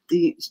kinds of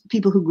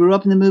people who grew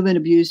up in the movement,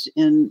 abused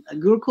in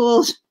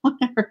gurukuls,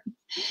 whatever.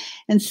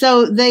 And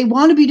so they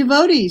want to be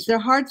devotees. Their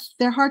hearts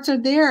are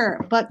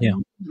there, but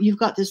you've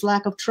got this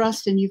lack of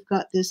trust, and you've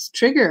got this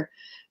trigger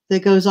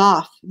that goes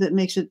off that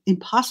makes it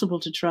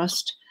impossible to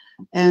trust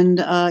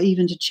and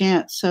even to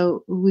chant.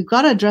 So we've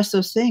got to address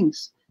those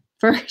things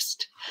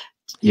first.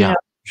 Yeah.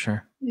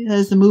 Sure.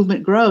 As the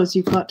movement grows,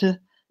 you've got to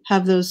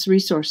have those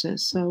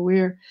resources. So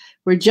we're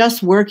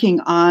just working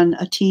on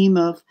a team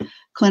of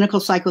clinical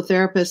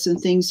psychotherapists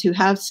and things who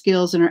have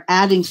skills and are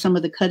adding some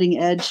of the cutting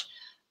edge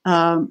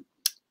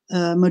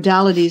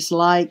modalities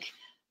like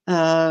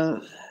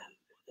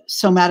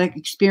somatic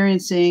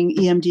experiencing,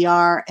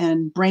 EMDR,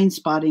 and brain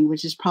spotting,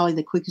 which is probably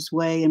the quickest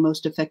way and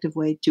most effective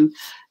way to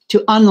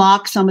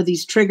unlock some of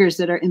these triggers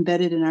that are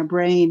embedded in our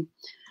brain.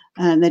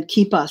 and that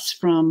keep us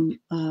from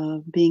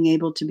being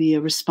able to be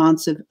a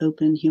responsive,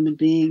 open human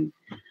being.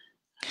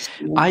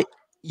 So,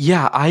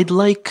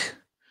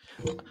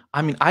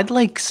 I'd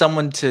like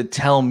someone to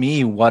tell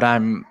me what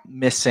I'm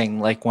missing,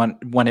 like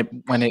when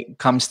it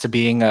comes to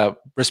being a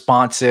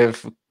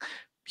responsive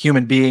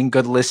human being,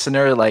 good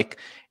listener. Like,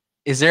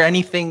 is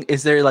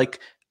there like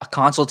a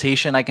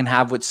consultation I can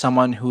have with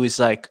someone who is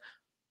like,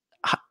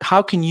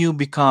 how can you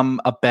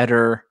become a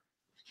better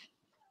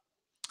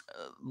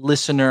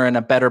listener and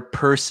a better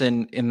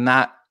person in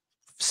that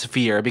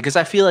sphere? Because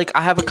I feel like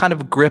I have a kind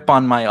of grip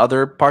on my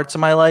other parts of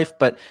my life,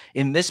 but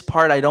in this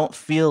part, I don't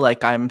feel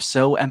like I'm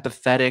so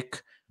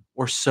empathetic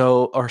or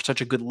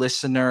such a good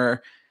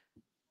listener.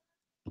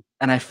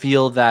 And I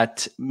feel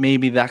that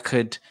maybe that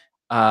could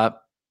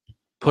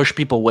push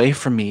people away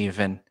from me,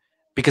 even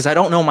because I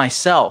don't know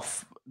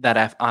myself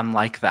that I'm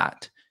like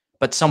that.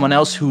 But someone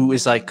else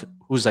who's like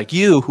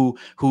you,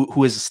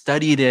 who has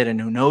studied it and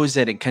who knows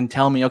it and can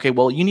tell me, okay,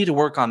 well, you need to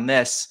work on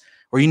this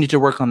or you need to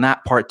work on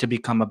that part to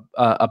become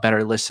a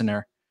better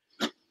listener.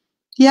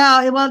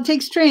 Yeah, well, it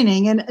takes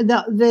training, and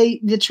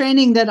the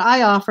training that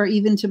I offer,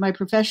 even to my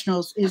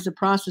professionals, is a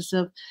process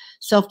of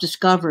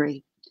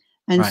self-discovery.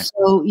 And Right.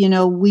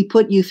 so, we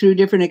put you through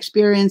different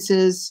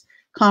experiences,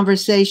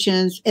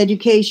 conversations,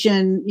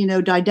 education,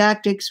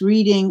 didactics,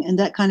 reading, and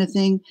that kind of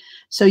thing.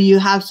 So you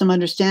have some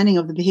understanding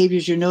of the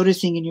behaviors you're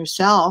noticing in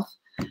yourself.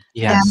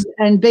 Yes.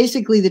 And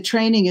basically the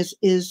training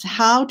is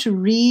how to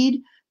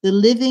read the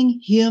living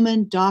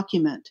human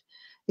document.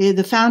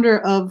 The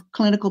founder of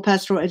clinical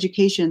pastoral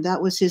education,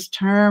 that was his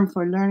term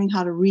for learning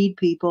how to read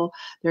people,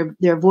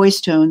 their voice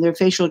tone, their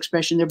facial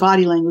expression, their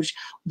body language.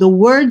 The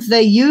words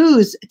they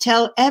use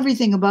tell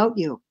everything about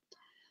you.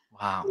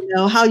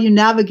 Wow. How you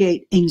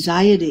navigate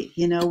anxiety,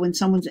 when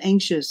someone's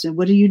anxious, and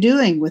what are you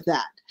doing with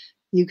that?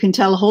 You can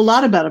tell a whole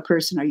lot about a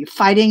person. Are you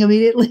fighting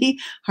immediately?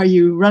 Are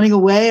you running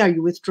away? Are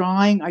you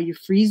withdrawing? Are you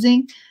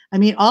freezing? I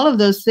mean, all of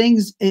those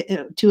things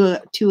to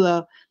a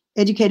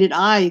educated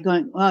eye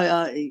going,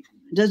 well, it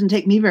doesn't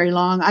take me very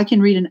long. I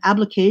can read an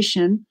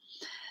application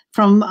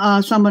from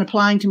someone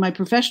applying to my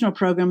professional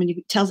program, and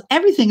it tells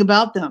everything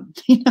about them.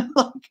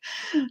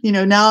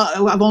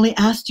 Now I've only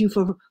asked you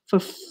for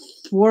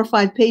 4 or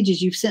 5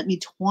 pages. You've sent me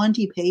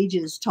 20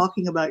 pages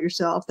talking about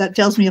yourself. That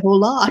tells me a whole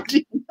lot.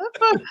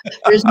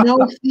 There's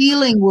no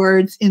feeling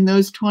words in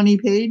those 20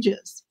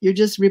 pages. You're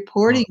just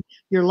reporting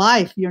your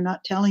life. You're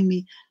not telling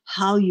me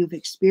how you've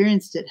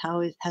experienced it,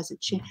 how it has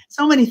it changed.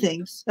 So many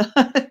things.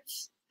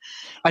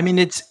 I mean,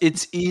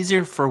 it's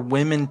easier for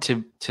women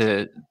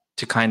to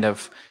kind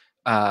of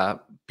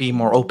be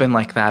more open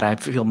like that. I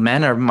feel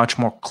men are much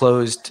more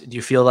closed. Do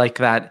you feel like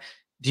that?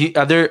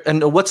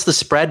 And what's the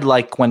spread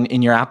like when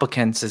in your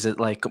applicants? Is it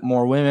like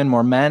more women,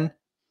 more men?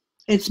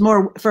 It's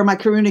more for my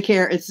Karuna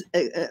Care. It's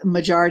a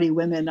majority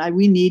women.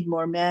 We need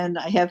more men.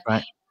 I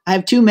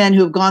have 2 men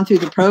who have gone through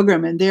the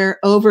program, and they're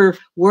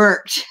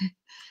overworked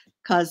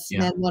because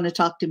men want to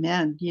talk to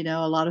men,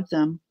 a lot of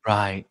them.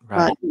 Right.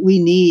 But we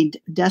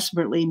need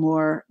desperately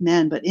more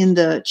men. But in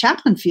the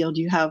chaplain field,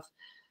 you have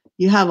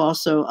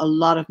also a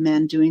lot of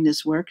men doing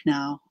this work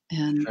now,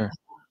 and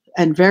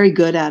very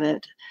good at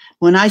it.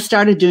 When I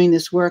started doing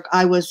this work,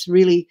 I was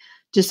really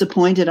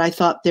disappointed. I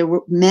thought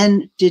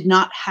men did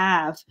not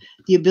have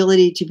the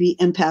ability to be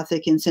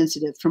empathic and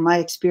sensitive. From my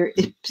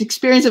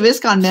experience of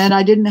ISKCON men,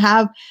 I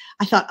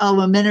thought, oh,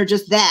 well, men are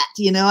just that,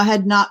 I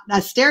had not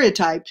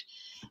stereotyped.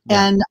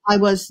 Yeah. And I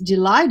was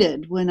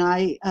delighted when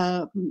I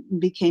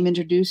became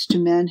introduced to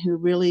men who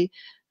really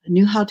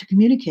knew how to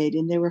communicate,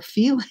 and they were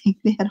feeling,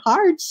 they had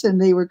hearts,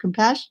 and they were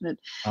compassionate,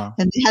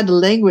 and they had the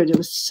language. It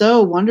was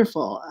so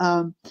wonderful.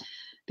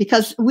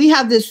 Because we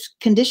have this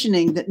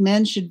conditioning that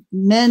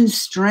men's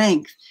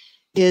strength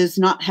is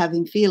not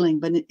having feeling,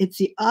 but it's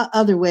the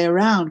other way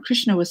around.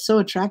 Krishna was so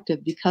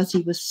attractive because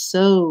he was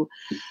so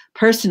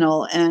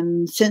personal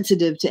and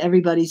sensitive to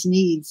everybody's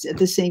needs at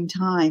the same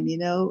time,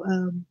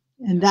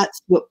 and that's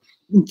what,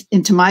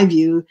 into my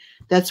view,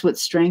 that's what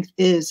strength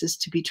is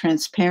to be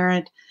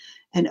transparent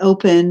and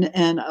open.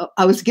 And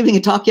I was giving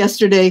a talk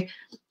yesterday,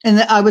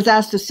 and I was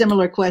asked a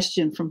similar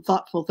question from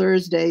Thoughtful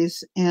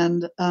Thursdays,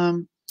 and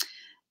how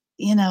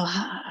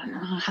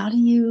do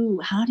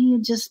you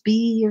just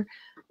be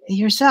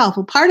yourself?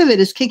 Well, part of it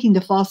is kicking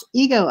the false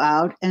ego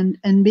out and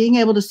being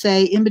able to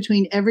say in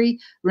between every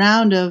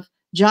round of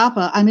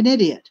japa, I'm an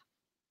idiot.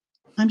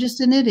 I'm just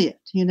an idiot,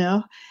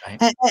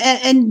 right.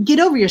 and get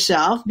over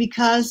yourself,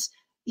 because,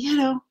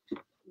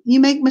 you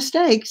make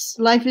mistakes.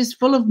 Life is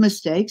full of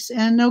mistakes,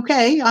 and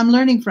okay, I'm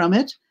learning from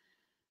it.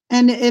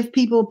 And if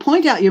people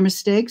point out your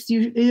mistakes,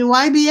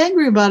 why be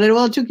angry about it?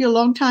 Well, it took you a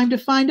long time to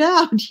find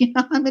out.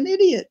 I'm an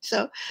idiot.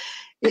 So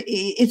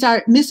it's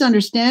our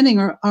misunderstanding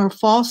or our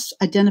false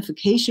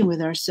identification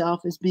with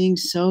ourselves as being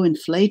so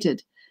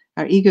inflated.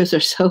 Our egos are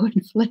so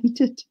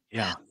inflated.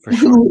 Yeah, for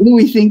sure. Who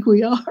we think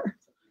we are.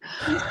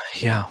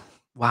 Yeah.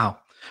 Wow.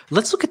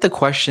 Let's look at the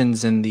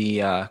questions in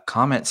the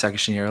comment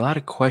section here. A lot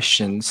of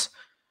questions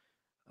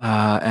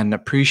and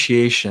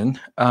appreciation.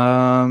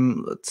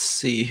 Let's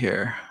see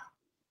here.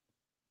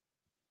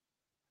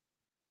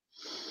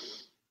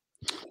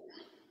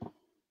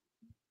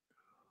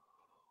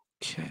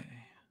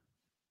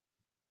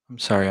 I'm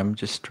sorry, I'm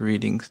just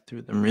reading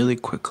through them really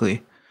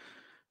quickly.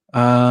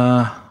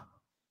 Uh,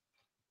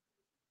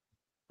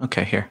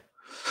 okay, here.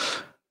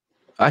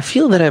 I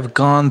feel that I've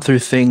gone through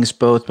things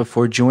both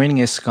before joining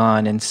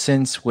ISKCON and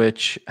since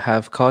which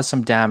have caused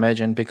some damage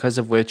and because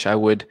of which I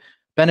would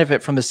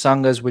benefit from the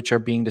sanghas which are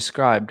being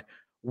described.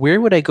 Where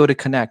would I go to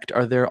connect?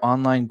 Are there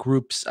online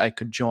groups I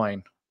could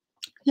join?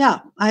 Yeah,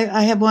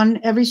 I have one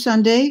every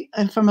Sunday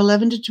from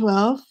 11 to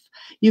 12.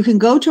 You can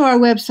go to our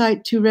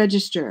website to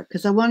register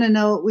because we want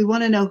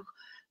to know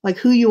like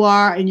who you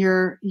are and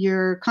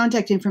your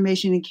contact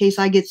information in case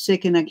I get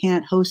sick and I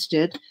can't host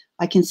it.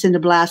 I can send a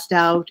blast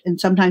out, and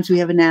sometimes we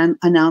have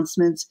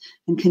announcements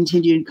and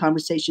continued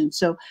conversations.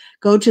 So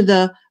go to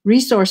the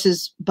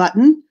resources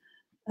button.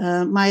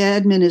 My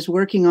admin is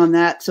working on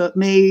that, so it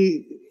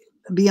may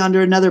be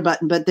under another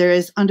button, but there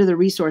is under the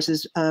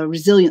resources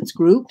resilience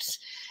groups,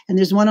 and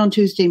there's one on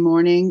Tuesday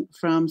morning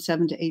from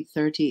 7 to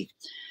 8:30.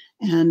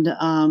 And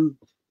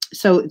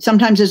so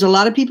sometimes there's a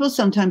lot of people,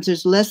 sometimes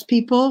there's less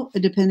people,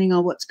 depending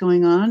on what's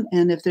going on.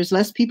 And if there's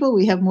less people,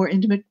 we have more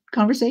intimate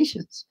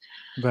conversations.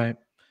 Right.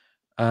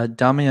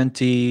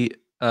 Damayanti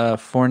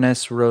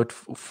Fornes wrote,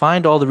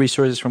 find all the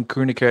resources from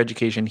Karuna Care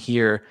Education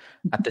here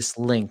at this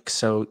link.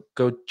 So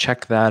go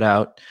check that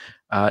out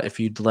if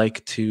you'd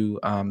like to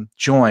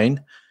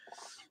join.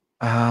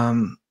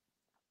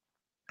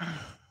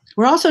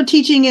 We're also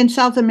teaching in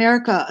South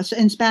America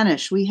in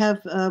Spanish. We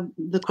have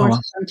the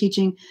courses I'm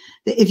teaching.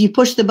 If you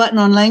push the button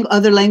on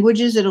other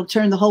languages, it'll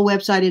turn the whole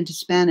website into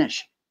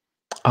Spanish.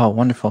 Oh,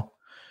 wonderful.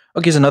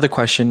 Okay, here's another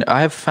question.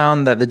 I have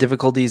found that the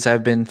difficulties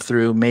I've been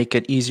through make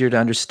it easier to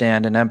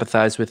understand and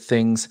empathize with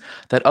things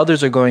that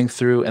others are going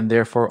through and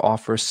therefore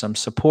offer some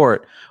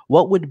support.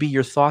 What would be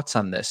your thoughts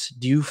on this?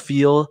 Do you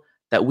feel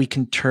that we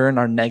can turn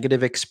our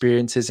negative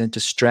experiences into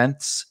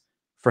strengths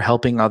for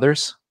helping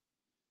others?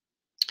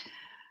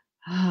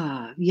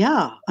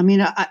 Yeah. I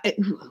mean,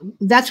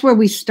 that's where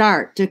we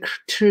start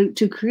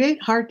to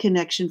create heart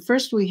connection.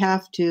 First, we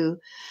have to,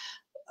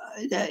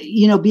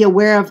 be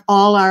aware of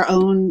all our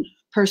own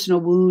personal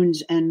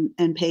wounds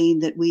and pain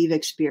that we've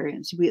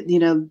experienced.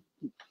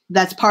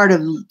 That's part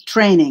of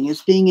training,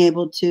 is being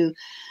able to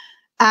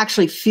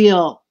actually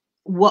feel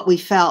what we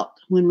felt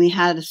when we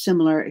had a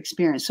similar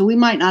experience. So we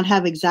might not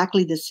have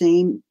exactly the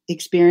same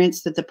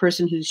experience that the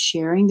person who's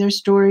sharing their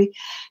story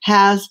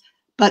has,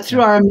 but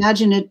through our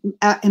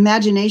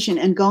imagination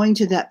and going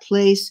to that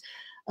place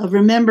of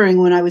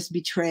remembering when I was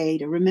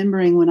betrayed, or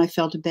remembering when I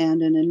felt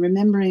abandoned, and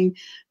remembering,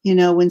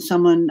 when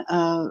someone,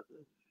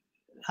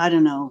 I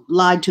don't know,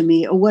 lied to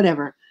me or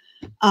whatever,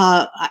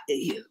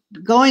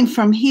 going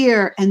from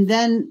here and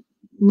then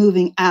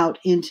moving out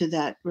into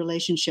that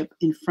relationship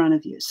in front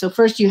of you. So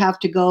first you have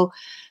to go,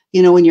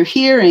 when you're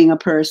hearing a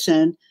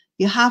person,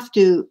 you have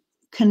to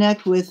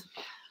connect with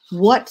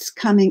what's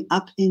coming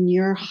up in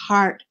your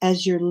heart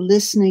as you're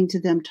listening to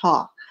them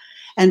talk.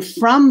 And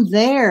from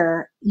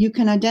there, you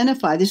can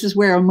identify. This is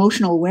where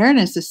emotional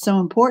awareness is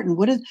so important.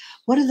 What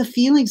are the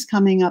feelings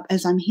coming up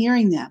as I'm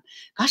hearing them?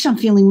 Gosh, I'm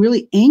feeling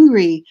really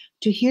angry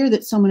to hear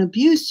that someone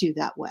abused you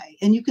that way.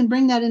 And you can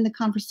bring that in the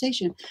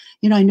conversation.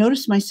 I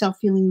noticed myself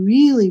feeling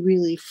really,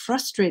 really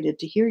frustrated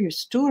to hear your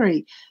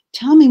story.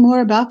 Tell me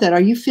more about that. Are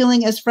you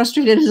feeling as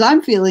frustrated as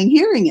I'm feeling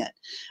hearing it?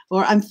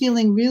 Or I'm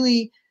feeling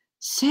really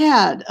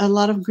sad, a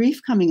lot of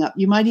grief coming up.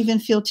 You might even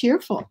feel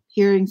tearful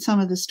hearing some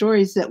of the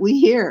stories that we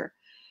hear.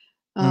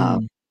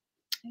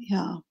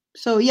 Yeah.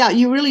 So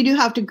you really do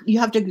have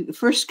to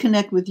first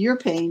connect with your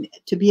pain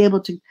to be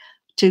able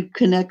to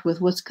connect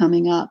with what's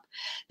coming up.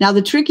 Now,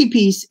 the tricky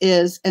piece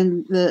is,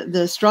 and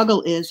the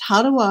struggle is,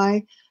 how do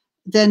I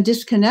then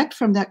disconnect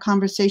from that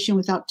conversation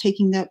without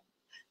taking that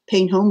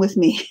pain home with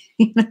me?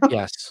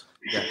 Yes.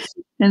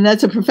 And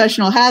that's a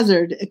professional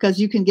hazard, because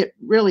you can get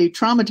really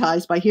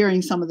traumatized by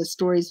hearing some of the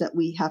stories that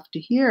we have to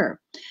hear.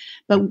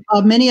 But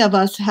many of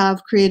us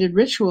have created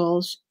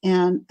rituals,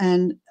 and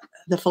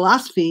the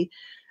philosophy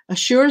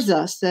assures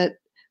us that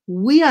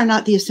we are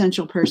not the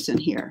essential person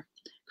here.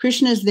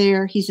 Krishna is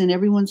there. He's in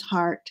everyone's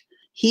heart.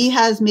 He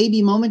has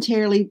maybe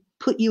momentarily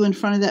put you in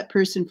front of that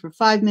person for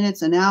 5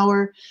 minutes, an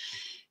hour.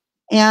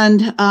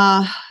 And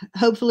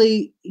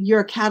hopefully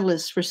you're a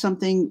catalyst for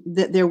something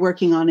that they're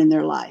working on in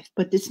their life.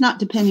 But it's not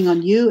depending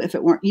on you. If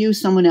it weren't you,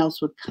 someone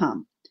else would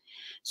come.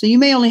 So you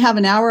may only have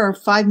an hour or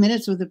 5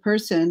 minutes with a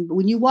person, but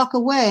when you walk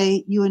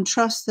away, you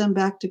entrust them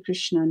back to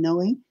Krishna,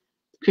 knowing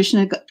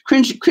Krishna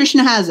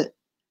has it.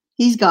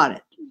 He's got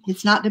it.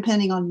 It's not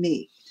depending on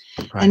me.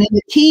 Right. And in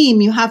the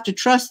team, you have to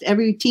trust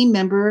every team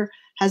member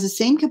has the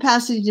same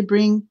capacity to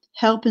bring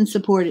help and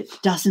support. It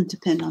doesn't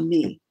depend on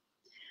me.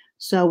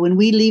 So when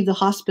we leave the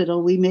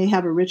hospital, we may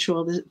have a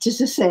ritual just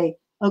to say,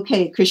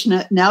 okay,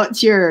 Krishna, now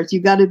it's yours.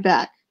 You got it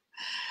back.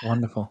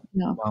 Wonderful.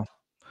 Yeah.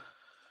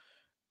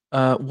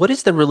 Wow. What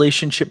is the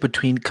relationship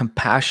between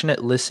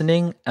compassionate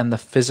listening and the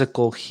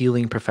physical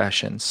healing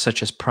professions,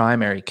 such as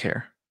primary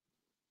care?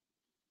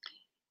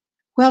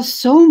 Well,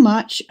 so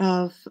much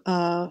of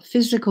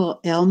physical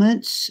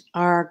ailments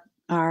are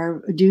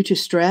due to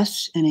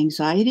stress and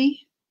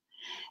anxiety.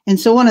 And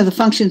so one of the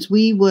functions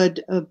we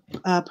would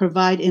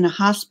provide in a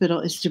hospital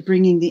is to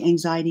bringing the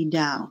anxiety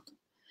down,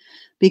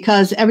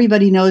 because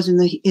everybody knows in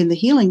the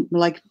healing,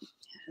 like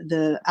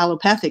the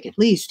allopathic, at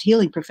least,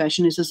 healing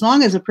profession is, as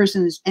long as a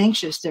person is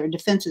anxious, their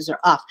defenses are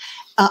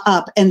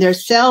up and their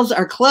cells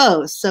are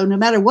closed. So no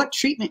matter what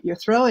treatment you're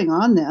throwing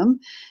on them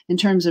in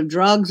terms of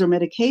drugs or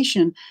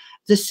medication,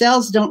 the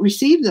cells don't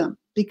receive them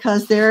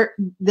because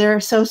they're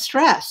so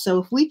stressed. So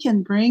if we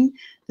can bring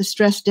the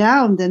stress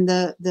down, then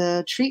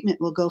the treatment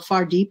will go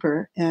far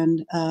deeper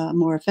and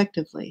more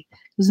effectively,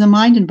 because the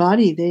mind and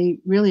body, they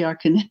really are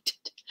connected.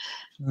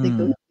 They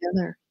go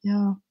together.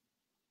 Yeah.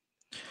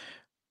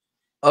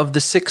 Of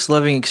the 6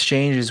 loving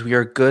exchanges, we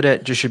are good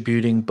at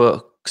distributing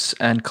books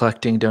and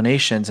collecting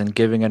donations and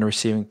giving and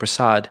receiving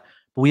prasad.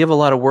 But we have a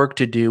lot of work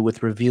to do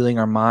with revealing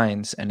our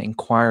minds and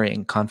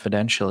inquiring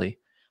confidentially.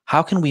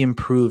 How can we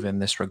improve in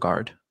this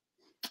regard?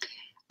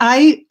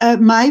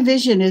 My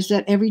vision is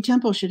that every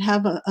temple should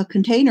have a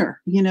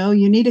container. You know,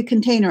 you need a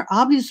container.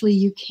 Obviously,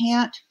 you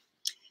can't.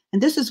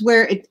 And this is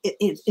where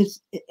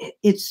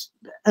it's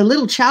a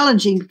little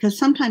challenging, because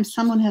sometimes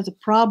someone has a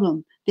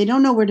problem. They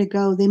don't know where to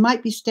go. They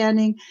might be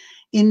standing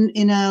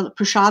in a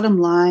prasadam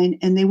line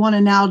and they want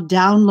to now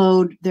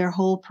download their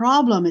whole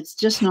problem. It's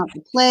just not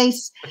the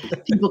place.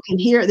 People can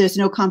hear it. There's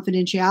no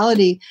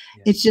confidentiality.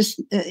 Yeah. It's just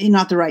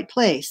not the right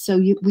place.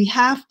 So we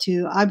have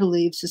to, I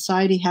believe,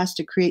 society has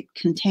to create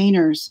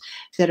containers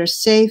that are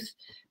safe,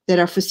 that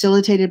are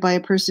facilitated by a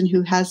person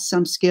who has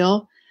some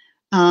skill.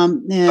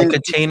 By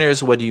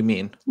containers, what do you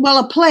mean?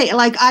 Well, a play,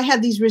 like I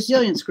have these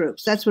resilience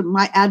groups. That's what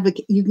my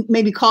advocate, you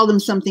maybe call them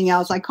something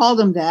else. I call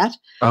them that.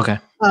 Okay.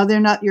 They're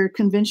not your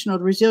conventional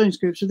resilience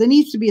groups. So there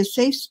needs to be a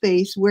safe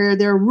space where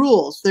there are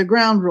rules, there are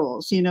ground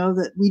rules, you know,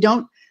 that we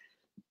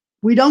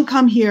don't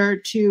come here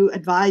to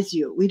advise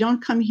you. We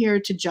don't come here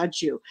to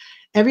judge you.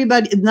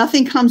 Everybody,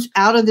 nothing comes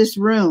out of this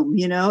room,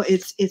 you know,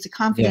 it's a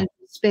confidential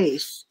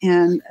space.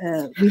 And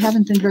we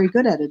haven't been very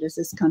good at it as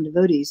ISKCON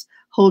devotees,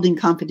 holding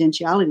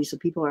confidentiality, so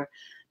people are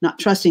not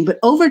trusting. But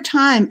over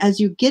time, as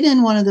you get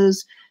in one of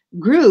those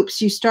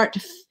groups, you start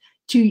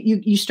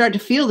you start to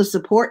feel the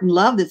support and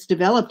love that's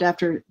developed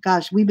after,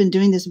 gosh, we've been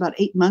doing this about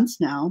 8 months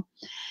now.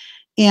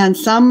 And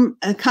some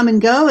come and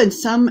go, and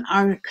some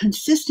are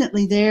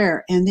consistently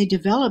there, and they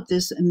develop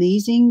this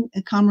amazing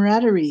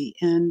camaraderie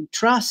and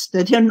trust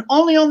that they're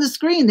only on the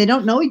screen. They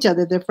don't know each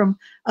other. They're from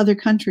other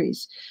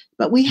countries.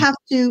 But we have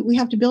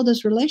to build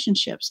those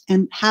relationships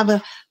and have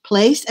a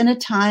place and a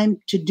time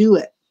to do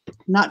it,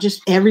 not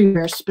just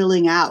everywhere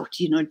spilling out,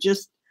 you know,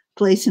 just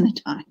place and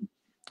a time.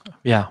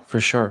 Yeah,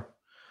 for sure.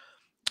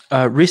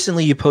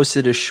 Recently, you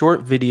posted a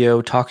short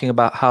video talking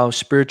about how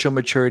spiritual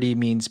maturity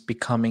means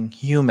becoming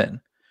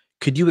human.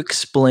 Could you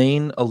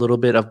explain a little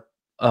bit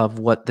of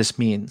what this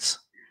means?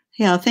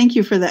 Yeah, thank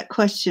you for that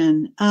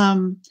question.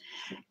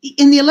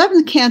 In the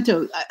 11th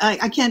canto,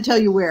 I can't tell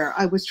you where.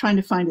 I was trying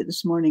to find it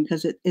this morning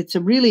because it's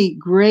a really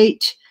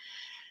great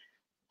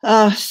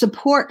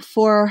support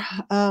for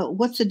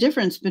what's the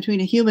difference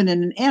between a human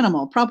and an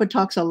animal. Prabhupada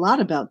talks a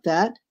lot about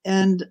that,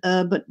 and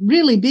but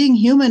really being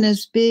human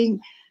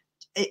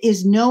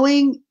is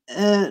knowing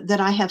that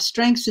I have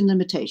strengths and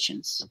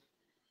limitations.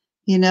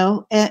 You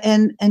know,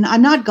 and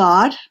I'm not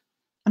God.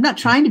 I'm not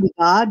trying to be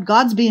God.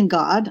 God's being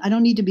God. I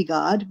don't need to be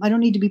God. I don't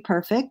need to be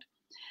perfect,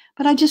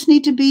 but I just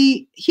need to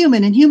be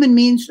human. And human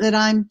means that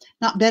I'm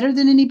not better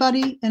than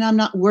anybody and I'm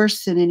not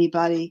worse than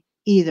anybody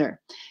either.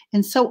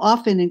 And so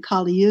often in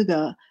Kali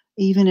Yuga,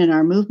 even in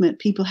our movement,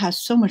 people have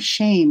so much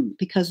shame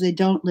because they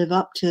don't live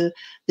up to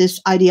this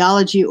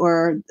ideology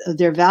or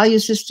their value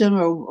system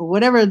or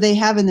whatever they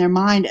have in their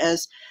mind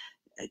as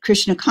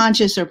Krishna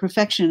conscious or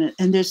perfection.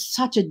 And there's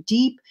such a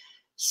deep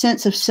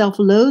sense of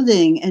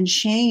self-loathing and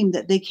shame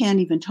that they can't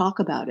even talk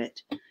about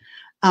it.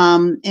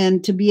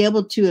 And to be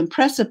able to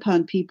impress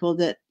upon people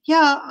that,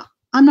 yeah,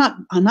 I'm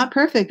not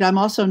perfect. I'm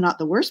also not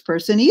the worst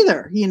person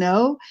either. You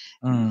know,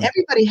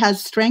 everybody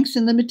has strengths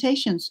and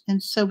limitations.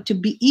 And so to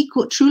be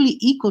equal, truly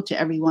equal to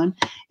everyone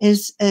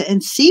is,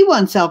 and see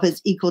oneself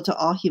as equal to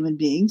all human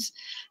beings,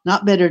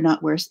 not better,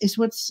 not worse, is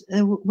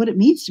what it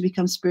means to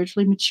become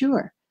spiritually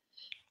mature.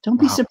 Don't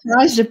be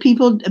surprised if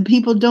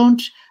people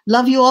don't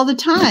love you all the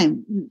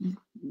time.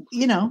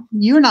 You know,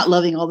 you're not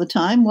loving all the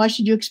time. Why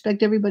should you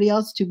expect everybody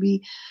else to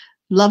be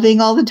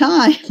loving all the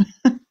time?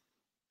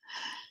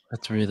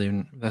 That's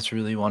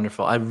really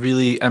wonderful. I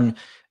really am.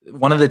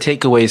 One of the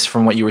takeaways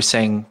from what you were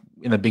saying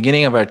in the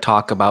beginning of our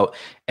talk about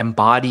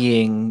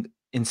embodying,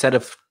 instead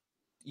of,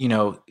 you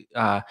know,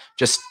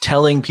 just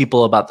telling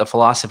people about the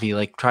philosophy,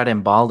 like try to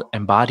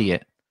embody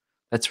it.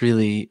 That's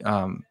really,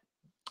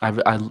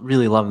 I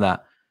really love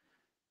that.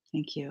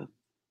 Thank you.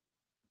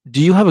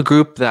 Do you have a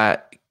group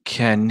that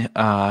can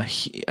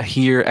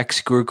hear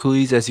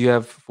ex-gurukulis as you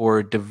have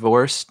for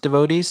divorced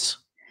devotees?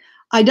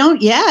 I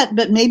don't yet,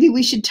 but maybe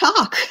we should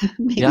talk.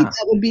 Maybe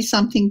that would be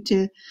something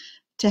to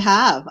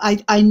have.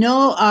 I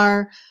know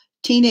our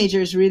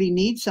teenagers really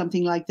need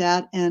something like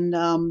that. And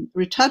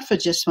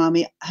Ritatva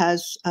Swami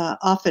has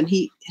often,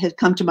 he has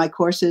come to my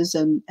courses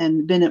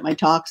and been at my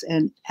talks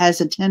and has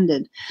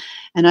attended.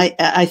 And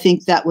I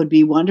think that would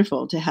be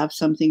wonderful to have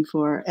something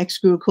for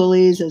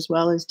ex-gurukulis as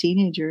well as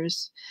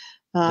teenagers.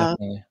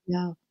 Definitely.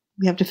 Yeah,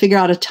 we have to figure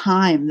out a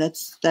time.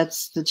 That's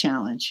the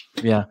challenge.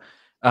 Yeah.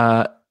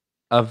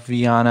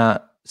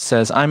 Aviana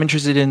says, I'm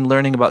interested in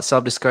learning about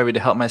self-discovery to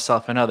help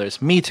myself and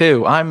others. Me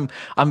too. I'm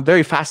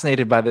very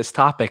fascinated by this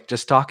topic,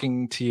 just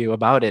talking to you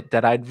about it,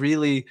 that I'd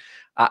really,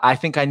 I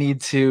think I need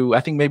to,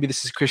 I think maybe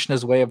this is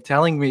Krishna's way of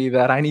telling me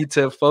that I need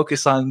to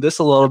focus on this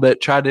a little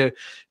bit, try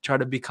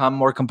to become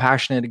more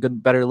compassionate, a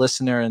good, better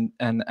listener,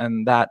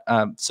 and that.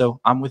 So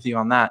I'm with you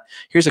on that.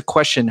 Here's a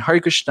question. Hare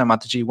Krishna,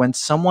 Mataji, when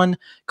someone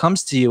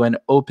comes to you and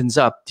opens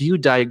up, do you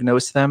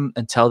diagnose them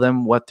and tell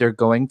them what they're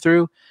going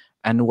through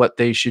and what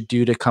they should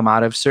do to come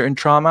out of certain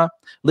trauma?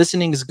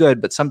 Listening is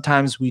good, but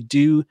sometimes we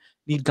do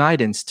need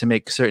guidance to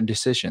make certain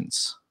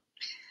decisions.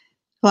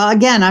 Well,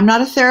 again, I'm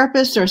not a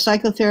therapist or a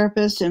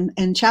psychotherapist,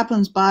 and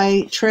chaplains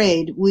by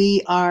trade,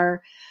 we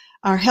are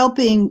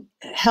helping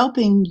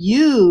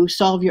you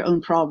solve your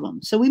own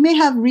problems. So we may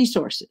have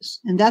resources,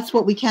 and that's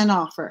what we can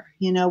offer.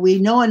 You know, we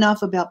know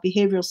enough about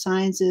behavioral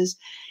sciences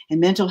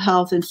and mental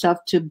health and stuff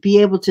to be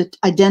able to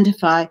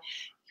identify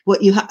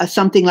what you have,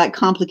 something like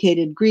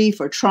complicated grief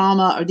or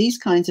trauma or these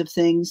kinds of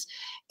things.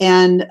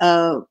 And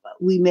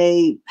we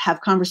may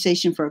have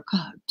conversation for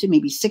to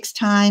maybe 6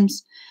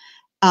 times,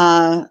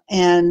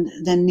 and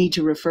then need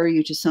to refer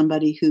you to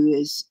somebody who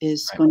is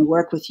Right. going to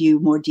work with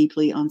you more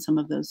deeply on some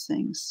of those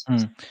things.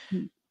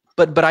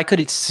 But I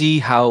could see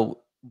how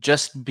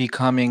just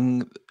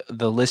becoming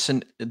the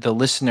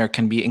listener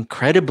can be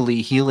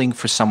incredibly healing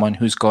for someone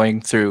who's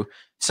going through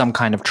some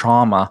kind of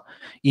trauma,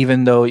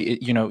 even though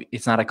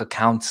it's not like a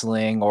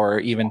counseling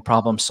or even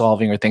problem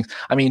solving or things.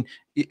 I mean,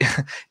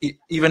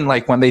 even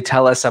like when they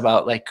tell us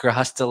about like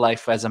grahastha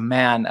life as a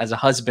man, as a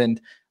husband,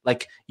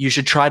 like you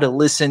should try to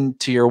listen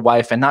to your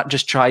wife and not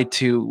just try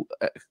to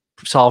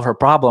solve her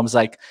problems,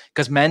 like,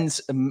 because men's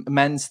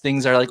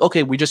things are like,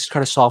 okay, we just try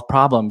to solve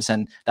problems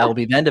and that will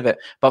be the end of it.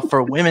 But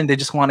for women, they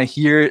just want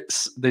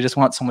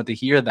someone to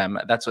hear them.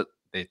 That's what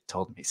they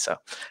told me. So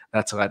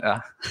that's what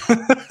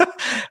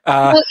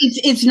well,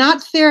 it's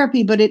not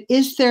therapy, but it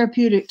is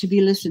therapeutic to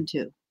be listened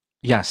to.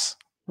 Yes.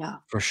 Yeah,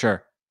 for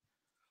sure.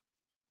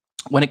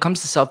 When it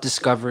comes to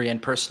self-discovery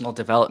and personal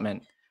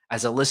development,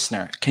 as a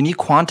listener, can you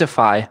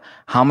quantify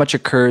how much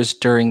occurs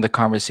during the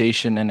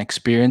conversation and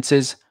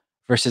experiences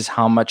versus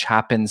how much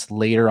happens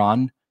later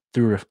on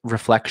through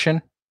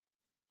reflection?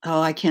 Oh,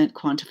 I can't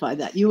quantify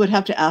that. You would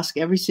have to ask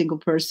every single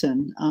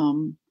person.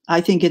 I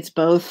think it's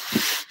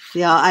both.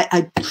 Yeah,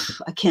 I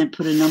can't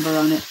put a number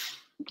on it.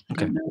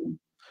 Okay. I don't know.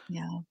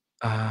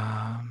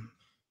 Yeah.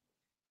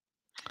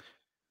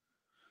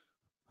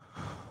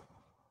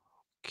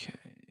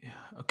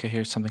 Okay,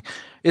 here's something.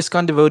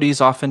 ISKCON devotees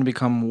often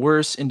become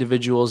worse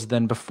individuals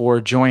than before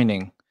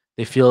joining.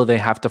 They feel they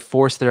have to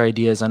force their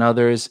ideas on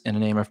others in the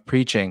name of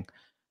preaching.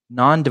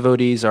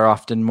 Non-devotees are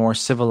often more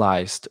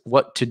civilized.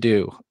 What to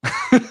do?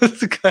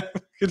 It's a kind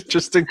of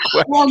interesting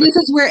question. Well, this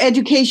is where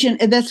education,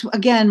 that's,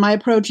 again, my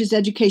approach is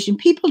education.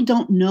 People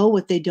don't know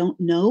what they don't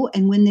know.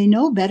 And when they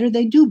know better,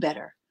 they do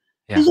better.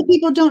 Yeah. Because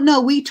people don't know.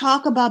 We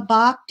talk about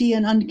bhakti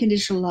and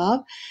unconditional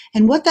love.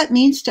 And what that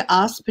means to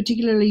us,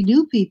 particularly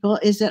new people,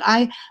 is that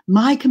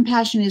my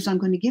compassion is I'm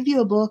going to give you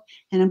a book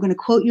and I'm going to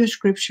quote your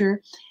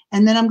scripture.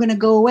 And then I'm going to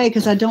go away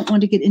because I don't want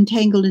to get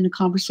entangled in a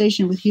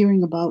conversation with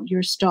hearing about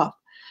your stuff.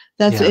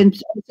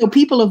 And so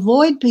people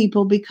avoid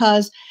people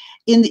because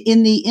in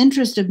the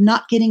interest of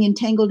not getting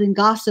entangled in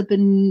gossip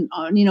and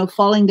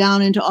falling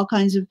down into all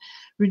kinds of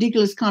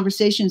ridiculous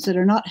conversations that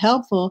are not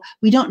helpful,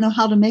 we don't know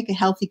how to make a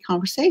healthy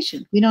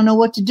conversation. We don't know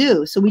what to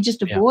do, so we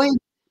just avoid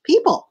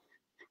people,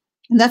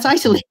 and that's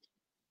isolating.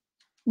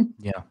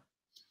 Yeah.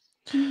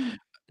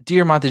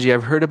 Dear Mataji,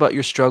 I've heard about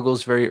your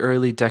struggles very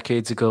early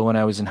decades ago when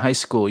I was in high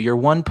school. Your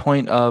one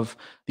point of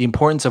the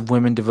importance of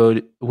women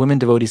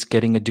devotees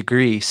getting a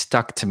degree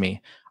stuck to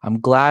me. I'm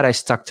glad I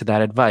stuck to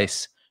that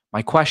advice.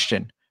 My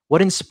question,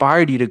 what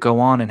inspired you to go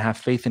on and have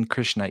faith in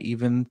Krishna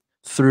even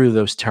through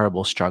those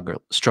terrible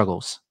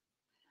struggles?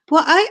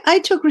 Well, I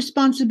took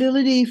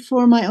responsibility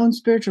for my own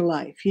spiritual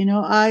life.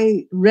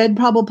 I read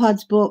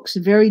Prabhupada's books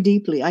very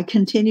deeply. I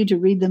continue to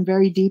read them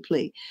very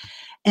deeply.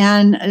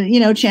 And,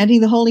 chanting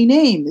the holy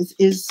name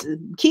is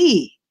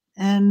key,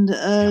 and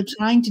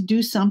trying to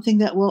do something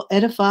that will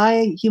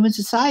edify human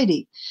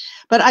society.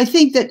 But I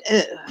think that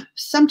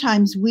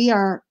sometimes we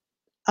are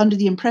under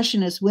the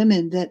impression as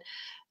women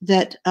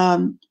that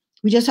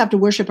we just have to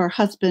worship our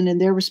husband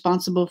and they're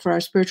responsible for our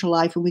spiritual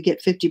life and we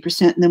get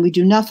 50% and then we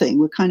do nothing.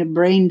 We're kind of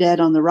brain dead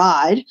on the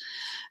ride.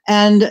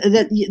 And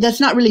that's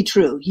not really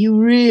true. You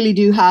really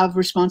do have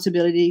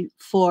responsibility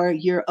for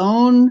your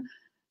own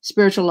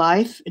spiritual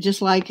life,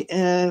 just like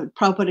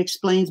Prabhupada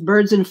explains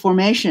birds in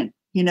formation,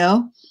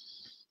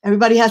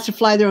 everybody has to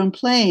fly their own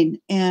plane,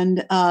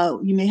 and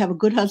you may have a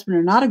good husband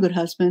or not a good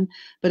husband,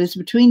 but it's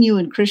between you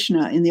and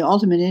Krishna. In the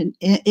ultimate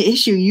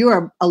issue, you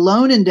are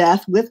alone in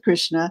death with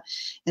Krishna,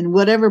 and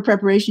whatever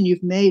preparation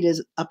you've made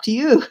is up to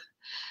you.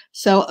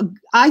 So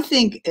I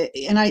think,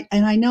 and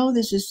I know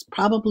this is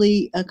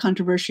probably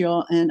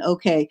controversial and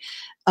okay,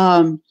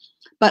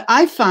 but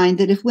I find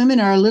that if women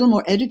are a little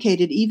more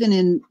educated, even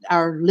in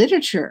our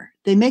literature,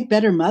 they make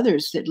better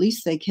mothers. At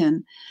least they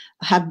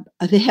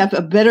have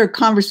a better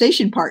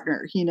conversation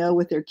partner, you know,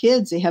 with their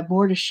kids. They have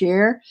more to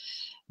share,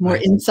 more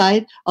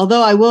insight.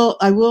 Although I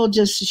will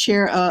just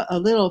share a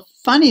little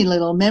funny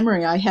little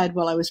memory I had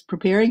while I was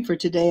preparing for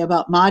today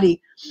about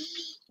Mahdi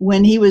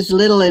when he was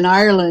little in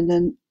Ireland,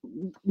 and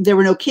there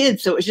were no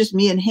kids, so it was just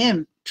me and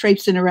him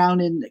traipsing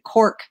around in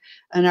Cork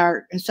on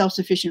our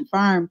self-sufficient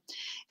farm.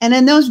 And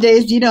in those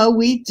days, you know,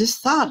 we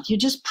just thought you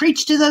just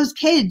preach to those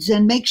kids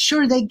and make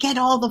sure they get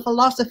all the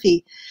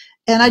philosophy.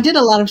 And I did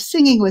a lot of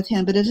singing with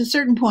him, but at a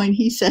certain point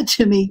he said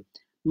to me,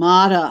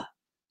 Mata,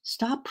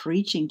 stop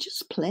preaching,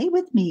 just play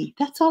with me.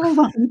 That's all I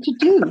want you to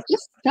do.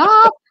 Just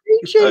stop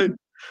preaching.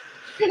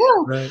 You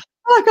know? Right.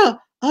 I go,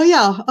 oh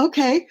yeah,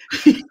 okay.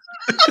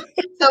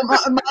 So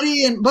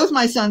Marty and both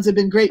my sons have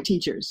been great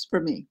teachers for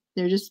me.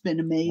 They've just been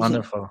amazing.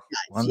 Wonderful.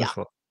 Guys.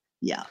 Wonderful.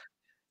 Yeah.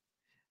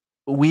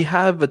 We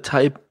have the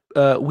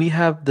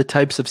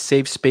types of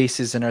safe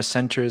spaces in our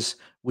centers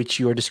which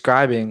you are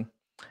describing.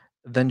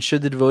 Then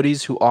should the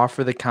devotees who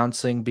offer the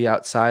counseling be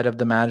outside of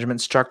the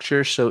management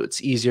structure so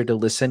it's easier to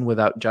listen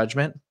without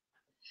judgment?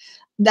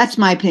 That's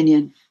my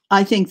opinion.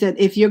 I think that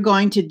if you're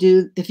going to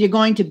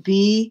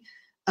be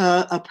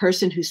a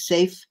person who's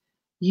safe,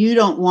 you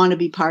don't want to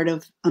be part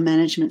of a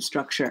management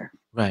structure,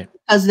 right?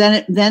 Because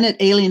then it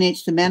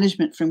alienates the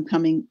management from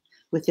coming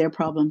with their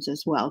problems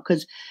as well.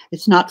 Because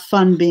it's not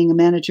fun being a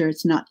manager;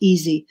 it's not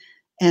easy,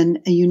 and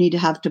you need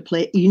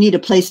You need a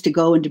place to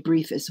go and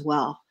debrief as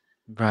well.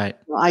 Right.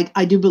 Well,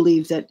 I do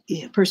believe that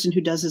a person who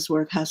does this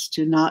work has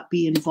to not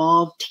be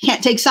involved.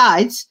 Can't take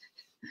sides.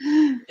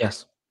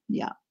 Yes.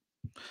 Yeah.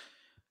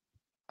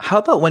 How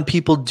about when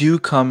people do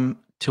come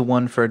to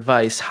one for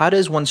advice? How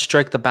does one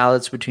strike the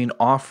balance between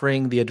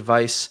offering the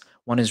advice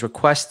one is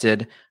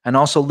requested and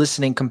also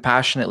listening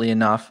compassionately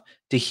enough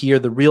to hear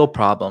the real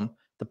problem,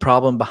 the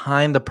problem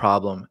behind the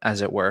problem,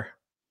 as it were?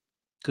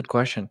 Good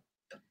question.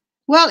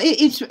 Well,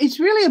 it's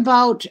really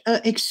about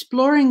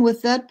exploring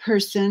with that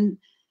person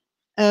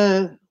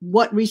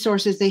what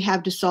resources they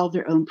have to solve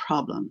their own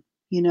problem.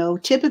 You know,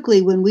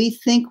 typically when we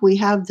think we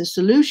have the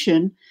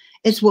solution,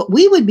 it's what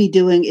we would be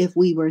doing if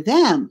we were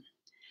them.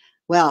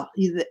 Well,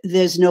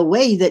 there's no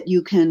way that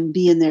you can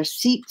be in their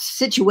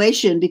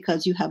situation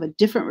because you have a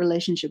different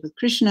relationship with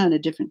Krishna and a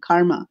different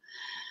karma.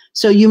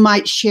 So you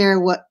might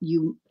share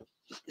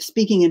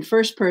speaking in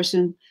first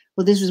person,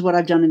 well, this is what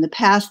I've done in the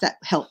past that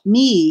helped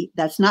me.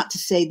 That's not to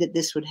say that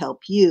this would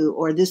help you,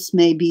 or this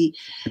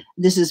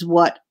is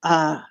what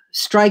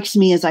strikes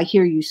me as I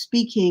hear you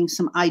speaking,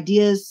 some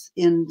ideas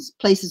in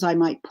places I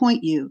might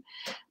point you.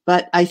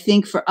 But I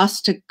think for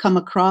us to come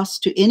across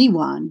to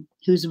anyone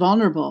who's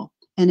vulnerable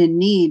and in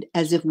need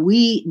as if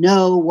we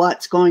know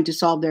what's going to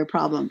solve their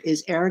problem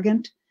is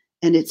arrogant,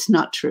 and it's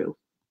not true.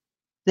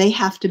 They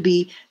have to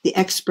be the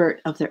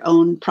expert of their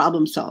own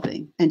problem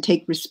solving and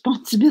take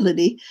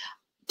responsibility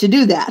to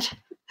do that.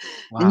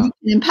 Wow. And you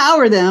can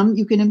empower them.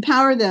 You can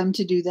empower them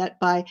to do that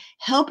by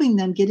helping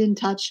them get in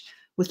touch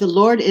with the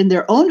Lord in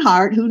their own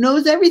heart, who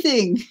knows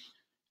everything.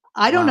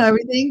 I don't know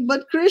everything,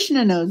 but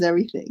Krishna knows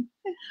everything.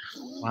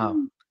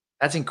 Wow.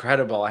 That's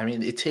incredible. I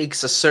mean, it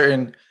takes a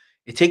certain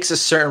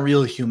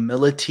real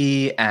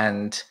humility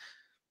and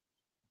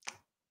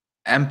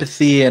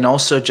empathy, and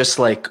also just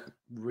like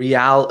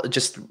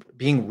just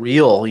being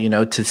real, you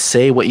know, to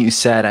say what you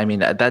said. I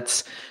mean,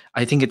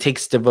 I think it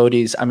takes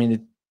devotees. I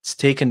mean, it's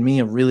taken me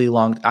a really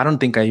long, I don't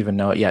think I even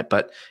know it yet,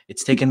 but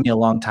it's taken me a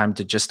long time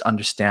to just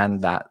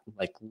understand that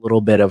like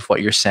little bit of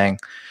what you're saying,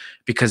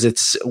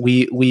 because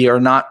we are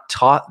not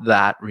taught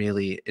that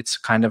really. It's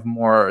kind of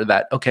more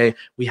that, okay,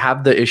 we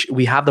have the issue,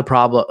 we have the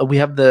problem, we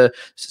have the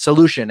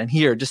solution, and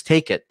here, just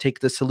take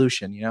the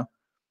solution, you know?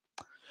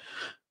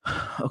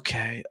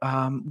 Okay.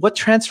 What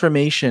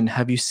transformation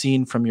have you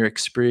seen from your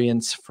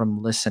experience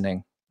from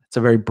listening? It's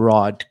a very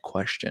broad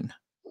question.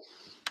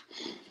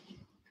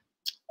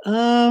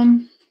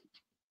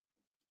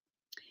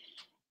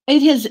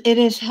 It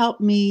has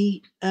helped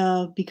me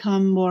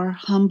become more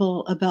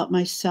humble about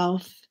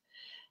myself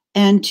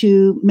and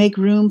to make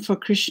room for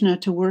Krishna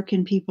to work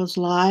in people's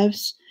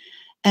lives,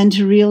 and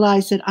to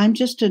realize that I'm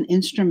just an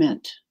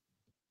instrument.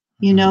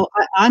 You know,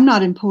 I'm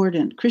not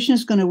important.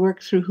 Krishna's going to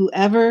work through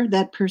whoever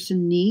that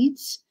person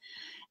needs.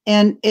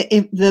 And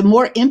if the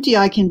more empty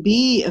I can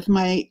be of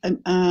my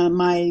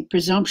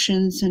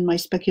presumptions and my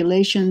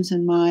speculations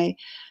and my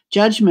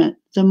judgment,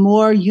 the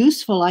more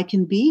useful I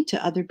can be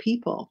to other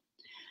people.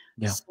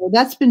 Yeah. So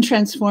that's been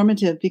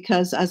transformative,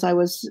 because as I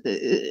was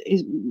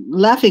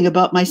laughing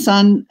about my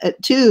son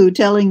at 2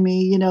 telling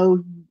me, you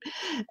know,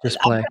 I've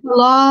come a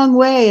long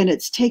way, and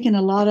it's taken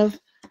a lot of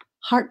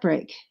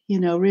heartbreak,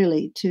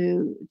 really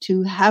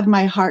to have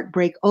my heart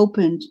break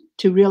open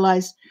to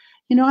realize,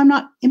 I'm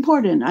not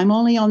important. I'm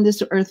only on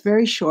this earth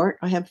very short.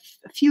 I have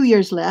a few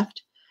years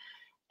left.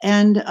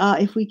 And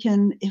if we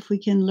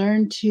can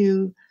learn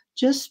to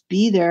just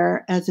be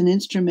there as an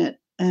instrument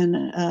and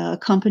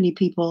accompany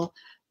people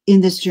in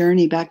this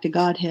journey back to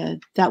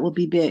Godhead, that will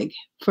be big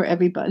for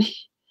everybody.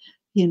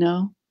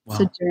 Wow. It's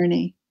a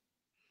journey.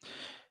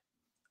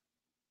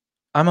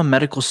 I'm a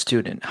medical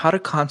student. How to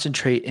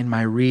concentrate in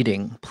my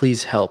reading?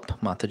 Please help,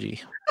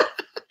 Mataji.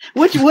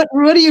 What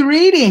are you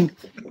reading?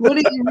 What are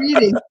you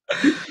reading?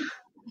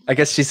 I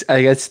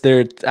guess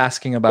they're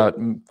asking about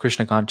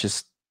Krishna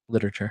conscious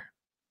literature.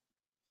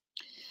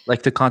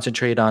 Like to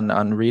concentrate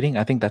on reading.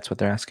 I think that's what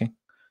they're asking.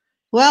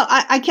 Well,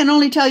 I can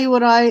only tell you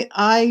what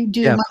I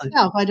do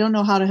myself. Please. I don't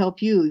know how to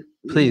help you.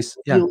 Please,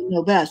 you'll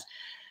know best.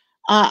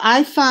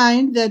 I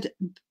find that,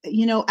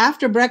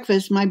 after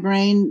breakfast, my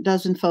brain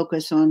doesn't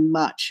focus on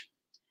much.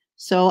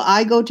 So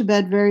I go to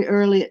bed very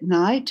early at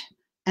night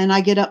and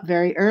I get up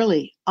very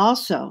early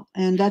also.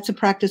 And that's a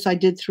practice I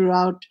did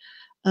throughout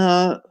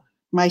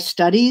my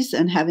studies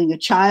and having a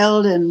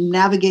child and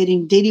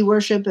navigating deity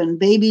worship and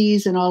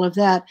babies and all of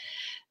that.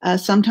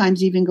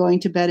 Sometimes even going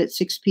to bed at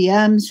 6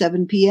 p.m.,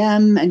 7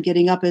 p.m., and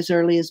getting up as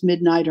early as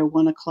midnight or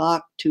 1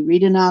 o'clock to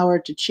read an hour,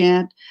 to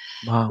chant.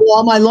 Wow. Do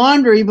all my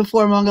laundry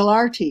before Mangal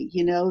Arti.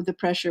 The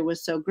pressure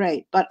was so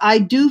great. But I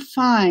do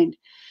find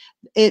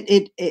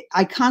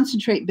I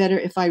concentrate better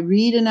if I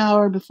read an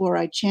hour before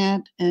I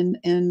chant, and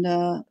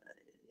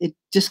it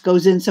just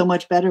goes in so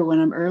much better when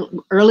I'm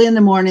early in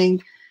the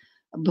morning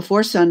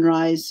before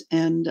sunrise.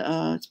 And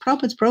it's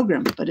Prabhupada's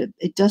program, but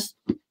it just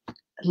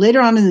later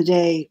on in the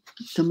day,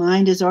 the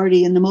mind is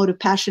already in the mode of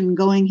passion,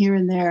 going here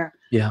and there.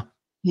 Yeah.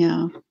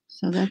 Yeah.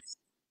 So that's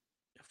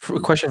a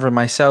question for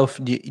myself.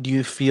 Do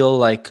you feel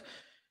like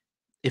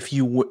if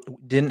you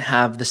didn't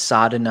have the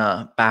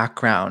sadhana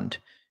background,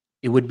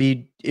 it would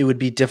be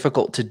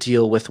difficult to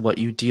deal with what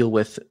you deal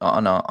with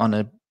on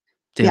a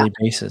daily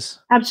basis?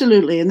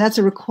 Absolutely. And that's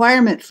a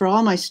requirement for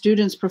all my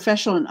students,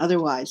 professional and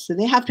otherwise. So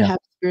they have to have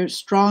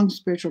strong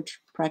spiritual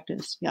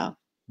practice. Yeah.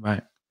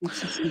 Right.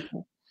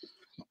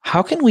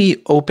 How can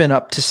we open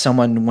up to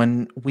someone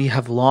when we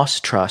have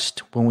lost trust,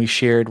 when we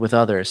shared with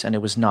others and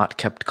it was not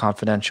kept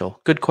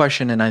confidential? Good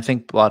question. And I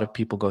think a lot of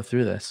people go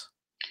through this.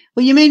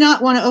 Well, you may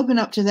not want to open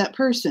up to that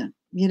person.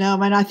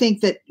 I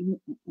think that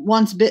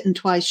once bitten,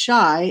 twice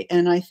shy.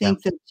 And I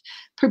think that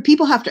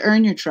people have to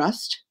earn your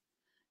trust.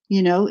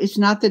 It's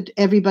not that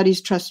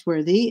everybody's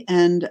trustworthy.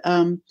 And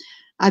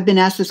I've been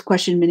asked this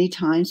question many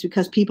times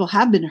because people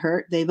have been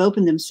hurt. They've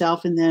opened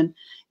themselves and then,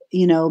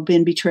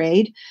 been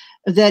betrayed,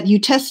 that you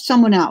test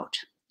someone out.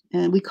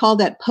 And we call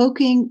that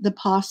poking the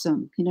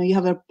possum. You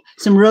have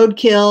some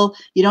roadkill.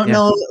 You don't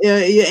know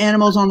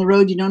animals on the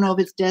road. You don't know if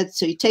it's dead.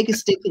 So you take a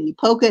stick and you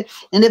poke it.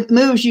 And if it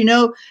moves,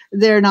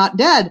 they're not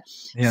dead.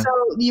 Yeah. So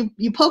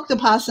you poke the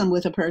possum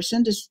with a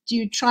person.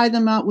 You try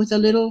them out with a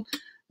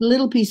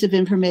little piece of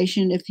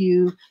information. If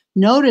you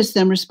notice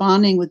them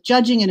responding with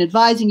judging and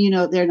advising,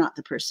 they're not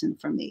the person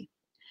for me.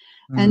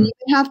 And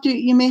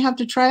you may have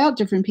to try out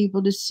different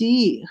people to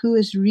see who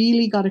has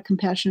really got a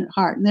compassionate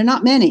heart. And they're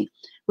not many,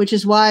 which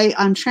is why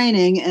I'm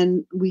training,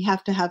 and we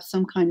have to have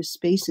some kind of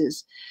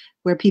spaces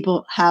where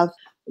people have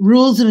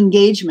rules of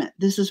engagement.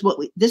 This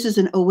is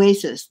an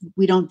oasis.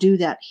 We don't do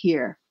that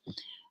here.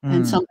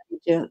 And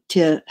something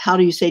to how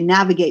do you say,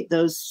 navigate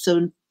those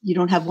so you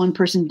don't have one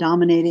person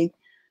dominating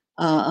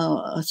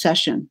a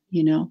session,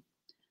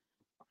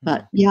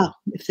 But yeah,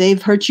 if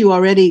they've hurt you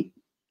already,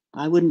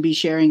 I wouldn't be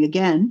sharing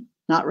again.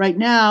 Not right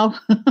now.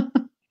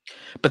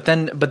 But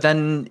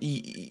then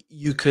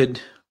you could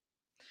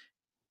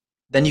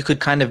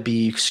kind of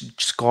be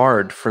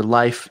scarred for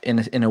life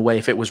in a way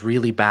if it was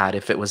really bad,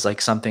 if it was like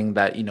something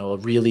that, a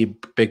really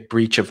big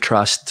breach of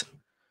trust.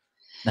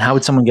 And how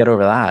would someone get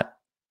over that?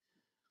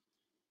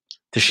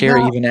 To share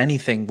even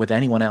anything with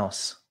anyone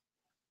else?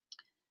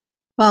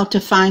 Well, to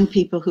find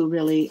people who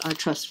really are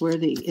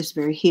trustworthy is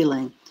very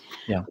healing.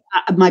 Yeah.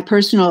 My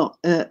personal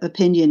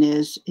opinion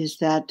is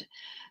that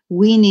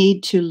we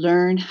need to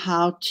learn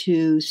how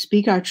to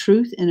speak our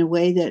truth in a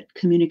way that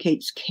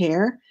communicates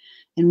care.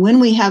 And when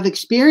we have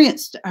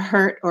experienced a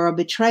hurt or a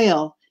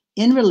betrayal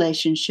in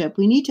relationship,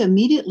 we need to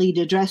immediately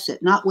address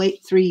it, not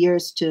wait 3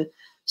 years to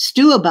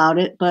stew about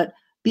it, but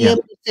be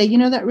able to say,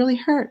 that really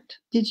hurt.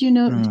 Did you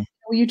know,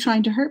 were you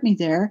trying to hurt me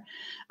there?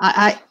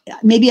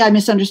 Maybe I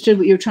misunderstood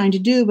what you were trying to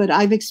do, but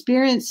I've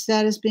experienced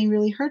that as being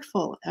really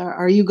hurtful.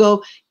 Or you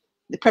go,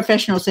 the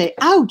professionals say,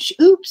 ouch,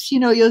 oops,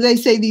 they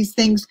say these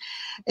things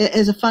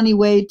as a funny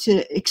way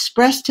to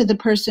express to the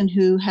person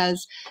who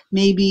has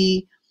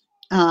maybe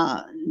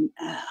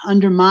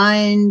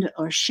undermined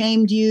or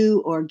shamed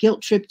you or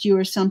guilt tripped you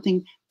or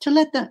something,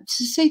 to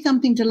say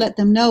something to let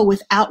them know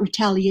without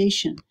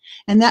retaliation.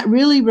 And that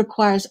really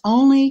requires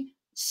only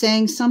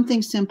saying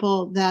something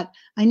simple that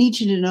I need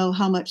you to know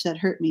how much that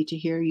hurt me to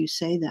hear you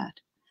say that.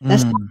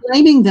 That's not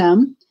blaming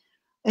them.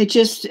 It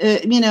just,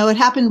 it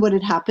happened what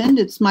it happened.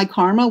 It's my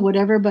karma,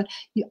 whatever. But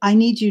I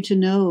need you to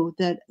know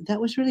that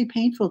was really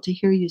painful to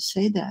hear you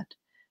say that.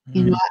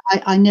 You know,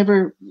 I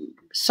never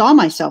saw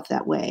myself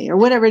that way, or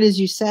whatever it is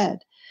you said.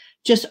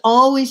 Just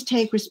always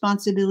take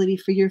responsibility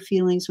for your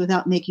feelings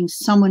without making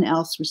someone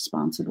else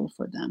responsible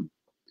for them.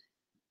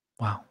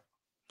 Wow.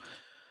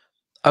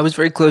 I was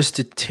very close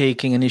to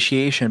taking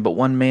initiation, but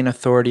one main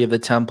authority of the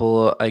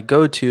temple I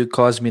go to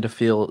caused me to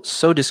feel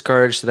so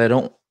discouraged that I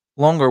don't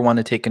longer want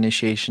to take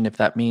initiation if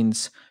that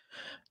means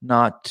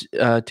not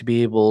to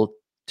be able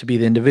to be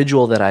the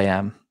individual that I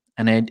am.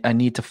 And I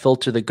need to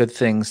filter the good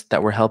things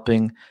that were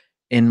helping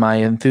in my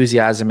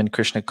enthusiasm in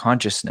Krishna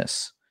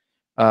consciousness.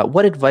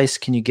 What advice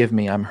can you give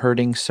me? I'm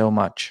hurting so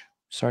much.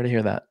 Sorry to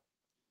hear that.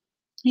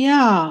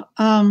 Yeah.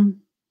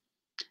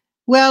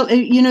 Well,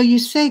 you know, you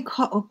say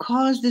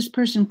cause this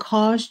person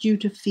caused you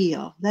to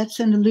feel. That's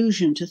an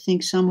illusion to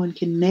think someone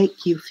can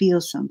make you feel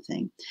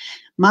something.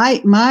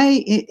 My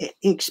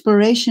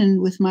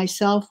exploration with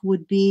myself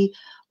would be,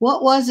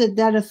 what was it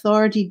that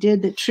authority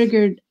did that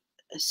triggered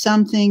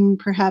something,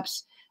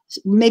 perhaps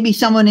maybe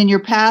someone in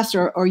your past,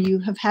 or you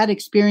have had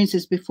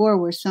experiences before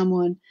where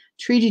someone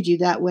treated you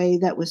that way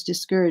that was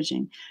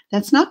discouraging.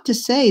 That's not to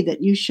say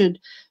that you should,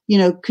 you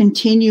know,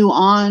 continue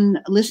on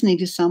listening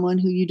to someone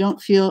who you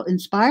don't feel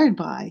inspired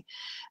by.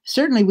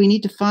 Certainly we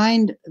need to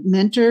find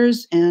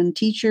mentors and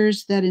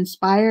teachers that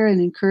inspire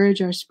and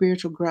encourage our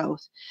spiritual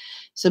growth.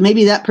 So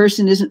maybe that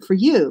person isn't for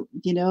you,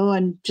 you know,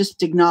 and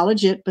just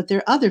acknowledge it, but there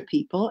are other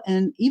people.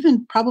 And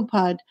even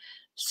Prabhupada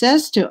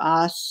says to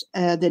us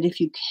that if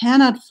you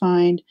cannot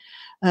find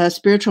a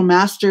spiritual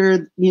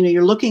master, you know,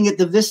 you're looking at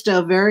the vista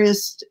of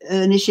various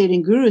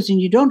initiating gurus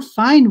and you don't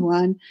find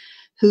one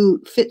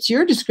who fits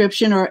your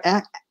description or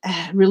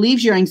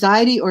relieves your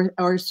anxiety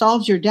or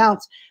solves your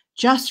doubts,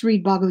 just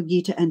read Bhagavad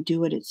Gita and do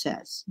what it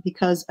says,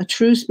 because a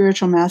true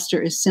spiritual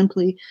master is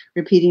simply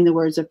repeating the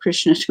words of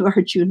Krishna to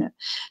Arjuna.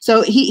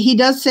 So he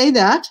does say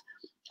that.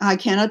 I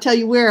cannot tell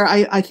you where.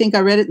 I think I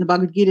read it in the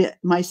Bhagavad Gita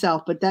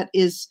myself, but that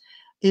is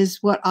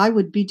what I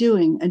would be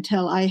doing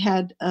until I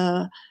had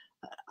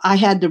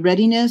the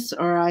readiness,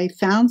 or I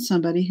found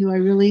somebody who I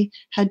really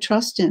had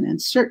trust in.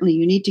 And certainly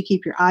you need to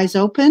keep your eyes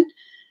open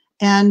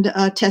and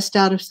test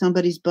out if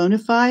somebody's bona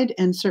fide.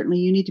 And certainly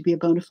you need to be a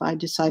bona fide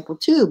disciple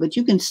too. But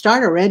you can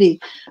start already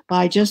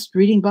by just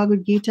reading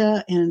Bhagavad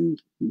Gita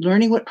and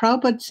learning what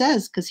Prabhupada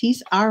says, because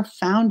he's our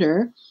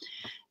founder.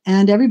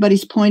 And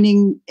everybody's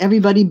pointing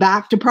everybody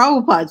back to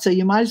Prabhupada. So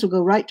you might as well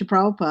go right to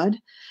Prabhupada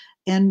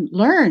and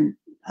learn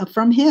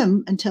from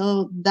him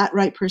until that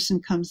right person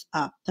comes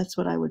up. That's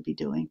what I would be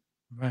doing.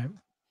 Right.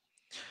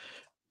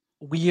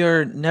 We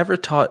are never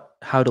taught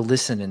how to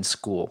listen in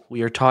school.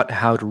 We are taught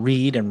how to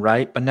read and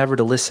write, but never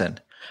to listen.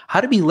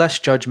 How to be less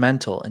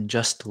judgmental and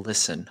just to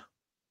listen.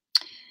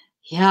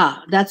 Yeah,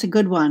 that's a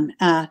good one.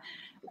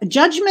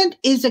 Judgment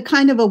is a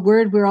kind of a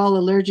word we're all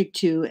allergic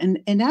to.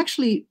 And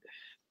actually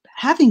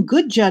having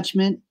good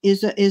judgment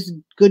is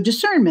good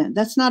discernment.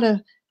 That's not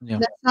a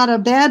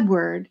bad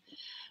word.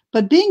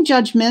 But being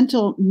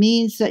judgmental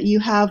means that you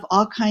have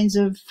all kinds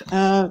of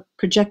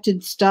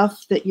projected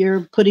stuff that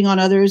you're putting on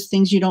others,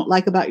 things you don't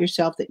like about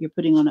yourself that you're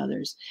putting on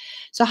others.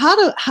 So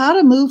how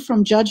to move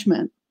from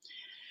judgment?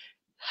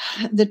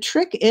 The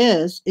trick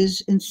is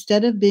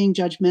instead of being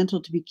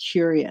judgmental, to be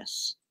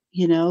curious,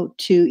 you know,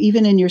 to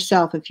even in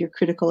yourself, if you're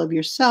critical of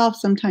yourself,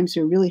 sometimes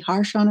we're really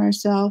harsh on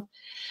ourselves,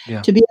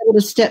 to be able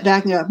to step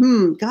back and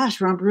go, gosh,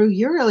 Rambhoru,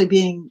 you're really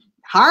being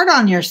hard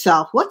on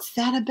yourself. What's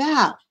that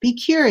about? Be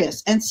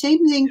curious. And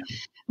same thing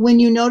when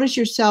you notice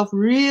yourself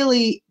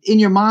really in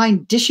your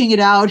mind, dishing it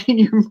out in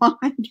your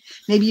mind.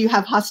 Maybe you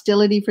have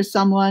hostility for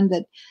someone,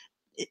 that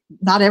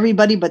not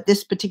everybody, but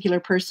this particular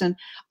person.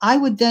 I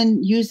would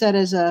then use that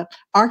as a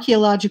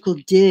archaeological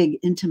dig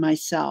into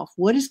myself.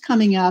 What is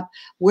coming up?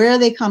 Where are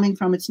they coming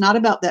from? It's not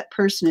about that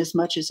person as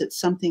much as it's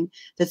something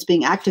that's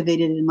being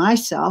activated in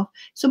myself.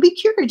 So be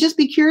curious, just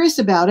be curious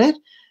about it.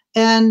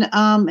 And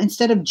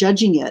instead of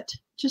judging it,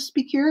 just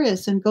be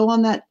curious and go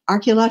on that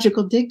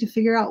archaeological dig to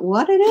figure out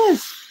what it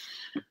is.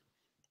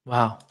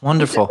 Wow.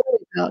 Wonderful.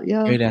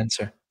 Yeah. Great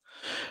answer.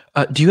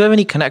 Do you have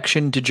any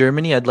connection to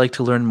Germany? I'd like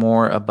to learn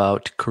more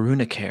about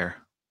Karuna Care.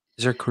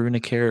 Is there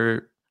Karuna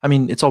Care? I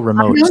mean, it's all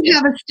remote. I don't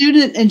have a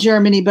student in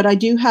Germany, but I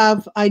do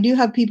have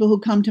people who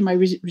come to my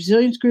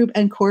resilience group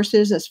and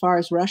courses as far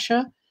as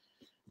Russia,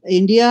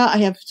 India. I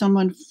have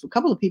a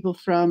couple of people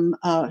from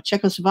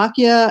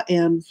Czechoslovakia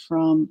and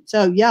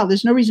so yeah,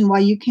 there's no reason why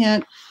you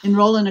can't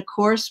enroll in a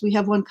course. We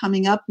have one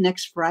coming up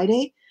next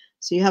Friday.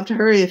 So you have to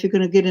hurry if you're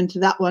going to get into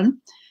that one.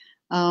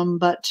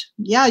 But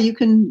yeah, you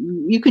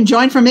can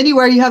join from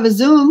anywhere. You have a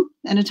Zoom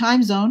and a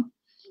time zone.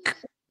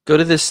 Go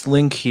to this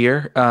link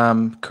here,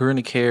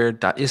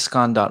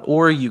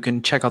 karunacare.iskon.org. You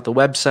can check out the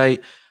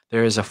website.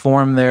 There is a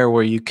form there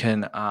where you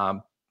can,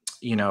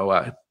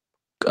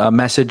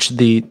 message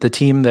the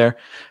team there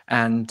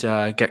and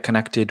get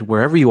connected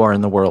wherever you are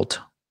in the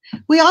world.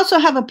 We also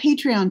have a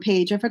Patreon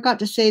page. I forgot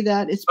to say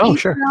that. It's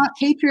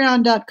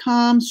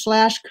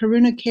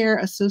patreon.com/Karuna Care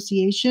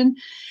Association.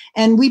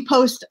 And we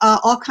post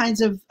all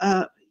kinds of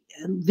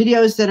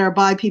videos that are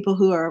by people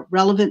who are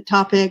relevant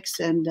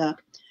topics. And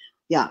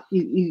yeah,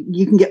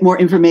 you can get more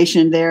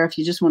information there if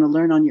you just want to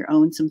learn on your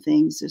own some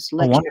things. There's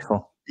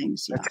Wonderful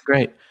things. Yeah. That's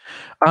great.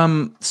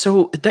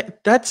 So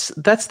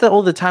that's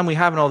all the time we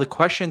have and all the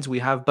questions we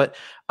have. But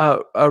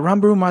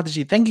Rambhoru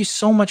Mataji, thank you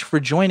so much for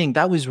joining.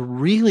 That was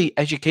really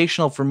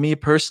educational for me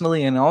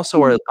personally, and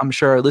also I'm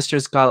sure our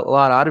listeners got a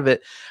lot out of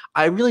it.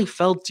 I really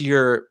felt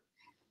your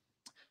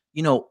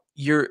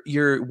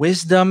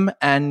wisdom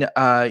and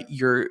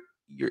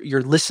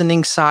your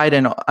listening side,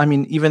 and I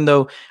mean, even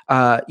though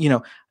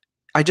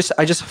I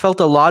just felt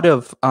a lot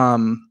of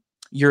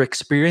your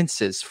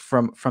experiences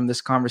from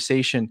this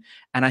conversation,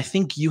 and I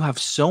think you have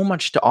so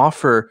much to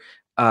offer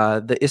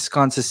the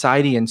ISKCON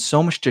society, and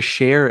so much to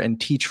share and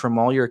teach from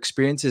all your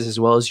experiences, as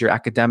well as your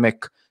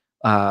academic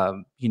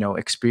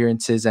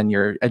experiences and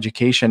your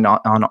education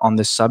on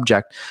this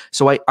subject.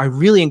 So I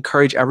really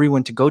encourage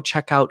everyone to go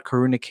check out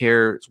Karuna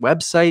Care's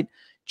website.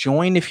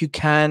 Join if you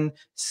can.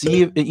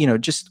 See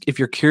if, just if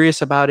you're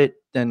curious about it,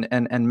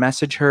 and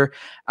message her.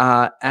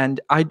 And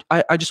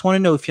I just want to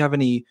know if you have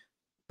any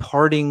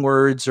parting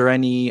words or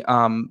any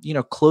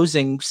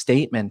closing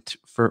statement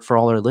for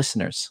all our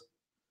listeners.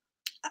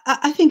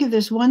 I think if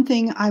there's one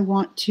thing I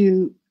want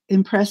to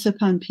impress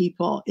upon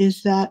people,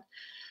 is that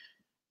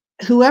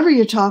whoever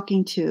you're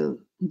talking to,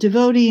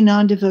 devotee,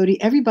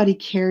 non-devotee, everybody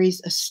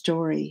carries a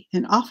story.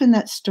 And often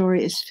that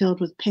story is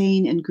filled with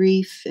pain and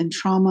grief and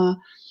trauma.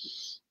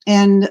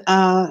 And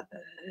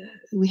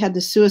we had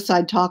the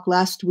suicide talk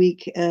last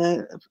week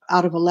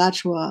out of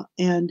Alachua,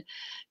 and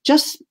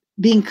just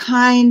being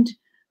kind,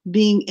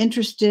 being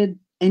interested,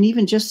 and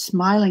even just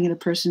smiling at a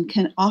person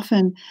can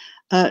often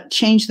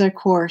change their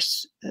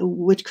course,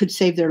 which could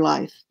save their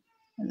life.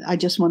 I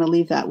just want to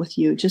leave that with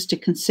you, just to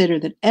consider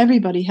that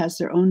everybody has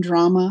their own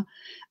drama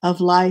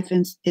of life,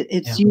 and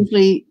it's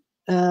usually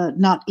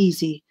not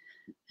easy,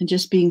 and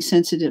just being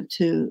sensitive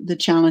to the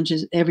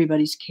challenges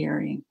everybody's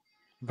carrying.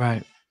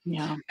 Right.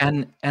 Yeah.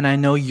 And I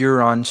know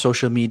you're on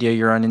social media,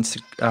 you're on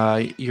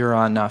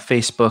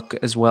Facebook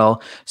as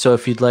well. So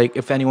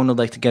if anyone would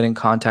like to get in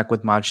contact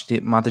with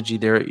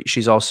Mataji there,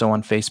 she's also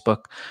on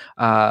Facebook,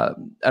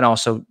 and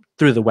also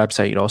through the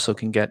website, you also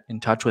can get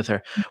in touch with her.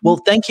 Mm-hmm. Well,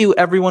 thank you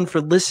everyone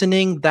for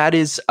listening. That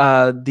is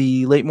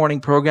the Late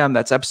Morning Program.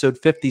 That's episode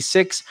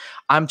 56.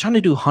 I'm trying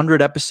to do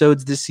 100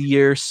 episodes this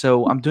year,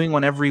 so I'm doing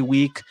one every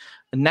week.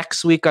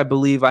 Next week, I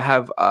believe I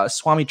have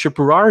Swami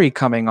Tripurari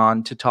coming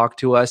on to talk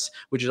to us,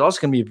 which is also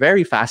going to be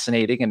very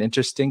fascinating and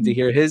interesting to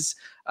hear his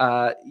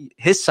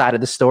side of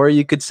the story,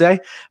 you could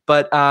say.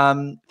 But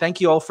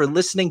thank you all for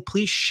listening.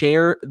 Please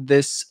share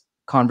this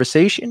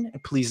conversation.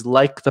 Please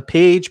like the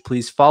page.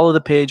 Please follow the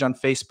page on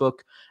Facebook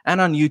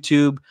and on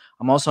YouTube.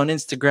 I'm also on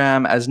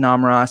Instagram as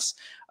Namras.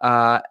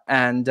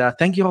 And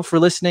thank you all for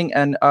listening.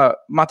 And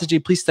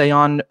Mataji, please stay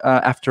on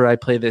after I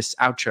play this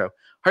outro.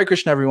 Hare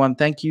Krishna, everyone.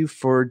 Thank you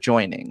for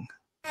joining.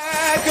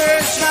 Hare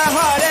Krishna,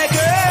 Hare Krishna.